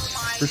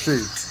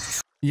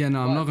 Fishy, Yeah,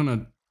 no, I'm not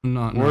gonna. I'm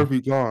not. where No. have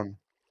you gone?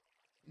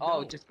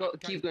 Oh, just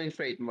keep going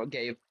straight,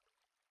 Gabe.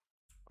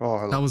 Oh,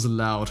 hello. That was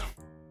loud.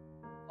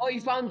 Oh, you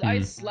found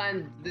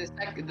Iceland, the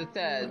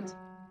third.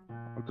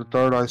 The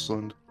third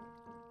Iceland.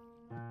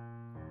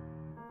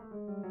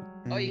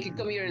 Oh, you can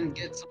come here and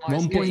get some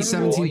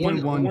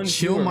 1.17.1 One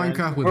chill viewer, man.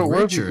 Minecraft with Where have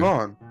you Richard.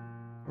 gone?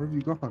 Where have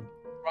you gone?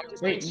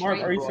 Wait, Mark,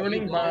 are you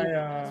sorting by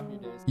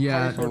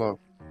Yeah, Hello.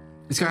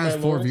 this guy has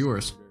 4 Lowest?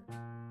 viewers.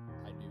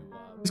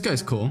 This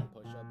guy's cool.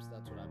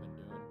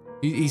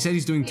 He said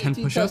he's doing 10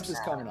 push-ups. is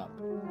coming up.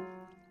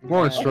 I'm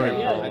going straight.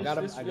 yeah, I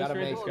gotta just make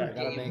raise sure. I the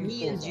gotta make.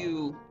 Me and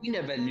you, we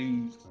never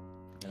lose.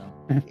 You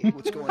know, hey,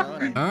 what's going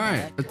on? All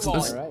right,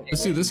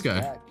 let's do this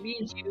guy. Me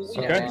and you, we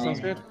Okay, never sounds lose.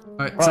 good. All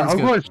right, Alright, sounds I'm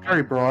good. going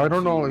straight, bro. I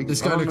don't know. Like,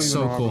 This I guy don't looks even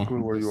so know how cool.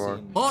 clue where you are.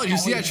 Oh, you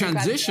see that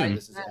transition?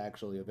 This is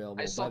actually available.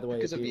 I saw By the way,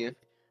 because if of you, you.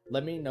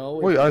 let me know.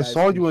 if Wait, I guys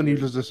saw can you and you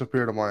hear- just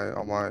disappeared on my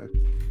All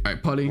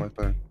right, Putty,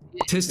 thing.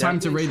 tis time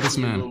to raid this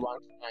man.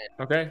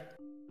 Okay.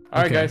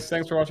 Alright, Okay. guys,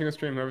 thanks for watching the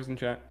stream. Whoever's in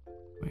chat.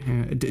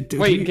 Wait,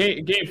 Wait,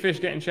 Gabe Fish,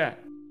 get in chat.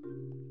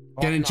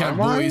 get in chat,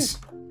 Am I? boys.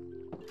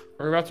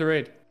 We're about to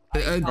raid.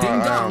 Ding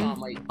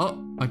dong.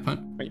 Oh, I punt.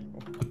 Wait,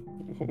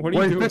 what are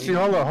Wait, you doing? Fishy,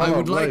 hold on, hold I on.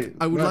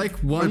 would like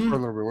wait for a one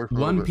little bit, wait for a little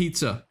one bit.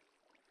 pizza.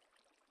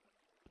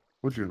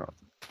 Would you not?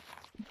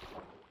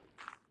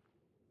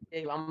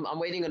 Hey, I'm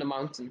waiting on the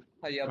mountain.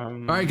 Hurry up. All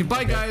right,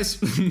 goodbye,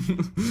 guys.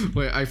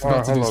 Wait, I forgot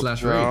Alright, to do hold up.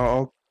 slash Yeah,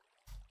 raid.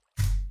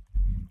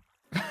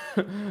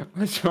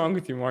 What's wrong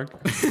with you, Mark?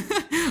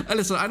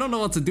 Listen, I don't know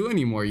what to do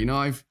anymore. You know,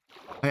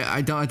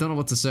 I don't know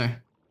what to say.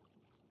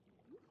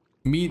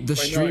 Meet the Wait,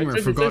 no, streamer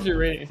it forgot. says you're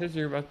raiding. It says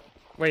you're about.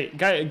 Wait,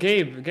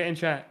 Gabe, get in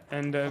chat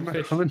and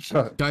Fish. I'm in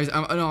shot. Guys,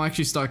 I'm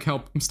actually stuck.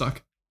 Help! I'm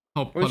stuck.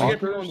 Help! We should, Buddy, get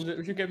people on the,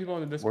 we should get people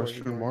on the Discord.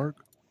 Question mark?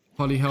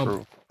 Buddy, help!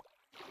 True.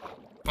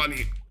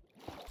 Buddy.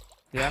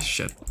 Yeah. Ah,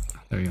 shit.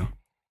 There you go.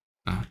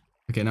 Ah.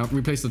 Okay, now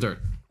replace the dirt.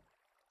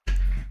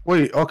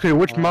 Wait, okay,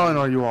 which mountain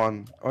are you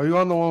on? Are you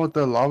on the one with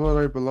the lava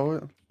right below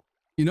it?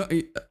 You know,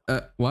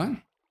 what?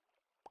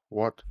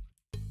 What?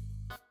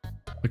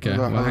 Okay, Where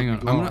the well, hell hang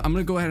are on. we I'm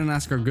gonna go ahead and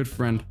ask our good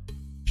friend.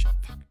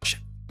 Shit.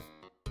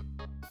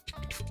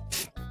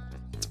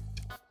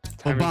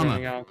 Time is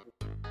running Obama. out.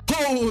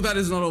 Oh, that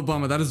is not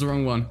Obama. That is the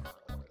wrong one.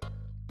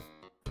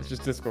 It's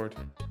just Discord.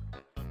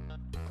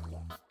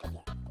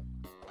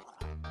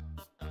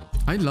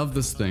 I love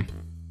this thing.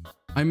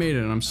 I made it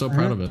and I'm so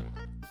proud of it.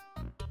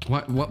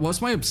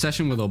 What's my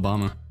obsession with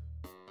Obama?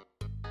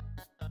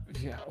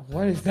 Yeah,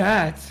 what is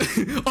that?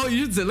 Oh,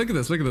 you should say, look at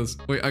this, look at this.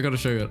 Wait, I gotta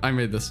show you it. I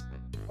made this.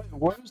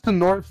 Where's the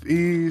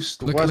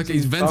northeast? Look, west, look, he's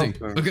east, venting. south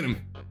thing? Look at him.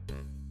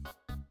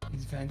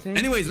 He's venting?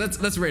 Anyways,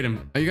 let's rate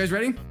him. Are you guys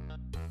ready?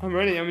 I'm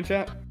ready, I'm in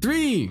chat.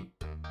 3,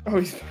 Oh,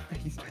 he's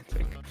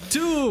venting.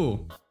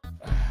 2,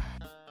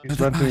 He's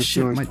venting his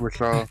shit, feelings my- to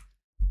Rachel.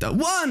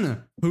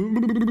 1.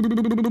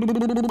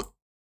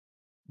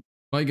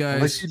 Bye, Unless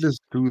guys. you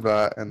just do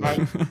that and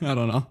then I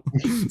don't know.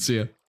 See ya.